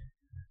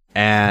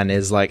and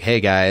is like, hey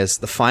guys,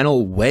 the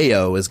final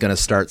Wayo is gonna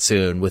start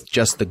soon with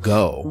just the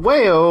Go.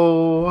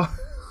 Wayo!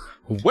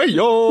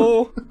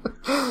 Wayo!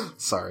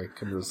 Sorry,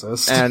 couldn't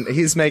resist. And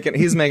he's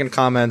making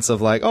comments of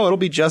like, oh, it'll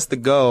be just the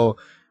Go.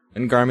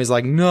 And Garmi's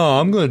like, no,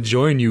 I'm gonna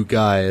join you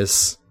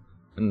guys.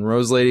 And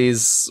Rose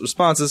Lady's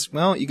response is,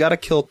 well, you gotta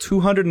kill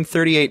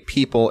 238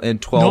 people in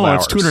 12 hours. No,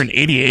 it's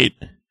 288.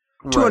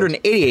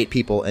 288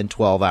 people in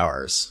 12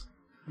 hours.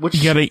 Which,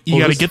 You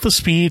gotta get the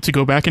speed to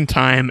go back in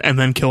time and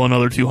then kill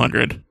another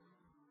 200.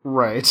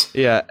 Right.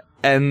 Yeah,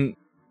 and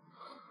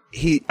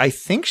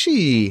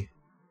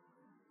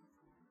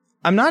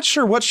I'm not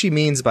sure what she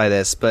means by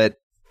this, but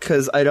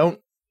because I don't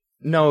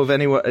know of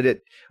anyone,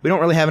 we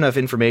don't really have enough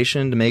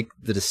information to make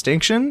the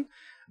distinction,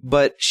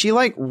 but she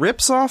like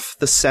rips off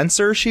the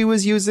sensor she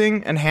was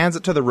using and hands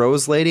it to the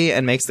Rose Lady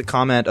and makes the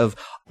comment of,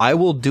 I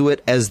will do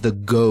it as the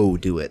Go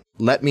do it.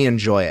 Let me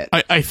enjoy it.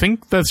 I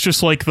think that's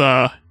just like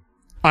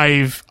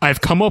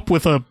I've come up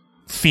with a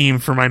theme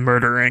for my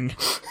murdering.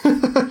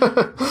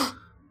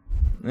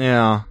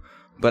 Yeah,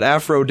 but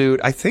Afro Dude,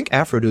 I think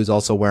Afro Dude's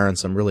also wearing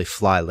some really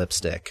fly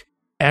lipstick.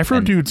 Afro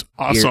Dude's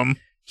awesome.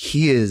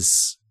 He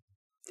is,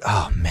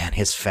 oh man,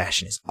 his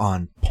fashion is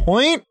on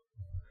point.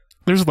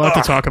 There's a lot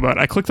to talk about.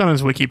 I clicked on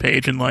his wiki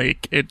page and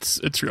like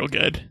it's real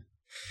good.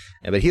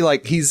 Yeah, but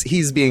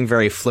he's being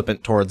very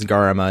flippant towards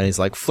Garima, and he's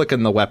like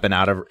flicking the weapon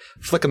out of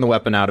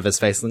his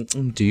face. Like,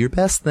 do your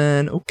best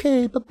then.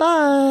 Okay,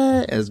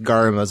 bye-bye. As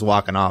Garima's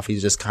walking off,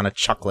 he's just kind of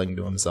chuckling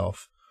to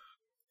himself.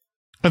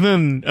 And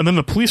then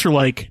the police are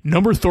like,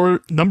 number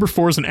 4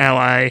 is an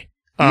ally.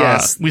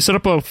 Yes. We set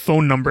up a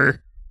phone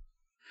number.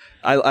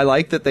 I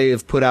like that they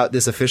have put out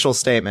this official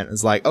statement.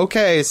 It's like,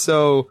 okay,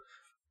 so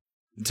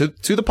to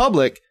the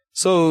public,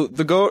 so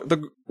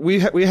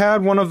we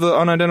had one of the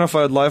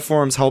unidentified life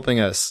forms helping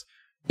us.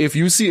 If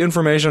you see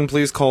information,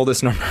 please call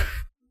this number.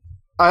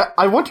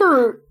 I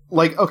wonder,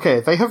 like, okay,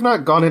 they have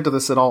not gone into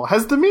this at all.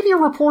 Has the media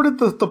reported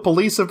that the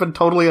police have been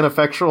totally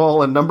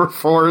ineffectual and number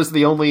 4 is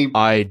the only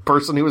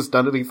person who has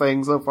done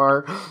anything so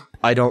far?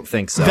 I don't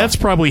think so. That's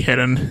probably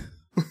hidden.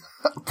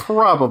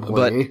 Probably.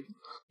 But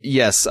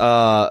yes,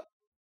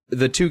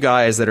 the two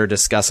guys that are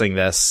discussing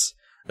this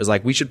is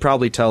like, we should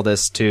probably tell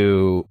this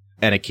to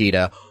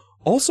Enakita.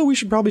 Also, we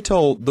should probably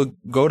tell the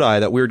Godai,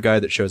 that weird guy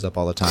that shows up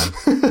all the time.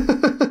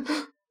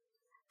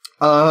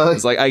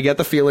 It's like, I get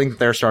the feeling that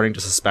they're starting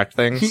to suspect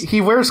things.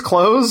 He wears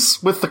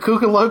clothes with the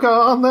Kuga logo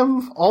on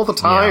them all the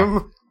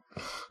time.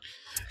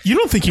 You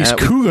don't think he's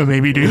Kuga,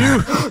 maybe, do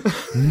you?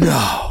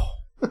 No.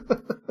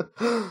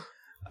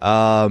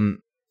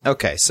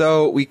 Okay,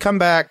 so we come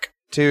back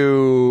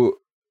to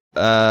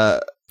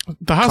The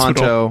hospital.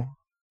 Kanto.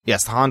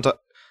 Yes, the Honto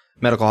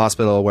Medical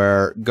Hospital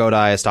where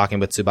Godai is talking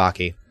with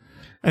Tsubaki.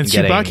 And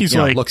getting, Tsubaki's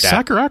like, looked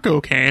at.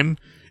 Sakurako came. And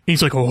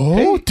he's like,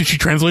 oh, did she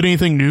translate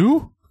anything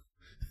new?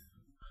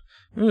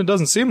 It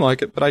doesn't seem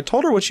like it, but I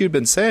told her what she'd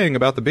been saying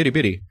about the bitty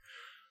bitty.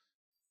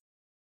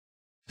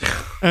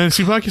 And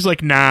Tsubaki's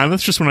like, nah,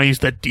 that's just when I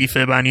used that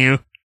defib on you.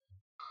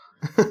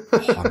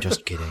 Oh, I'm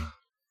just kidding.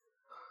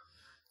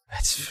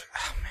 It's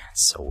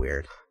so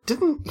weird.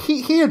 Didn't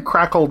he had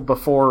crackled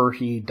before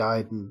he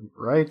died,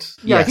 right?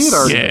 Yeah, Yes. he had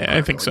already Yeah, been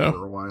I think crackling so.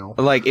 for a while.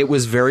 Like, it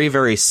was very,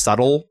 very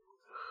subtle,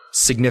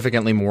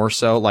 significantly more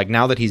so. Like,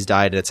 now that he's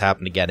died and it's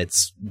happened again,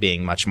 it's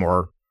being much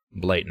more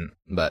blatant,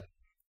 but...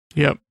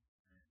 Yep.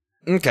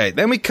 Okay,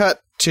 then we cut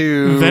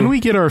to... Then we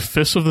get our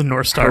Fist of the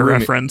North Star Harumi.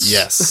 reference.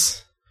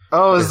 Yes.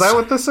 Oh, is that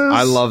what this is?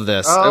 I love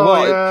this. Oh,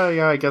 Well,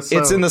 yeah, I guess so.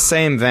 It's in the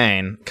same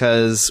vein,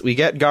 because we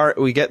get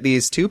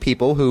these two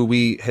people who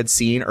we had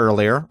seen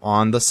earlier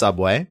on the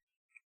subway.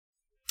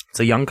 It's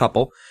a young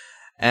couple.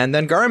 And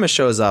then Garima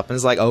shows up and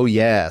is like, oh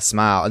yeah,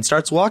 smile, and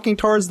starts walking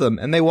towards them,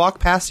 and they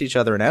walk past each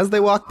other, and as they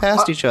walk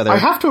past each other... I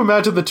have to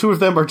imagine the two of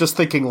them are just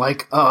thinking,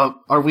 like,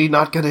 are we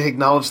not going to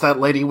acknowledge that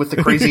lady with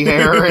the crazy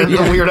hair and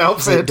the weird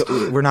outfit?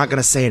 We're not going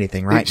to say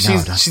anything, right?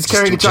 She's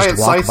carrying a giant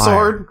scythe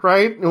sword,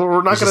 right?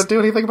 We're not going to do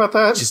anything about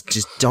that?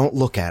 Just don't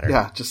look at her.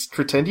 Yeah, just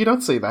pretend you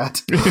don't see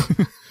that.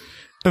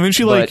 And then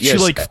she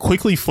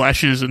quickly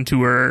flashes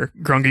into her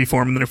grungy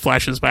form, and then it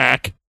flashes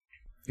back.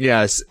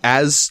 Yes,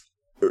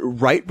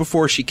 right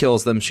before she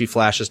kills them, she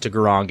flashes to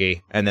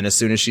Garangi, and then as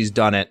soon as she's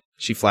done it,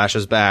 she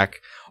flashes back,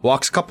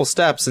 walks a couple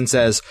steps, and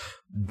says,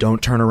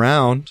 don't turn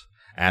around.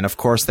 And of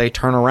course they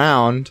turn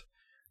around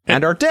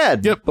and are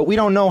dead. Yep. But we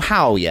don't know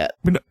how yet.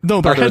 No,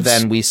 their Other heads...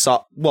 than we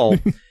saw... Well,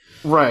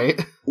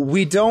 Right.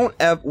 we don't...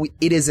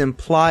 it is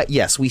implied...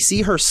 Yes, we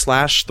see her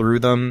slash through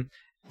them,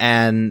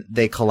 and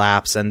they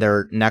collapse, and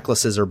their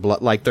necklaces are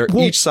blood. Like,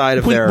 each side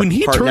of their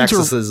part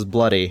necklace is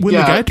bloody. When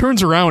the guy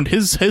turns around,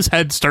 his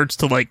head starts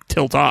to, like,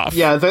 tilt off.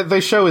 Yeah, they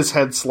show his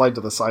head slide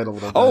to the side a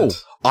little bit. Oh,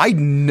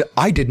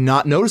 I did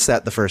not notice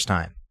that the first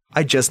time.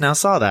 I just now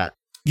saw that.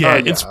 Yeah,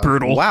 yeah. it's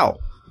brutal. Wow.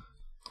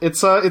 It's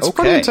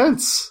pretty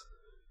intense.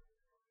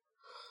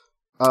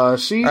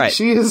 She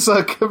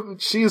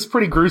is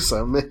pretty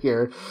gruesome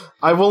here.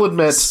 I will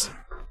admit.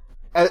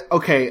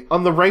 Okay,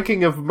 on the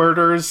ranking of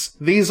murders,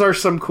 these are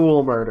some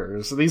cool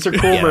murders. These are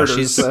cool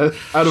murders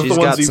out of the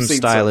ones you've seen so far. She's got some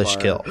stylish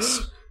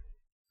kills.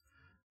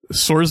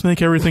 Swords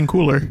make everything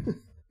cooler.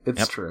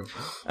 It's true.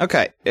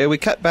 Okay, we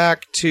cut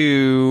back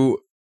to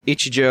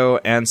Ichijo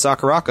and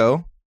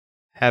Sakurako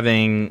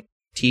having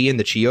tea in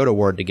the Chiyoda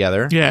ward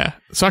together. Yeah.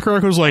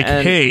 Sakurako's like,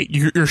 hey,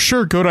 you're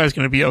sure Godai's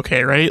going to be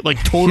okay, right?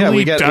 Like,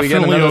 totally,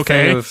 definitely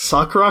okay.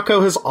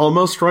 Sakurako has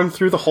almost run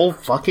through the whole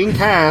fucking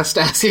cast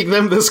asking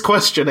them this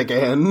question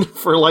again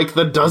for, like,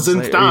 the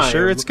dozenth time. Are you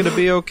sure it's going to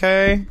be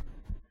okay?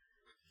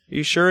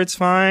 You sure it's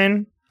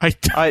fine? I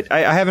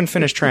haven't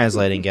finished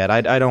translating yet.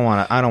 I don't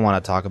want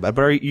to talk about it,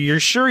 but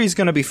you're sure he's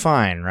going to be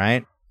fine,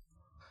 right?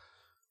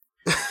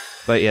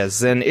 But yes,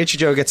 then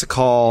Ichijo gets a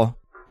call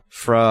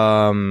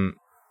from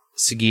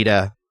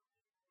Sugita.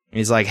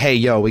 He's like, hey,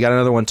 yo, we got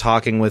another one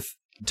talking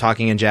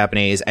in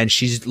Japanese, and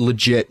she's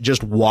legit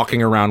just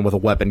walking around with a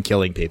weapon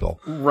killing people.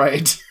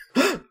 Right.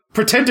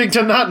 Pretending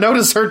to not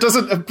notice her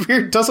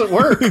doesn't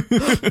work.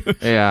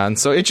 Yeah, and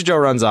so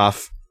Ichijo runs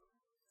off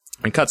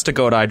and cuts to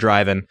Godai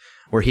driving,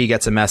 where he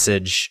gets a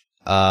message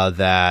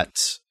that,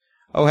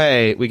 oh,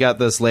 hey, we got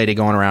this lady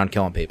going around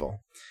killing people.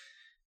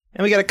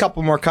 And we get a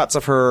couple more cuts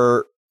of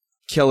her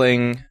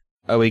killing.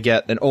 We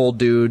get an old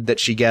dude that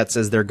she gets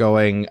as they're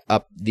going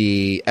up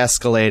the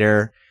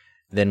escalator.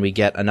 Then we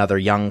get another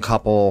young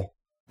couple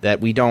that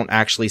we don't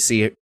actually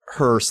see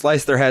her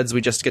slice their heads.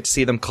 We just get to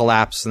see them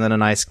collapse, and then a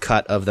nice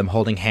cut of them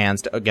holding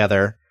hands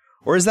together.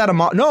 Or is that a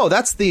mom? No,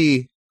 that's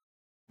the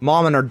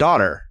mom and her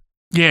daughter.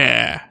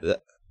 Yeah.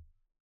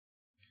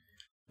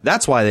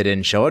 That's why they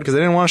didn't show it, because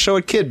they didn't want to show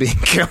a kid being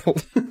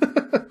killed.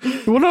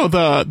 Well, no,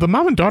 the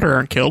mom and daughter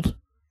aren't killed.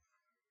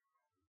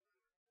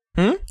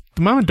 The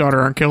mom and daughter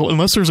aren't killed,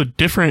 unless there's a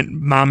different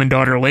mom and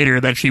daughter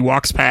later that she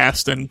walks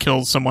past and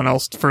kills someone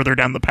else further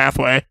down the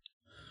pathway.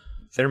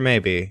 There may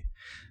be.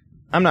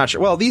 I'm not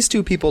sure. Well, these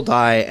two people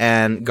die,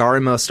 and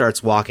Garimo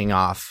starts walking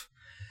off.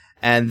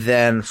 And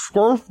then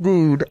Scarf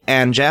Dude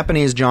and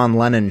Japanese John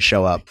Lennon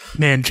show up.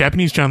 Man,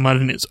 Japanese John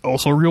Lennon is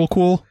also real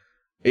cool.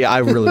 Yeah, I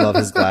really love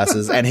his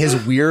glasses. And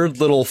his weird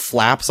little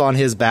flaps on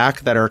his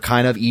back that are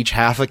kind of each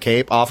half a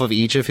cape off of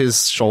each of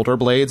his shoulder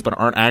blades, but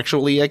aren't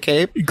actually a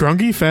cape.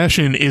 Grungy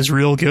fashion is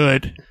real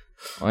good.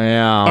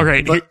 Yeah.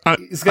 Okay.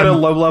 He's got a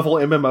low-level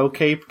MMO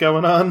cape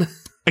going on.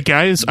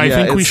 Guys, I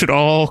think we should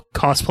all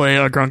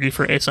cosplay a Grungy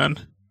for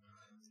Asen.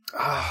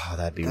 Oh,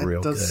 that'd be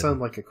real good. That does sound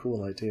like a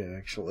cool idea,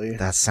 actually.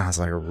 That sounds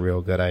like a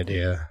real good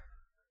idea.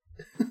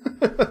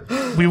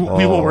 We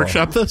will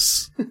workshop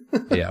this.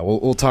 Yeah,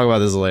 we'll talk about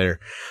this later.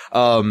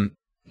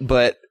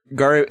 But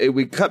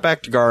we cut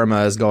back to Garuma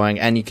as going,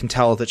 and you can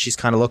tell that she's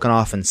kind of looking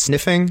off and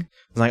sniffing.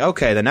 It's like,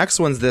 okay, the next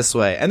one's this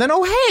way. And then,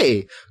 oh,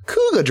 hey,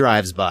 Kuga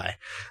drives by.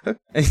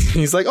 And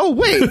he's like, oh,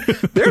 wait,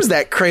 there's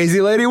that crazy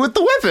lady with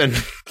the weapon.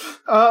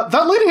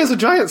 That lady has a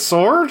giant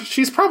sword.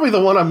 She's probably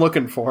the one I'm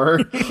looking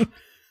for.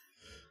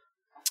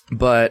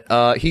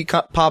 But he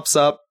pops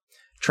up,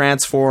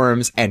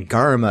 transforms, and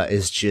Garuma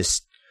is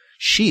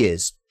she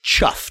is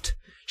chuffed.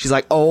 She's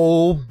like,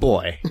 oh,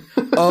 boy.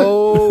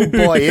 Oh,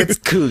 boy, it's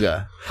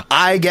Kuga.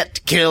 I get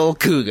to kill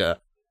Kuga.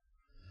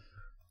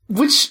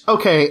 Which,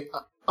 okay,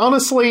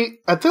 honestly,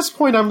 at this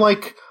point, I'm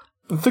like,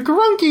 the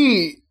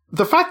Gurungi,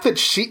 the fact that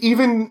she,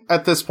 even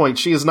at this point,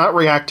 she is not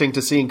reacting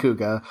to seeing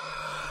Kuga,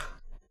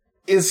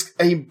 is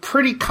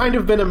kind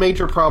of been a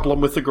major problem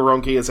with the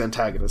Gurungi as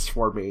antagonist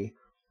for me.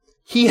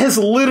 He has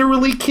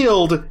literally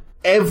killed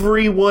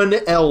everyone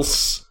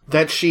else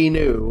that she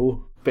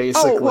knew,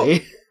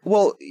 basically. Oh,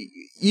 well,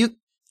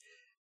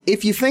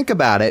 if you think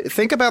about it,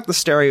 think about the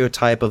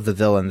stereotype of the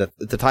villain,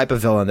 the type of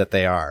villain that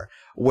they are,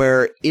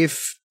 where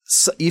if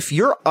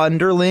your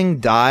underling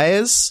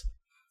dies,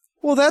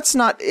 well, it's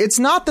not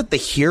that the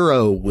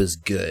hero was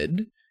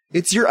good.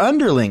 It's your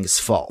underling's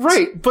fault.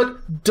 Right,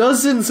 but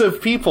dozens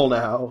of people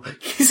now.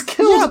 He's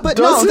killed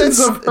dozens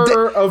of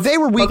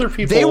other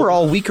people. They were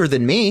all weaker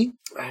than me.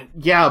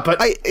 Yeah, but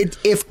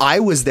if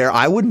I was there,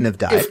 I wouldn't have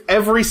died. If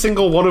every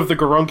single one of the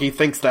Gurungi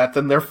thinks that,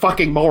 then they're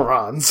fucking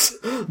morons.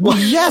 Well,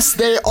 yes,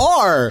 they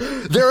are.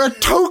 They're a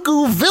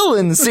Toku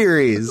villain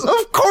series.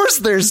 Of course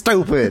they're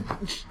stupid.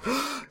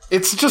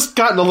 It's just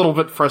gotten a little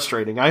bit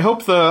frustrating. I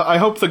hope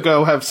the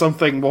Go have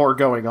something more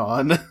going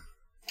on.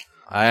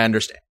 I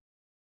understand.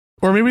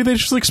 Or maybe they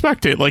just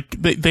expect it.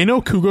 Like, they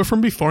know Kuga from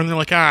before, and they're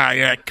like,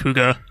 yeah,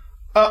 Kuga.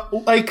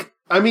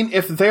 I mean,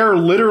 if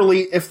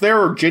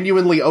they're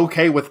genuinely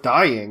okay with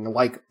dying,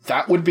 like,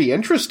 that would be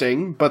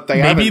interesting, but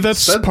maybe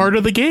that's part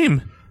of the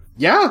game.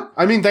 Yeah,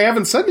 I mean, they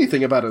haven't said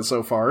anything about it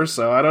so far,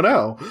 so I don't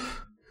know.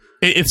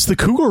 It's the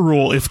Kuga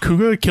rule. If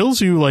Kuga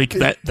kills you, like,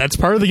 that's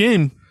part of the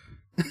game.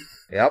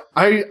 Yep.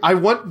 I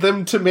want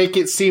them to make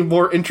it seem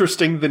more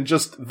interesting than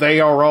just they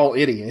are all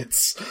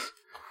idiots.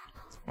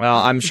 Well,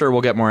 I'm sure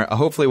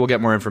hopefully we'll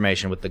get more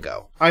information with the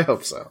Go. I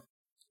hope so.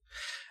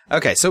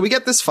 Okay, so we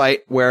get this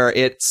fight where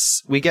it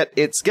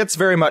gets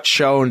very much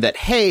shown that,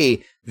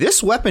 hey,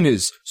 this weapon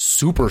is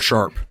super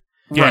sharp.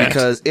 Right.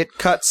 Because it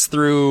cuts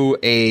through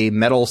a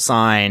metal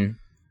sign,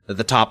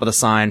 the top of the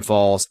sign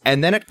falls,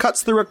 and then it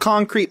cuts through a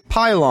concrete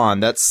pylon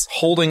that's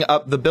holding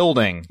up the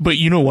building. But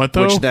you know what,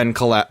 though? Which then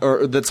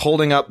that's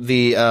holding up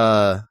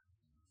the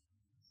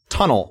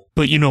tunnel.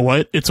 But you know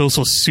what? It's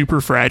also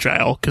super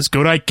fragile, because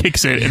Godai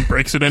kicks it and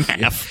breaks it in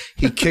half.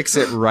 He kicks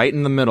it right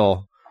in the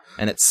middle.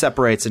 And it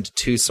separates into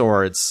two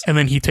swords. And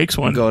then he takes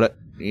one.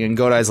 And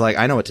Godai's like,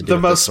 I know what to do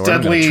with this sword. The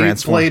most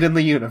deadly blade in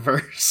the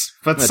universe.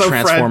 But so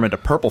transform into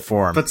purple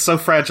form. But so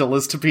fragile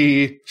as to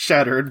be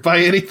shattered by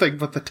anything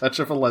but the touch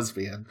of a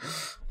lesbian.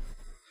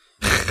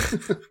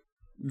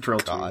 Drill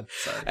God.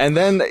 And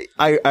then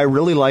I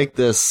really like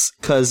this,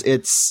 because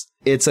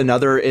it's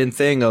another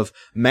thing of,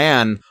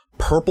 man,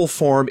 purple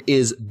form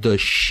is the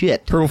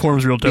shit. Purple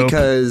form's real dope.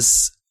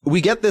 Because we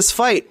get this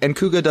fight, and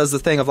Kuga does the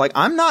thing of like,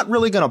 I'm not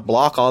really going to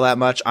block all that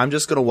much. I'm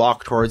just going to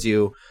walk towards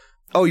you.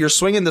 Oh, you're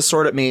swinging the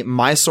sword at me.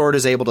 My sword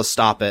is able to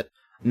stop it.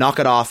 Knock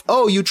it off.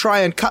 Oh, you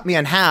try and cut me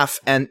in half,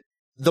 and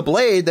the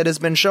blade that has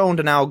been shown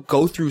to now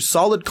go through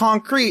solid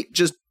concrete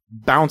just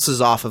bounces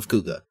off of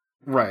Kuga.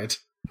 Right.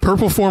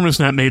 Purple form is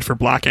not made for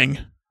blocking.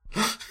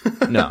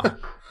 No.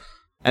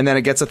 And then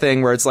it gets a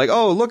thing where it's like,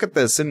 oh, look at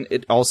this, and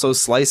it also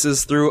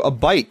slices through a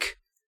bike.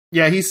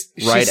 Yeah, she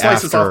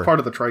slices off part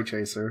of the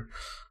Tri-Chaser.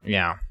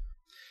 Yeah.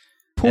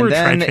 Poor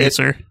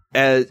Tri-Chaser.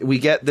 We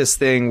get this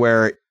thing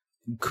where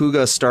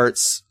Kuga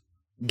starts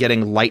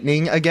getting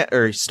lightning again,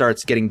 or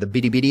starts getting the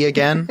bitty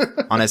again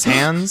on his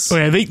hands. Oh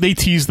yeah, they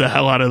tease the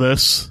hell out of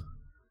this.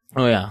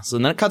 Oh yeah. So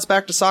then it cuts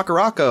back to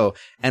Sakurako,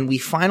 and we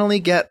finally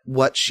get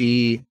what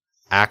she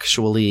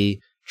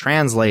actually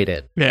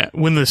translated. Yeah,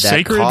 when the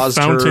sacred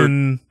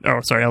fountain...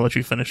 Oh, sorry, I'll let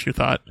you finish your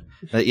thought.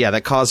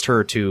 That caused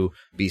her to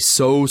be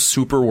so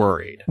super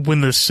worried.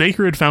 When the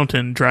sacred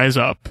fountain dries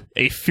up,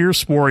 a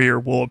fierce warrior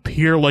will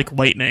appear like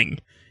lightning,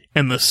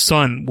 and the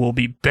sun will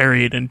be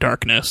buried in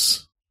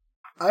darkness.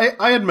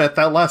 I admit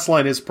that last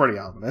line is pretty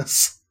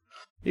ominous.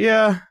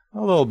 Yeah,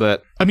 a little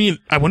bit. I mean,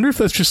 I wonder if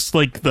that's just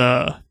like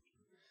the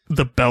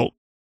belt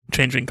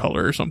changing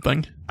color or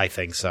something. I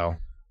think so.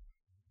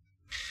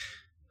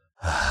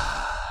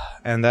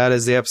 And that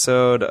is the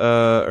episode,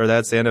 or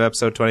that's the end of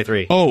episode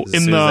 23. Oh,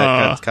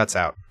 cuts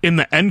out. In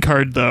the end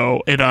card,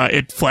 though,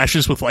 it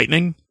flashes with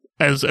lightning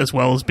as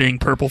well as being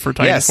purple for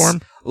Titan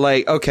form.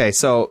 Like, okay,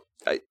 so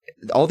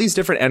all these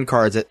different end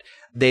cards,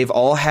 they've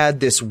all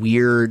had this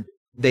weird.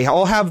 They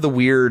all have the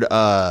weird,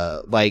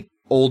 like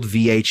old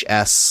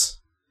VHS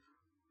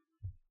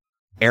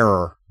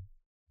error.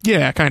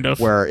 Yeah, kind of.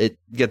 Where it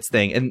gets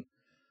thing, and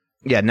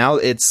yeah, now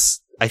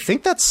I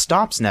think that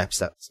stops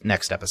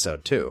next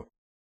episode too.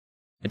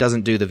 It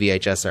doesn't do the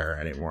VHS error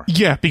anymore.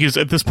 Yeah, because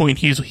at this point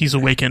he's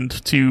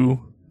awakened to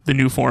the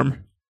new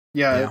form.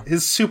 Yeah,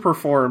 his super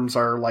forms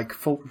are like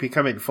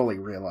becoming fully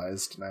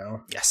realized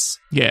now. Yes.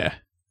 Yeah.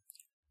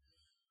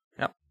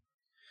 Yep.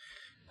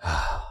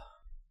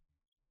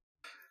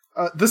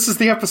 This is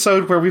the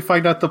episode where we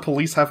find out the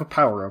police have a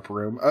power-up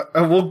room.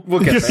 We'll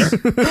get there.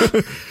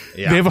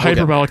 They have a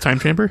hyperbolic time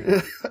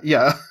chamber?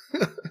 Yeah.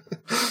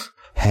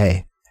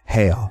 Hey,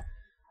 y'all.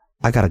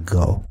 I gotta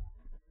go.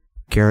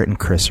 Garrett and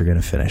Chris are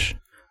gonna finish.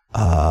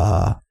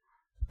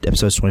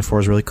 Episode 24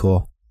 is really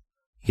cool.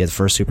 You get the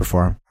first super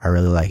form. I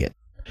really like it.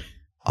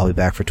 I'll be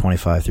back for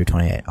 25 through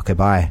 28. Okay,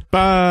 bye.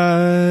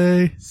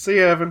 Bye. See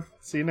you, Evan.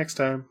 See you next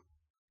time.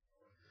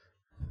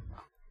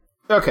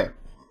 Okay.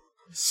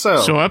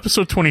 So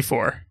episode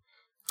 24.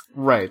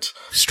 Right.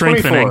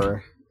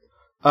 Strengthening.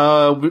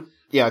 24.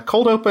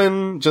 Cold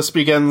Open just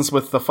begins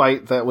with the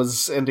fight that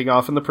was ending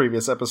off in the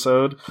previous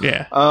episode.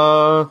 Yeah.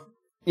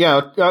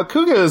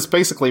 Kuga is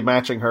basically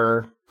matching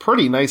her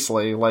pretty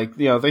nicely. Like,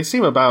 they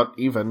seem about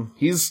even.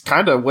 He's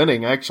kind of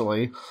winning,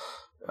 actually.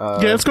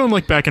 It's going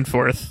like back and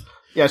forth.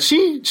 Yeah,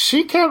 she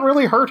can't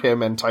really hurt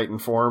him in Titan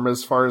form,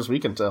 as far as we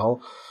can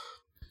tell.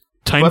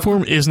 Titan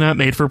form is not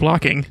made for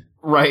blocking.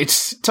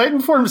 Right.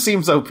 Titan form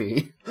seems OP.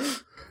 And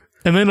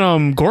then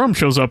Gorum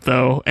shows up,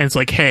 though, and it's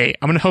like, hey,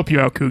 I'm going to help you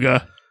out,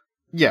 Kuga.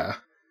 Yeah.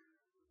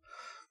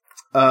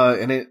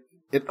 And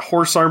it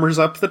horse armors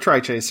up the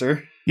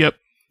Tri-Chaser. Yep.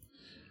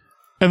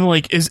 And,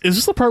 like, is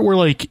this the part where,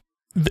 like,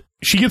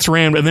 she gets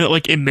rammed, and then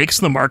it makes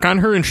the mark on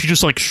her, and she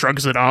just, like,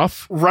 shrugs it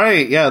off?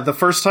 Right, yeah, the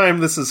first time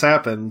this has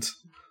happened.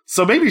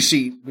 So maybe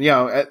she,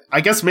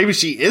 I guess maybe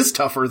she is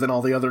tougher than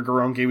all the other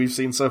Goronki we've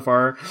seen so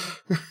far.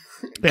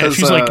 Yeah,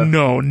 she's like,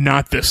 no,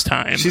 not this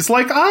time. She's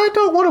like, I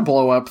don't want to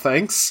blow up,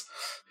 thanks.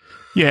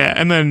 Yeah,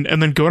 and then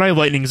Godai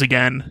lightnings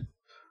again.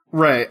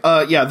 Right.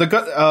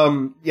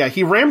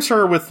 He rams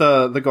her with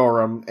the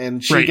Gorum,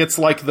 and she gets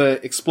like the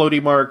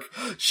explodey mark.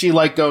 She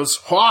like goes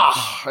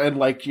Hwah! And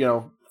like,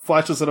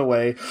 flashes it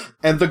away.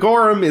 And the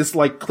Gorum is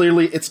like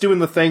clearly it's doing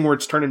the thing where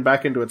it's turning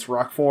back into its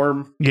rock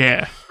form.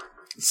 Yeah.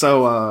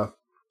 So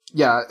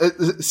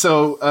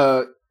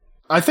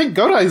I think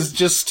Godai's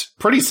just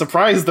pretty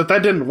surprised that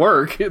didn't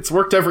work. It's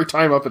worked every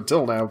time up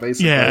until now,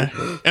 basically. Yeah.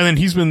 And then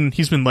he's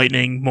been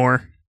lightning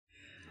more.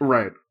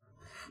 Right.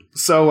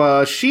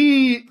 So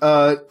she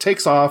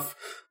takes off.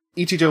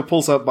 Ichijo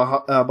pulls up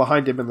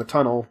behind him in the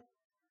tunnel.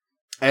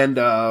 And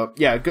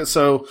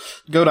so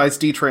Godai's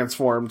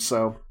de-transformed,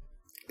 so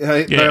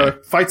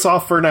fight's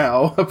off for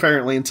now,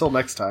 apparently, until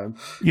next time.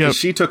 Yeah.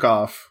 She took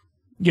off.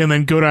 Yeah, and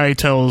then Godai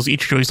tells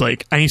Ichijo, he's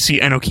like, I need to see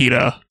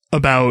Enokita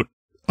about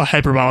a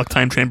hyperbolic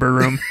time chamber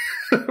room.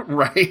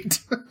 Right.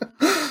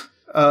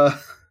 I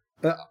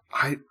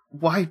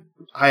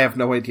have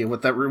no idea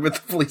what that room at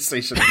the police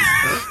station is.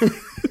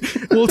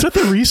 Well, it's at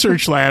the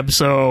research lab,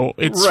 so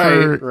it's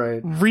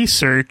for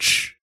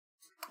research.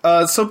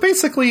 So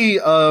basically,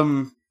 they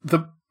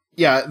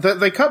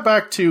cut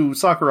back to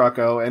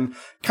Sakurako, and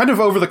kind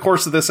of over the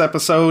course of this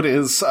episode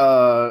is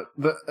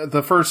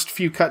the first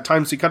few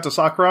times we cut to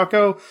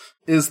Sakurako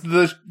is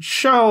the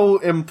show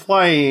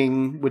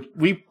implying, which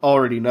we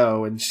already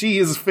know, and she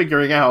is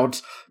figuring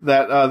out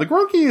that the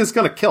Goronki is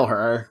going to kill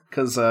her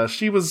because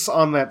she was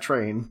on that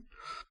train.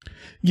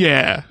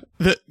 Yeah.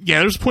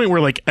 There's a point where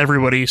like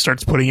everybody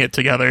starts putting it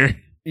together.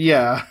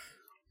 Yeah.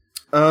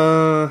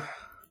 So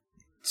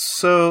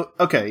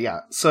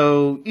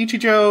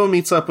Ichijo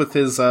meets up with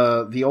his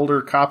the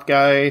older cop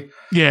guy.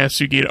 Yeah,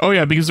 Sugita. Oh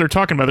yeah, because they're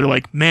talking about, they're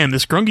like, man,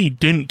 this Grungy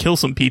didn't kill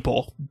some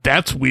people.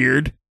 That's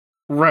weird.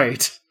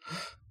 Right.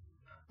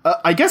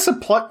 I guess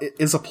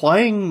is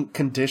applying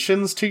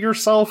conditions to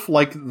yourself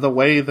like the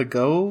way the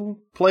Go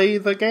play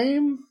the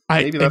game?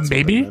 Maybe that's what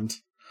they meant.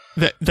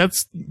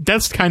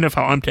 That's kind of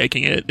how I'm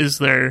taking it. Is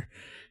there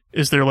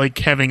like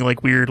having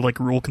like weird like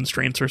rule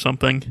constraints or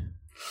something?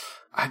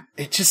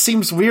 It just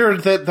seems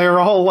weird that they're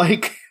all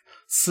like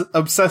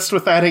obsessed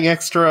with adding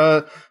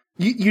extra.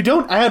 You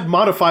don't add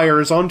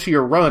modifiers onto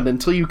your run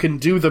until you can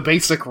do the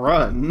basic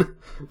run.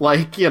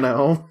 Like,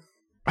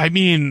 I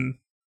mean,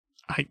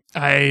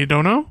 I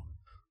don't know.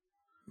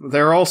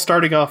 They're all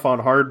starting off on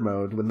hard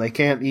mode when they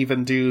can't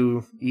even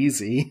do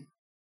easy.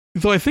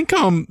 Though I think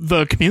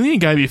the chameleon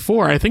guy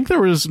before, I think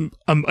there was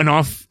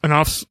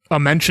a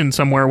mention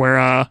somewhere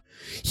where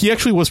he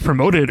actually was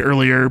promoted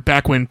earlier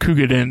back when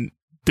Kuga didn't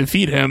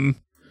defeat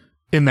him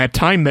in that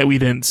time that we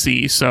didn't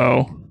see,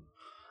 so...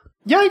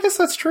 Yeah, I guess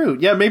that's true.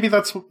 Yeah, maybe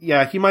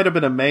he might have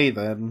been a Mei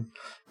then.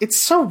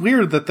 It's so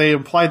weird that they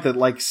implied that,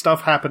 like,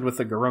 stuff happened with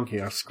the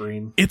Goronki off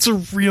screen. It's a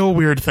real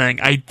weird thing.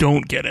 I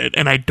don't get it,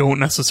 and I don't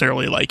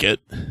necessarily like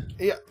it.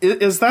 Yeah,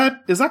 is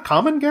that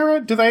common,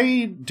 Garrett? Do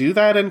they do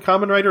that in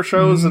Kamen Rider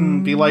shows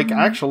and be like,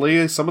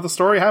 actually, some of the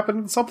story happened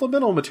in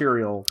supplemental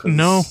material?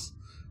 No.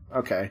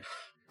 Okay.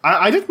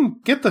 I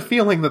didn't get the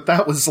feeling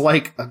that was,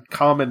 like, a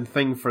common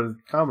thing for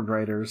Kamen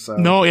Rider, so...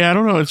 No, yeah, I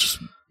don't know. It's just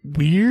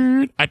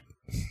weird.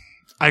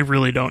 I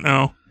really don't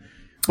know.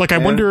 Like, I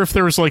wonder if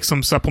there was, like,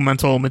 some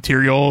supplemental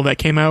material that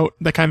came out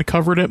that kind of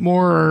covered it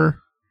more, or...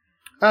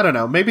 I don't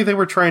know. Maybe they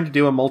were trying to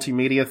do a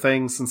multimedia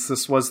thing since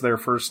this was their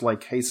first,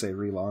 like, Heisei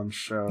relaunch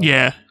show.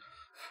 Yeah.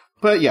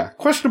 But yeah,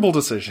 questionable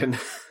decision.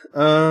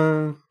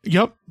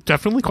 Yep,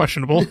 definitely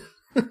questionable.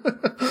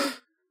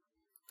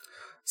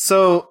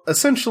 So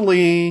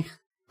essentially,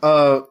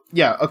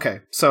 yeah, okay.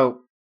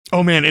 So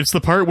Oh man, it's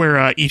the part where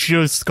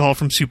Ichijo's called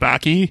from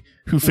Tsubaki,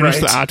 who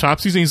finished Right. the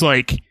autopsies, and he's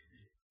like,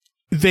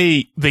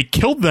 they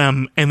killed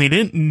them, and they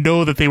didn't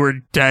know that they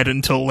were dead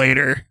until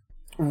later.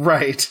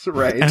 right.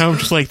 And I'm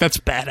just like, that's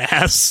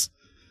badass.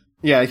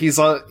 Yeah, he's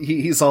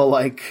all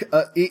like,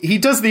 he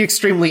does the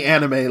extremely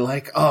anime,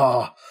 like,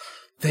 oh,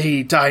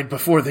 they died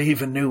before they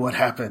even knew what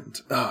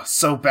happened. Oh,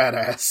 so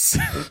badass.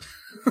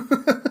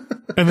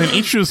 And then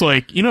Ichijo's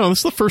like, this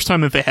is the first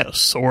time that they had a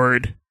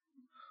sword.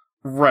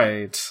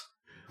 Right.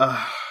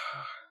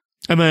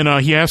 And then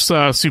he asks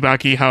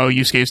Tsubaki how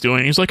Yusuke's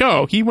doing. He's like,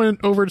 oh, he went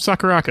over to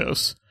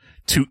Sakurako's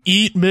to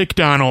eat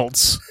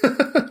McDonald's.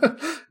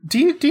 Do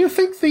you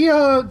think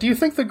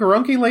the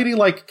Garunki lady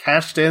like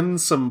cashed in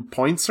some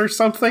points or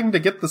something to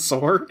get the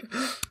sword?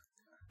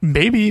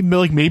 Maybe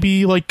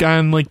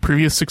on like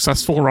previous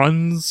successful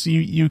runs,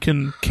 you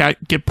can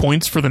get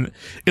points for the.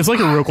 It's like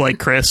a roguelike,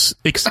 Chris.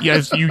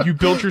 Yes, you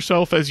build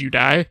yourself as you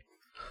die.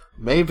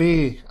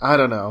 Maybe, I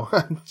don't know.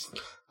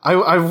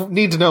 I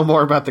need to know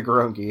more about the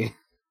Garunki.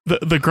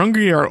 The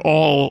Grungi are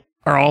all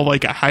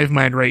like a hive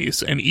mind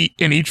race, and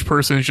each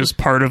person is just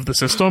part of the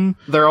system.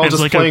 They're all It's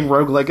just like playing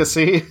Rogue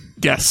Legacy.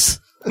 Yes.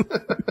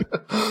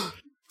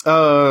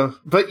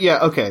 But yeah,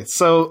 okay.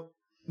 So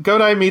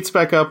Godai meets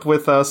back up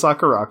with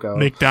Sakurako.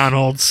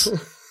 McDonald's.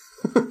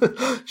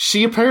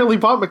 She apparently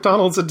bought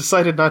McDonald's and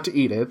decided not to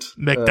eat it.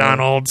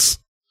 McDonald's.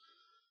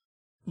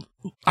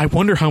 I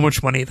wonder how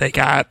much money they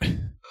got.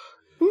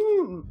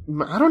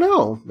 I don't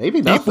know.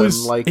 Maybe nothing.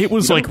 It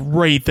was like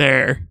right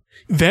there.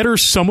 That or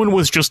someone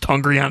was just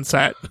hungry on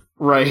set.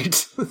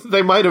 Right.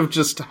 They might have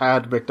just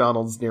had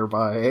McDonald's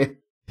nearby.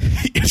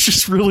 It's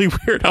just really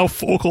weird how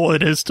focal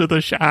it is to the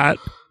shot.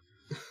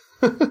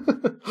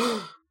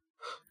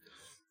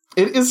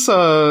 It is,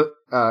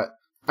 I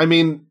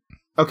mean,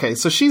 okay,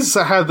 so she's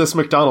had this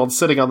McDonald's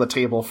sitting on the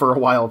table for a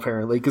while,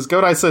 apparently, because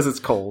Godai says it's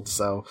cold,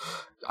 so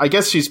I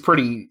guess she's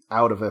pretty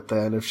out of it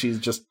then, if she's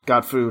just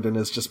got food and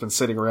has just been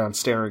sitting around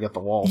staring at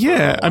the wall for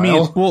a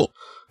while. well,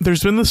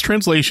 there's been this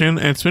translation,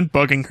 and it's been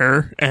bugging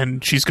her,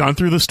 and she's gone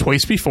through this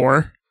twice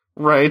before.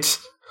 Right.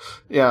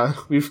 Yeah,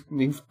 we've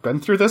been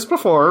through this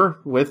before,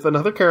 with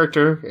another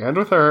character, and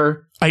with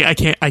her. I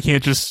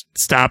can't just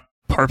stop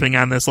harping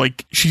on this,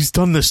 like, she's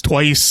done this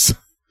twice.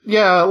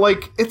 Yeah,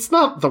 like, it's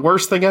not the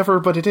worst thing ever,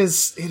 but it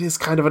is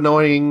kind of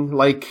annoying.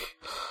 Like,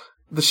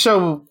 the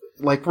show,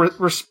 like,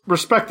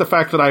 respect the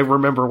fact that I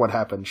remember what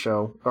happened,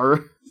 show.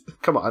 Or,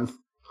 come on.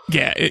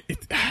 Yeah,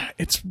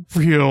 it's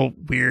real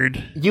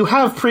weird. You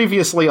have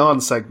previously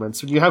on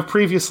segments. When you have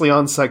previously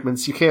on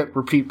segments, you can't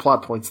repeat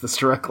plot points this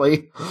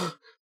directly.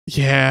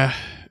 Yeah.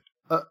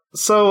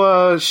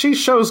 So she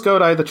shows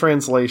Godai the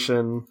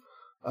translation.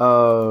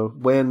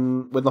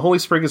 When the Holy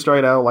Spring is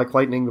dried out, like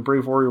lightning, the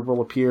brave warrior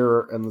will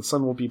appear, and the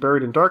sun will be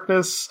buried in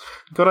darkness.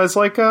 Godai's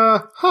like,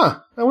 I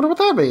wonder what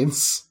that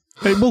means.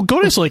 Hey, well,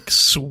 Godai's like,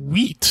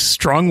 sweet,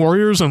 strong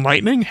warriors and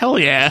lightning? Hell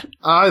yeah.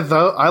 I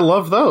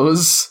love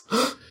those.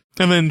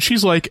 And then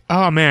she's like,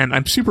 oh man,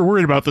 I'm super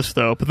worried about this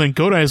though. But then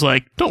Godai's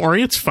like, don't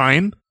worry, it's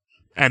fine.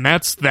 And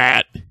that's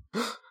that.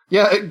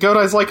 Yeah,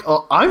 Godai's like,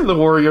 oh, I'm the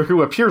warrior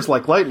who appears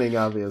like lightning,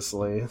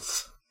 obviously.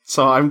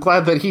 So I'm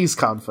glad that he's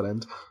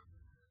confident.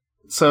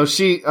 So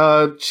she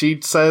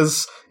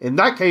says, in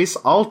that case,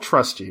 I'll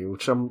trust you,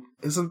 which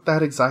isn't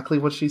that exactly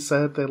what she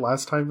said the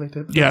last time they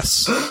did this?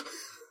 Yes.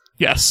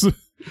 Yes.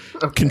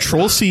 Okay.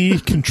 Control C,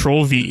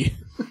 Control V.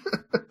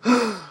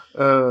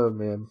 Oh,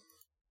 man.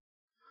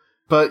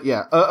 But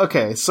yeah,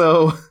 okay,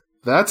 so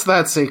that's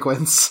that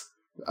sequence.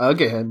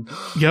 Again.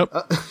 Yep.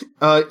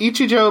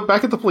 Ichijo,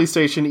 back at the police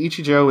station,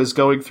 Ichijo is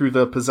going through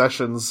the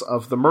possessions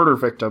of the murder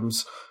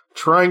victims,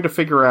 trying to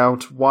figure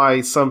out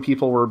why some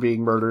people were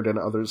being murdered and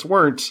others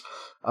weren't.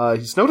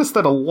 He's noticed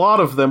that a lot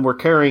of them were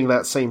carrying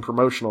that same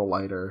promotional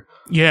lighter.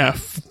 Yeah,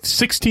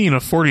 16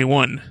 of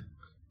 41.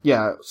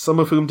 Yeah, some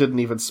of whom didn't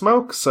even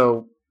smoke,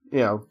 so,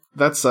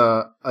 that's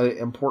an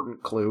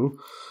important clue.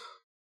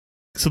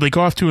 So they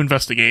go off to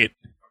investigate.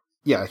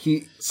 Yeah,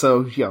 he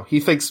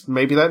thinks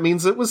maybe that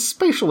means it was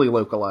spatially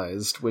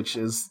localized, which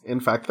is, in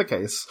fact, the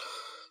case.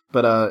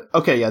 But,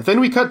 okay, yeah,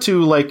 then we cut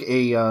to, like,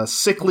 a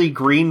sickly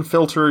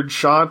green-filtered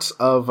shot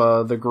of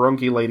the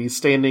Garunki lady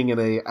standing in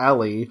a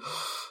alley.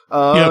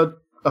 Yep.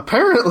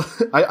 Apparently,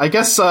 I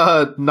guess,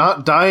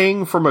 not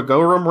dying from a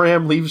Gorum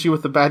Ram leaves you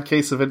with a bad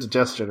case of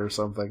indigestion or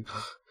something.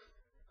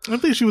 I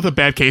think she's with a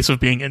bad case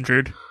of being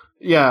injured.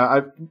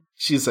 Yeah,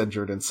 she's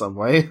injured in some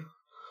way.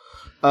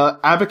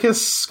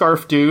 Abacus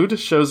Scarf Dude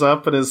shows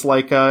up and is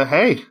like,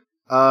 hey,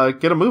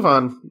 get a move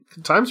on.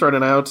 Time's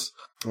running out.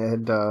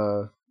 And,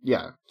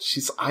 yeah,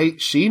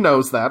 she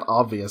knows that,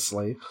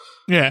 obviously.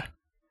 Yeah.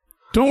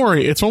 Don't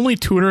worry, it's only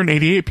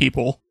 288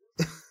 people.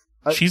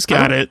 She's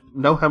got it.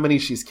 Know how many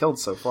she's killed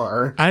so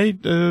far.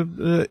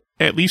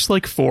 At least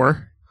like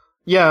 4.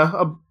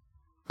 Yeah,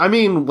 I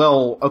mean,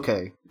 well,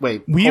 okay,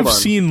 wait. We have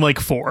seen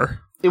like 4.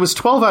 It was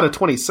 12 out of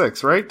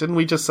 26, right? Didn't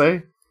we just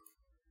say?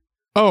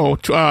 Oh,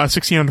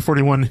 16 out of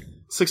 41.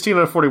 16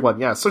 out of 41,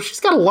 yeah. So she's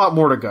got a lot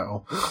more to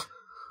go.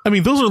 I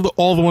mean, those are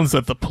all the ones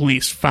that the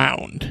police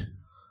found.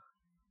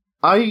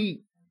 I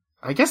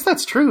guess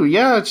that's true.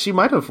 Yeah, she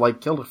might have,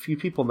 like, killed a few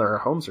people in their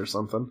homes or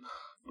something,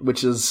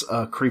 which is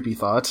a creepy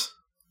thought.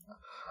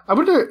 I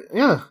wonder,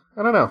 yeah,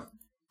 I don't know.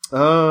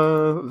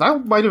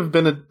 That might have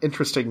been an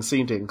interesting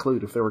scene to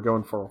include if they were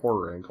going for a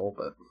horror angle,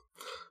 but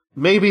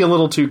maybe a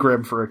little too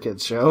grim for a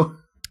kid's show.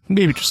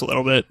 Maybe just a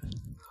little bit.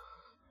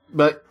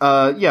 But,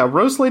 yeah,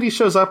 Rose Lady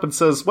shows up and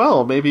says,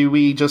 well, maybe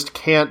we just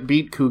can't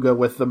beat Kuga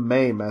with the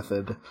May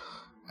method.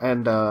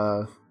 And,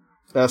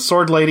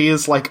 Sword Lady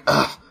is like,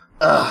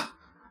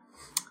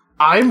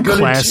 I'm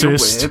gonna do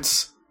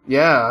it.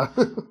 Yeah.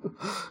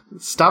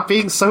 Stop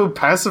being so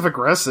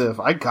passive-aggressive.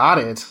 I got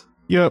it.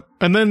 Yep.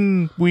 And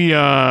then we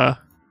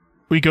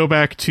go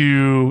back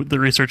to the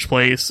research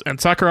place, and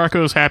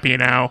Sakurako's happy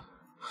now.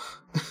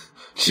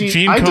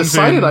 I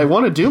decided I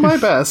want to do my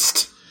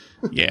best.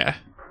 Yeah.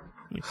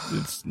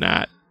 It's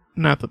not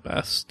the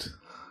best.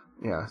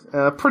 Yeah.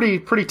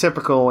 Pretty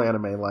typical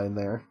anime line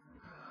there.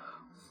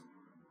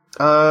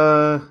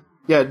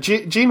 Yeah,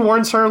 Jean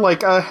warns her,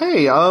 like,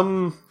 hey,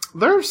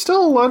 there's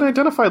still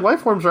unidentified life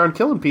forms around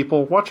killing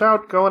people. Watch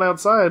out going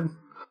outside.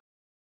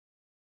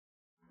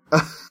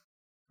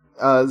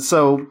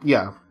 So,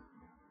 yeah.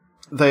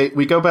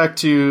 We go back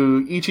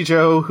to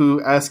Ichijo,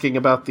 who asking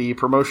about the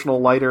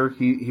promotional lighter.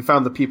 He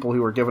found the people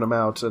who were giving him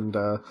out, and,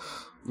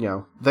 you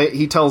know,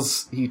 he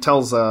tells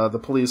the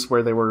police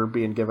where they were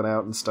being given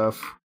out and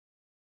stuff.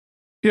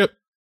 Yep.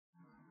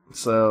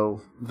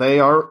 So, they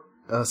are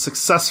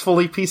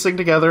successfully piecing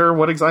together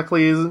what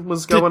exactly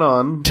was going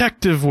on.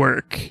 Detective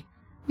work.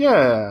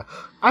 Yeah.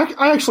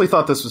 I actually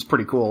thought this was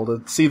pretty cool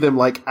to see them,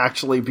 like,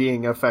 actually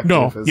being effective.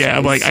 No, yeah,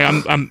 like,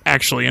 I'm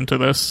actually into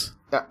this.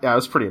 Yeah, I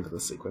was pretty into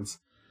this sequence.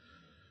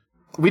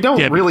 We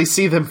don't really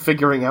see them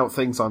figuring out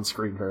things on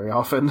screen very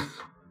often.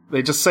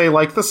 They just say,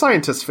 like, the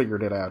scientists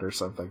figured it out or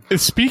something.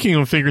 Speaking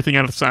of figuring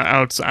things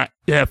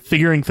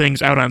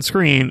out on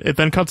screen, it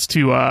then cuts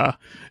to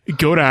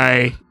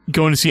Godai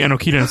going to see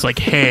Enokita, and it's like,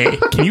 hey,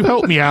 can you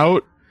help me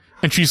out?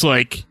 And she's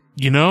like,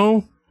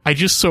 I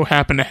just so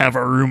happen to have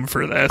a room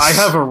for this. I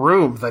have a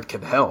room that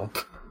can help.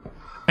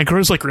 And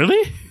Godai's like,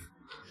 really?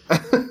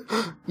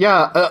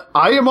 Yeah,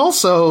 I am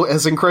also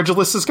as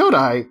incredulous as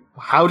Godai.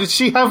 How did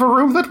she have a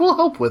room that will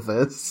help with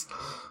this?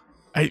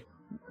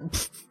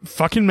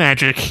 Fucking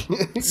magic.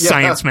 Yeah.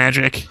 Science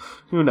magic.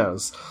 Who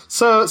knows?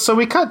 So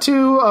we cut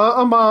to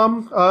a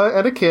mom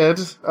and a kid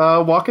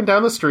walking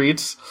down the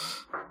street.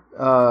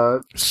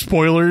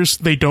 Spoilers,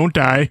 they don't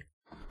die.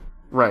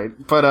 Right,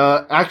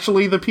 but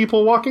actually the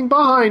people walking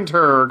behind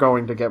her are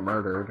going to get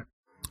murdered.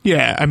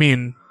 Yeah, I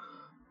mean,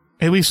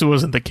 at least it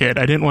wasn't the kid.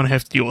 I didn't want to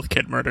have to deal with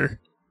kid murder.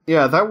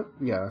 Yeah,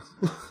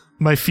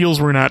 My feels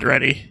were not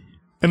ready.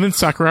 And then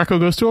Sakurako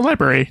goes to a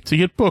library to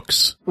get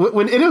books.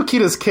 When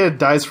Inokita's kid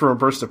dies from a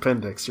burst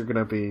appendix, you're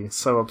gonna be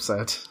so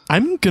upset.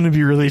 I'm gonna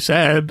be really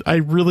sad. I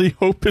really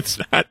hope it's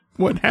not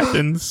what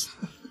happens.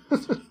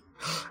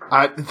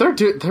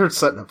 They're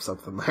setting up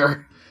something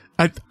there.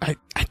 I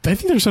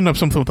think they're setting up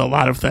something with a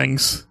lot of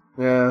things.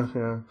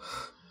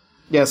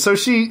 Yeah, so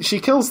she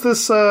kills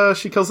this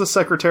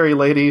secretary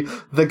lady.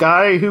 The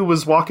guy who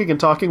was walking and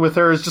talking with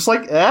her is just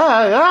like,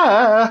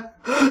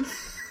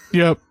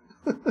 Yep.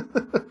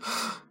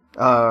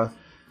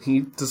 He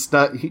does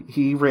not,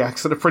 he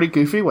reacts in a pretty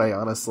goofy way,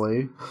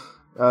 honestly.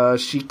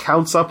 She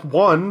counts up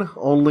one,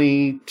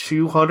 only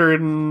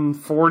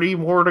 240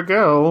 more to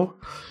go.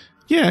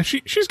 Yeah,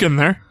 she's getting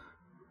there.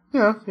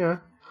 Yeah.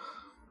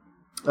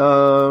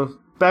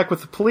 Back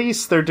with the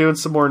police, they're doing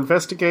some more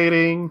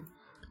investigating.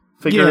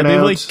 Figuring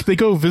out. They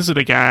go visit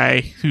a guy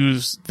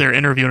who's they're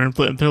interviewing,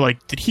 and they're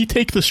like, "Did he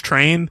take this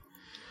train?" And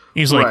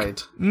he's like,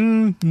 right.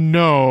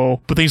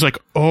 No. But then he's like,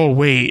 "Oh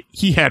wait,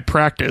 he had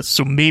practice,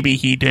 so maybe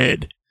he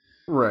did."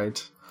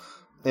 Right.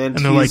 And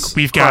they're like,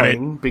 "We've got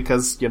it,"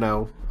 because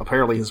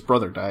apparently his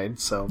brother died.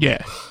 So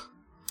yeah.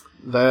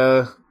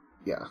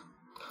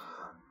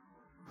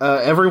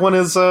 Everyone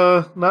is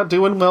not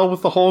doing well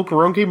with the whole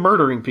Gorongi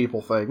murdering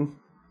people thing.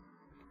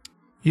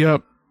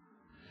 Yep.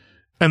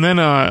 And then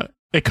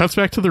it cuts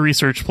back to the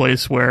research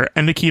place where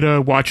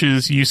Enokita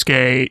watches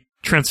Yusuke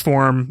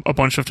transform a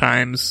bunch of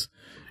times,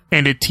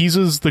 and it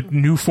teases the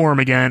new form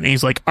again, and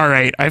he's like,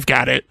 alright, I've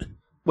got it.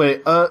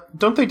 Wait,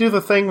 don't they do the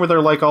thing where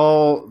they're like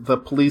all the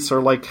police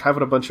are like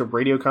having a bunch of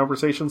radio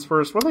conversations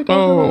first? What are they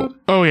doing?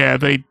 Oh yeah,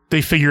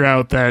 they figure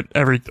out that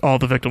all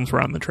the victims were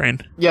on the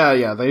train.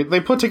 Yeah, they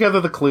put together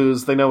the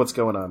clues, they know what's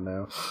going on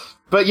now.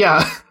 But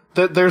yeah,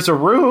 there's a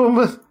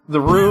room,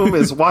 the room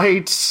is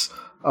white.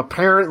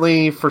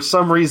 Apparently, for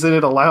some reason,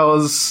 it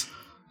allows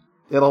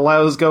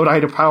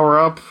Godai to power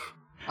up.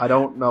 I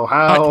don't know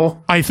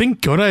how. I think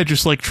Godai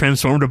just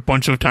transformed a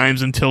bunch of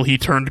times until he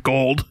turned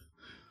gold.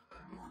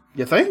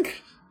 You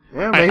think?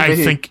 Yeah,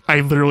 maybe.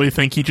 I literally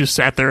think he just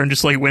sat there and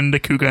just went into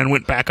Kuga and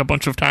went back a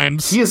bunch of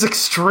times. He is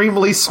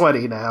extremely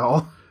sweaty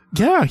now.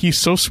 Yeah, he's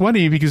so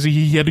sweaty because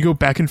he had to go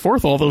back and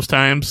forth all those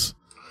times.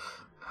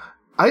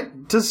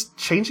 Does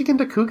changing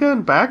into Kuga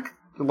and back,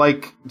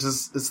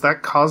 does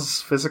that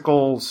cause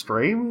physical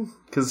strain?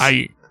 Because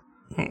I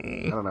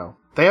don't know.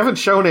 They haven't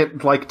shown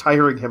it, like,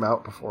 tiring him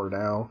out before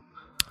now.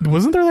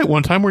 Wasn't there that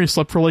one time where he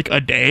slept for, like, a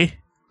day?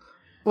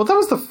 Well, that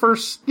was the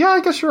first... Yeah, I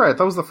guess you're right.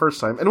 That was the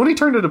first time. And when he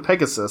turned into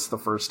Pegasus the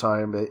first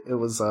time, it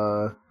was,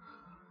 Or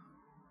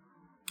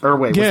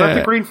wait, was that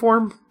the green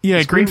form?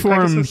 Yeah, green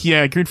form... Pegasus?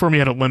 Yeah, green form, he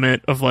had a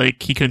limit of,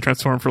 like, he couldn't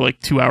transform for, like,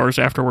 2 hours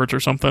afterwards or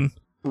something.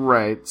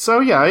 Right. So,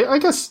 yeah, I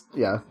guess,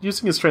 yeah,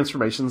 using his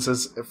transformations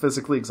is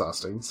physically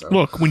exhausting, so...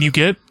 Look, when you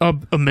get a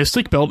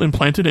mystic belt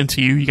implanted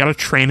into you, you gotta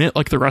train it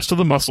like the rest of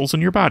the muscles in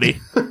your body.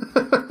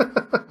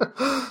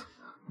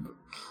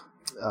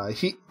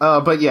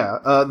 But yeah,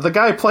 the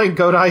guy playing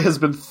Godai has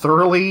been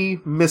thoroughly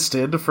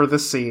misted for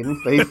this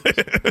scene.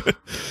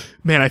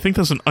 Man, I think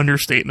that's an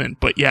understatement,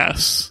 but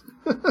yes.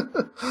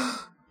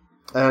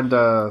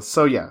 And,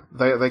 so yeah,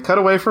 they cut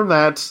away from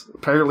that.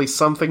 Apparently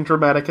something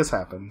dramatic has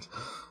happened.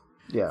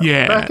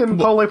 Yeah. Back in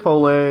Pole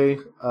Pole,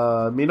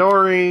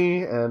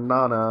 Minori and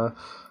Nana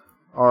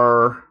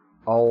are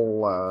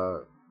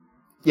all,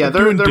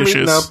 they're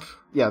meeting up.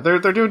 Yeah, they're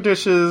doing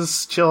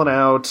dishes, chilling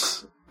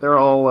out. They're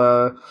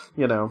all,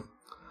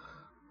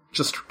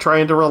 just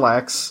trying to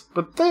relax.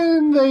 But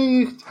then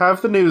they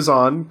have the news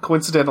on,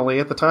 coincidentally,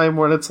 at the time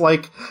when it's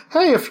like,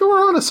 hey, if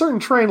you're on a certain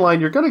train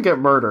line, you're gonna get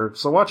murdered,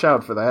 so watch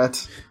out for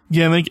that.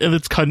 Yeah, and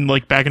it's cutting,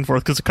 like, back and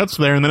forth, because it cuts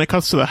there, and then it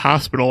cuts to the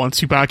hospital, and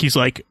Tsubaki's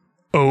like,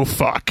 oh,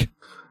 fuck.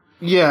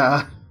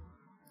 Yeah.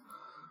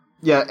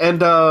 Yeah, and,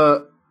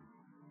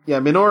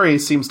 Minori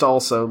seems to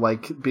also,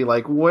 like, be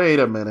like, wait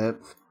a minute.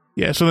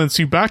 Yeah, so then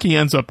Tsubaki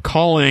ends up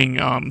calling,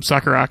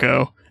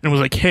 Sakurako, and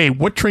was like, hey,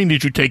 what train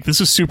did you take? This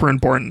is super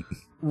important.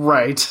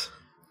 Right.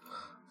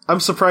 I'm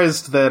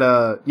surprised that,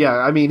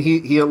 I mean,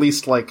 he at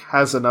least, like,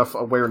 has enough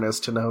awareness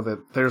to know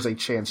that there's a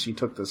chance she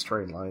took this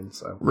train line,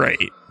 so.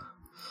 Right.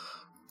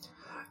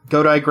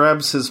 Godai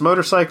grabs his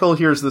motorcycle,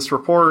 hears this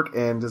report,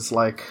 and is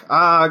like,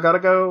 I gotta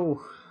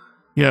go.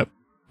 Yep.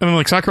 And then,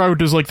 like, Sakurako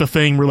does, like, the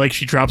thing where, like,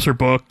 she drops her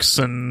books,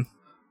 and...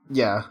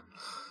 Yeah.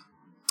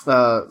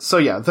 So,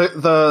 yeah,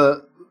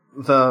 the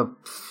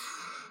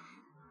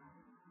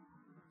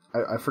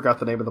I forgot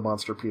the name of the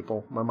monster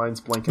people. My mind's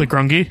blanking. The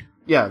Grungy?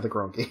 Yeah, the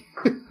Grungy.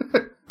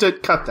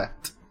 Cut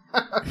that.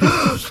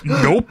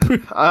 Nope.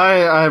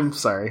 I'm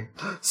sorry.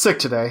 Sick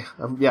today.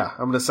 I'm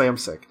gonna say I'm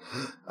sick.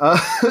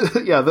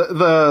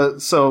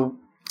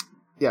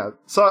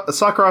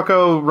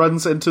 Sakurako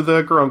runs into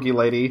the Grungy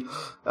lady.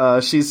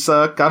 She's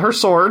got her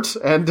sword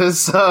and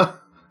is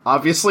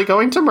obviously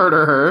going to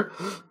murder her.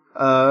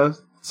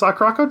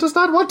 Sakurako does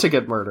not want to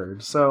get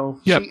murdered, so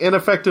she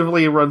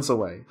ineffectively runs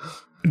away.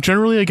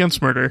 Generally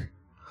against murder.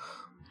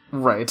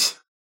 Right.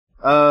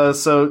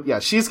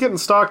 She's getting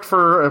stalked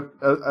for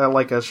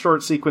a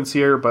short sequence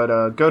here, but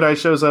Godai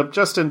shows up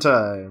just in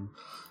time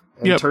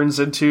and turns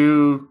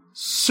into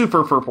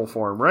super purple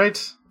form,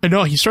 right?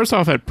 No, he starts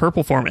off at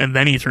purple form and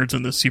then he turns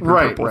into super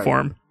purple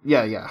form.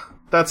 Yeah.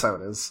 That's how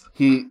it is.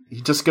 He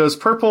just goes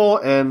purple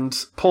and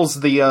pulls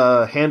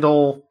the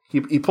handle.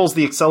 He pulls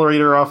the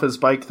accelerator off his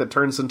bike that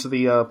turns into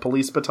the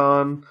police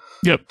baton.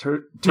 Yep.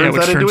 Turns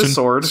that into his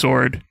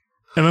sword.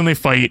 And then they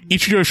fight.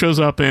 Ichigo shows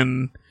up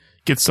and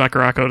gets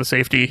Sakurako to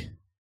safety.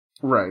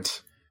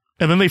 Right.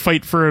 And then they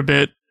fight for a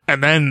bit,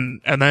 and then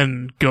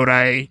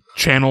Godai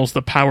channels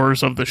the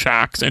powers of the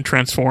shocks and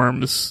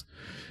transforms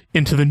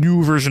into the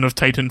new version of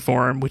Titan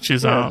form, which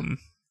is Isn't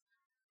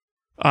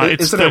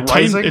it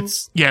rising?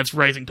 It's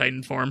rising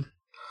Titan form.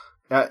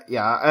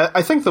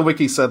 I think the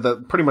wiki said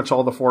that pretty much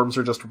all the forms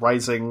are just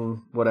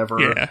rising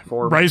whatever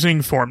form.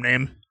 Rising form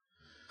name.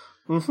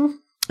 Mm-hmm.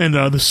 And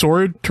the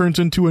sword turns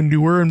into a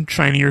newer and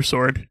shinier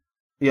sword.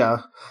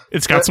 Yeah.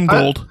 It's got some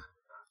gold.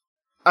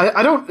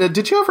 I don't...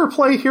 did you ever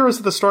play Heroes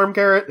of the Storm,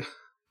 Garrett?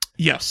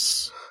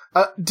 Yes.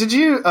 Did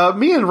you...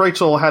 me and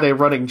Rachel had a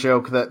running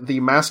joke that the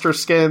master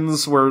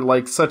skins were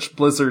like such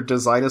Blizzard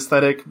design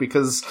aesthetic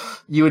because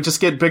you would just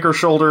get bigger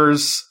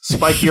shoulders,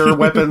 spikier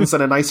weapons,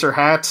 and a nicer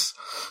hat.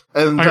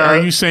 And are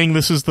you saying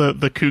this is the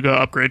Kuga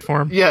upgrade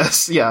form?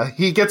 Yes, yeah.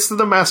 He gets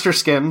the master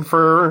skin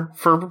for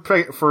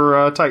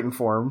Titan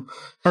form.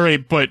 All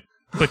right, but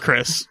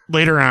Chris,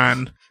 later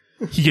on,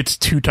 he gets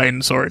 2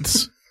 Titan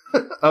swords.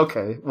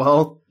 Okay,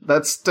 well,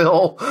 that's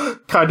still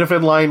kind of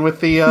in line with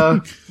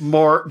the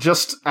more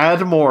just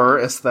add more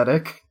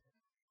aesthetic.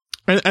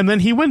 And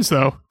then he wins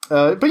though.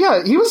 But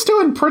yeah, he was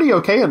doing pretty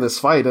okay in this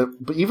fight,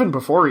 even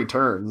before he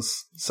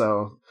turns.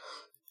 So.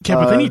 Yeah,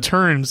 but then he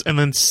turns and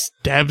then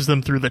stabs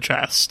them through the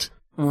chest.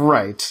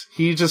 Right.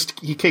 He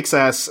kicks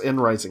ass in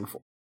Rising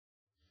form.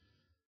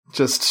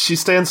 She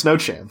stands no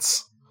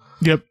chance.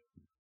 Yep.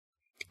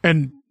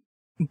 And,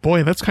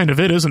 boy, that's kind of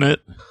it, isn't it?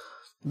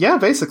 Yeah,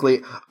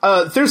 basically.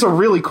 There's a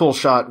really cool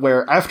shot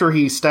where after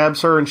he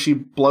stabs her and she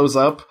blows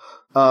up,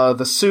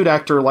 the suit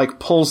actor, like,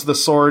 pulls the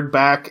sword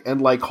back and,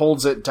 like,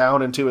 holds it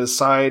down into his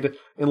side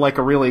in, like,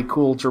 a really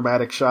cool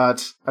dramatic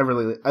shot. I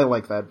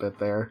like that bit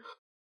there.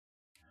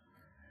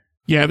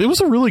 Yeah, it was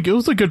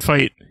a good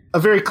fight. A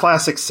very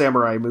classic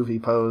samurai movie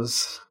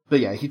pose. But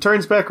yeah, he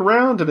turns back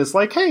around and is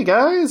like, hey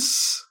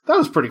guys, that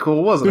was pretty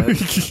cool, wasn't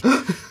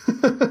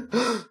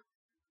it?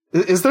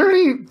 Is there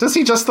any? Does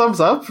he just thumbs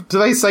up? Do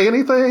they say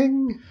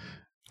anything?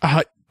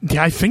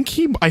 Yeah, I think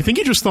he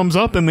just thumbs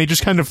up, and they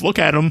just kind of look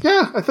at him.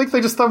 Yeah, I think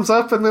they just thumbs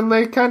up, and then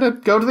they kind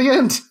of go to the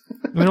end.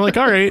 And they're like,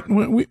 "All right,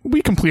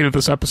 we completed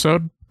this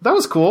episode. That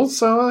was cool."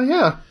 So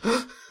yeah.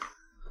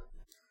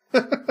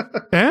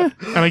 Yeah,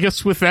 and I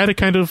guess with that, it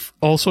kind of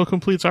also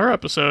completes our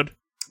episode.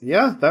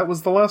 Yeah, that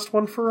was the last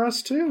one for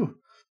us too.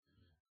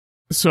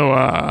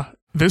 So,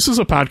 this is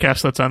a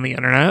podcast that's on the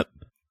internet.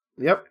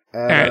 Yep.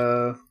 Not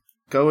at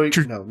Going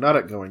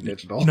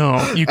Digital. No,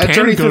 you at can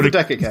Journey go Through to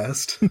the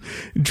Decacast.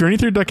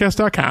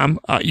 journeythroughdeckcast.com.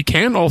 You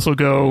can also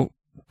go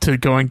to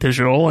Going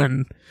Digital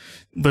and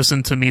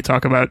listen to me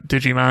talk about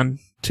Digimon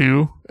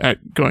 2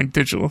 at Going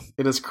Digital.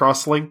 It is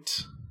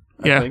cross-linked,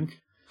 I think.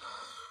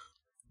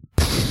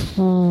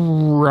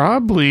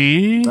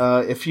 Probably.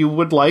 If you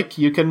would like,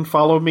 you can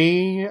follow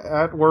me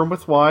at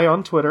WormWithY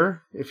on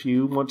Twitter, if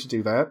you want to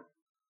do that.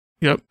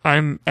 Yep,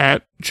 I'm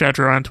at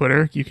Chadro on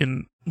Twitter. You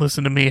can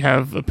listen to me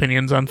have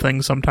opinions on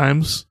things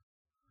sometimes.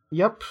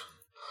 Yep.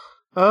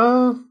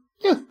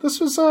 Yeah, this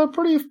was a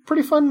pretty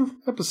fun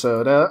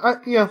episode.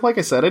 Like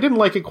I said, I didn't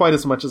like it quite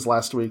as much as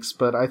last week's,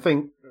 but I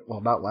think, well,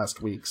 not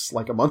last week's,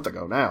 like a month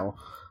ago now.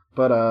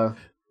 But,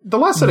 the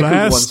last set of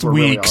good ones were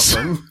really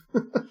awesome.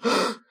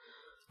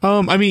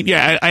 I mean,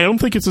 yeah, I don't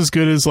think it's as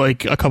good as,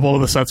 like, a couple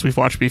of the sets we've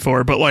watched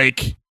before, but,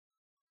 like,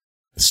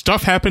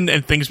 stuff happened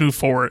and things move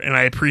forward, and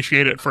I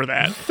appreciate it for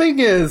that. The thing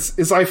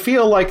is I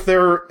feel like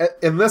they're,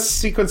 in this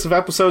sequence of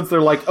episodes, they're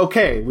like,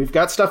 okay, we've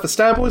got stuff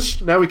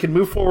established, now we can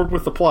move forward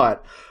with the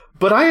plot.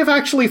 But I have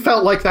actually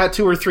felt like that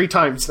 2 or 3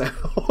 times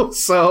now,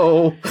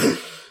 so...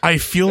 I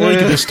feel like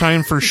this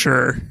time for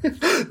sure.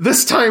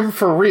 This time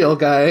for real,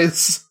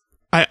 guys.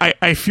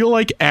 I feel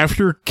like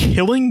after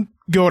killing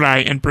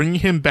Godai and bringing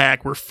him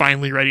back, we're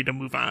finally ready to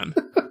move on.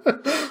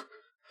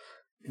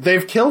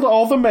 They've killed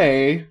all the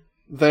Mei.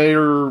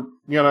 They're,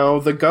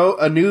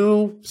 a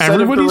new set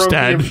Everybody's of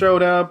Dorokium dead.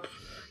 showed up.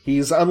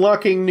 He's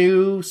unlocking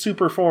new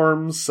super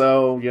forms,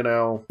 so,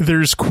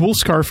 There's Cool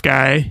Scarf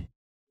Guy.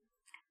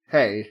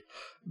 Hey,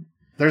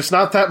 there's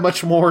not that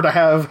much more to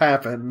have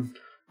happen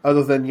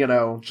other than,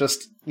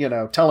 just,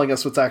 telling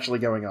us what's actually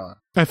going on.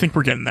 I think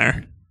we're getting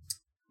there.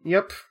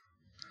 Yep.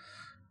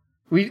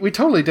 We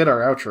totally did our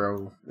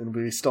outro, and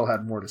we still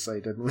had more to say,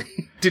 didn't we?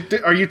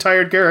 Are you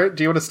tired, Garrett?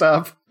 Do you want to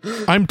stop?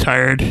 I'm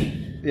tired.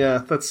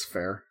 Yeah, that's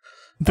fair.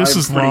 This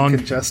is long.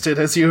 Congested,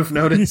 as you have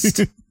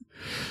noticed.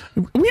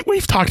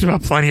 We've talked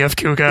about plenty of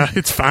Kuga.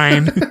 It's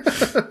fine.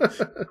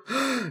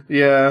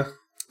 Yeah,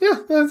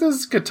 that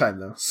was a good time,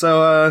 though.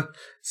 So,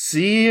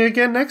 see you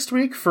again next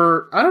week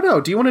for, I don't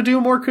know, do you want to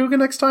do more Kuga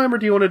next time, or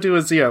do you want to do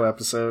a Zio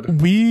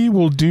episode? We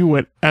will do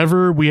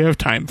whatever we have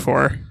time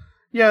for.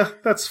 Yeah,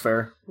 that's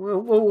fair.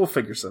 We'll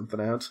figure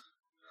something out.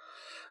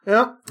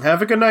 Yep.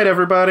 Have a good night,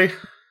 everybody.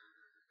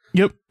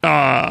 Yep.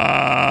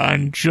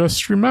 And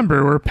just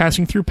remember, we're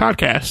passing through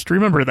podcast.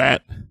 Remember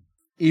that.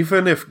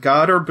 Even if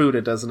God or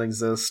Buddha doesn't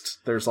exist,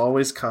 there's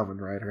always Kamen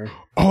Rider.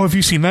 Oh, have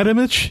you seen that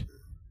image?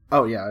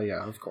 Oh, yeah,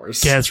 of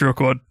course. Yeah, it's real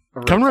good.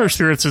 Kamen Rider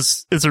Spirits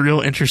is a real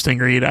interesting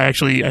read. I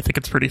think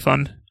it's pretty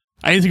fun.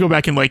 I need to go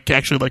back and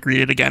actually read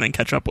it again and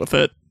catch up with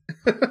it.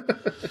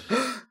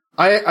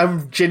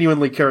 I'm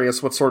genuinely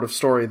curious what sort of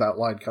story that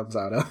line comes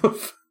out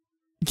of.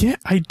 Yeah,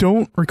 I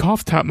don't recall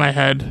off the top of my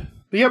head.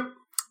 Yep.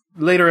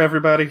 Later,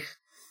 everybody.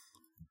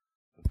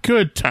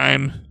 Good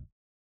time.